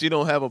 celebrity. She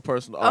don't have a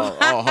personal.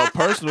 Her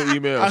personal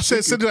email. I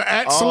said send her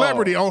at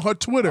celebrity on her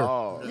Twitter.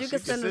 You can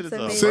send it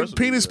to me. Send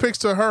penis pics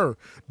to her.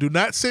 Do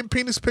not send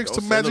penis pics Don't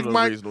to send Magic them to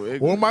Mike Reasonable or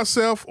Ignorance.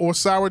 myself or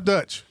Sour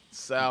Dutch.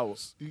 Sour.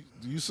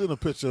 You send a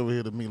picture over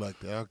here to me like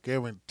that, I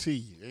guarantee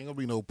you. Ain't gonna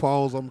be no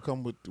pause. I'm gonna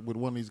come with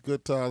one of these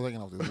good ties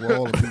hanging off this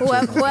wall.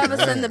 Whoever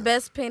send the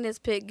best penis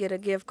pic get a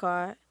gift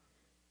card.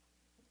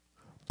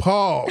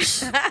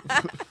 Pause.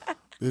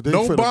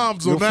 No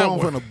bombs on your that phone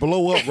one. finna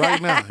blow up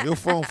right now. Your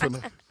phone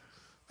finna.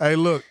 Hey,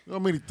 look. You know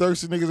how many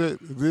thirsty niggas at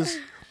this?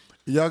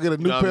 Y'all get a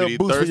new You know how pair many of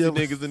boots for thirsty your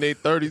niggas in their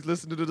 30s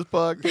listening to this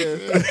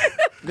podcast?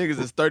 Niggas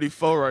is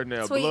 34 right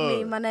now. Tweet Blood.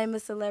 me. My name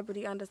is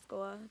celebrity _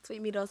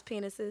 Tweet me those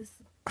penises.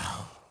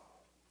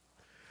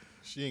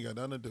 She ain't got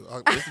nothing to do.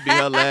 This will be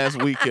her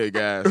last week here,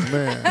 guys.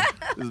 Man,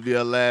 this will be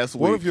her last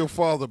week. what if your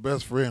father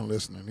best friend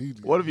listening?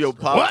 What if your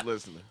pop's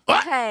listening?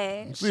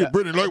 Hey. See,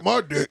 Brittany like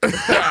my dick.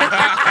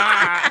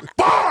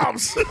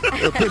 Bombs.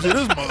 Yeah, picture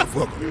this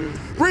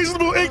motherfucker.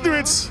 Reasonable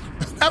Ignorance,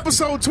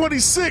 episode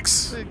 26.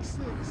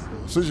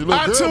 Since you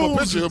look good, I'm a iTunes.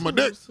 picture of my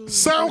dick.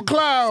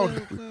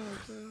 SoundCloud.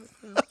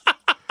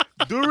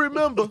 Do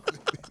remember.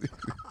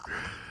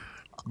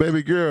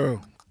 Baby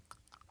girl,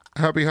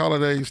 happy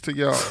holidays to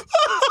y'all.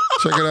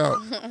 Check it out.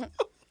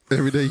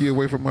 Every day you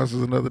away from us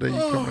is another day you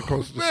coming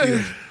closer to see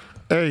us.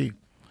 Hey,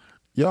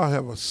 y'all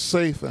have a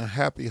safe and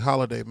happy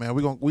holiday, man.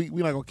 We're not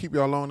gonna keep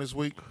y'all long this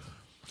week.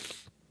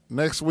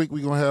 Next week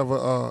we're gonna have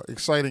a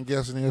exciting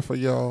guest in here for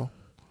y'all.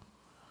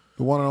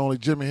 The one and only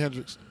Jimi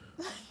Hendrix.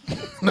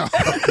 No.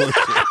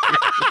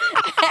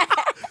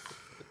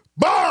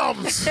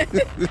 Bombs.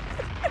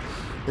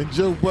 And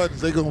Joe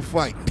Buttons, they gonna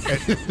fight.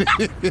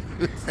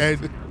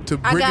 And to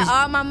I got Brittany's,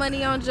 all my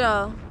money on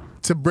Joe.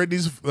 to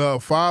Brittany's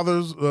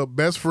father's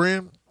best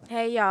friend,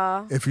 Hey,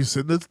 y'all. if you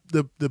send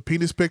the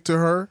penis pic to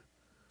her,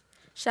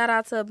 Shout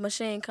out to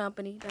Machine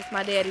Company. That's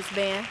my daddy's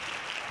band.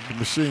 The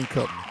machine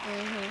company.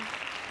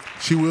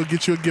 she will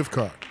get you a gift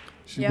card.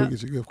 She Yep. will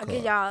get your gift I'll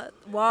card. get y'all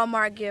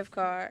Walmart gift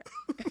card.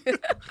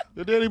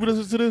 Your daddy even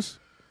listen to this?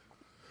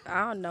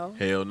 I don't know.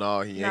 Hell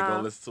no, he ain't No.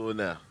 gonna listen to it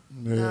now.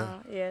 Yeah.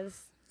 No,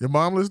 yes. Your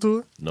mom listens to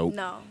it? Nope.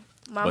 No.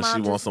 My But mom she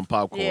just, wants some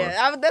popcorn.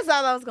 Yeah, that's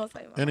all I was going to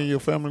say. Any of your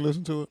family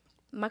listen to it?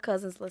 My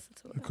cousins listen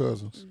to Your it.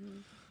 cousins.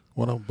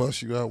 One of them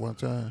bust you out one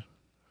time.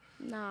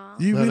 No.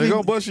 You Now, they really,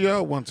 gonna bust you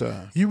out one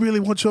time. you really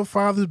want your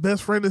father's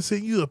best friend to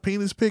send you a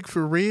penis pic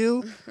for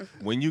real?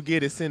 When you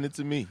get it, send it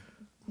to me.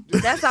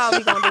 That's all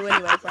we going to do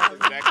anyway, probably.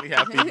 Exactly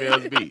how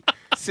females be.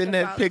 Send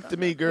That's that all pic we to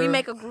gonna me, do. girl. We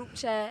make a group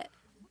chat.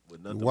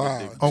 With nothing Wow.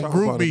 but dick. On Talk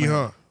Group about it, Me, man.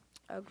 huh?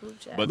 A group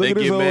chat. But Look they at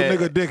this get old mad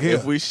nigga dick here.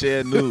 if we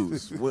share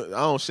news. I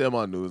don't share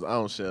my news. I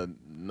don't share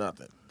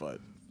nothing. But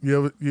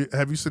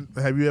Have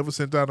you ever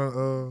sent out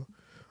a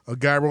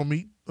gyro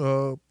meat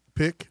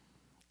pic?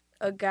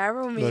 A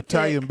gyro meat The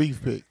Italian pic.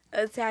 beef pick.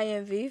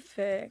 Italian beef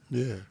pic.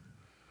 Yeah.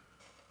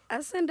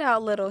 I send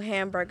out little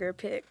hamburger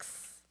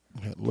pics.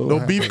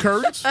 No beef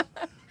curds?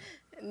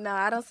 No,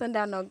 I don't send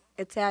out no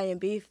Italian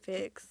beef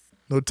pics.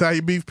 No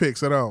Italian beef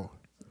pics at all.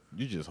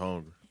 you just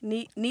hungry.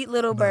 Neat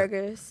little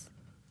burgers.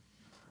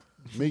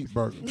 Meat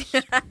burgers.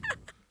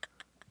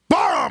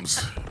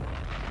 Bombs!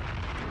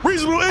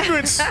 Reasonable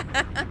Ignorance,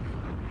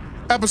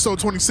 episode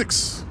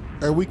 26.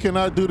 Hey, we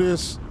cannot do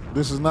this.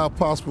 This is not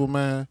possible,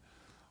 man.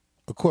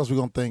 Of course, we're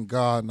going to thank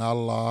God and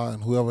Allah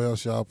and whoever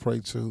else y'all pray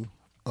to.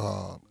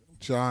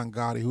 John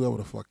Gotti, whoever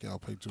the fuck y'all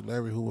pray to.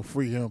 Larry Hoover,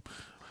 free him.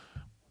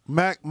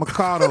 Mac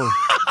Mercado.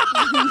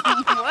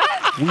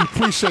 We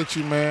appreciate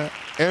you, man.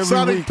 Every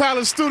Sonic week.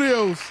 Palace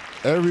Studios.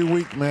 Every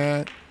week,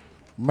 man.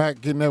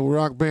 Mac getting that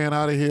rock band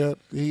out of here.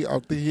 I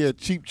think he had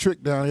Cheap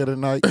Trick down here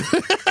tonight.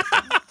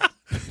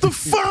 The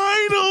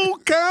final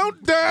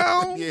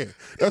countdown. Yeah,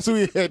 that's who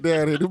he had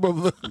down here.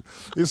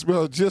 It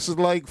smells just as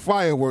like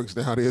fireworks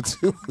down there,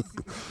 too.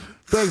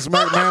 Thanks,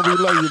 Mac, man. We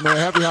love you, man.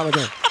 Happy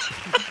holiday.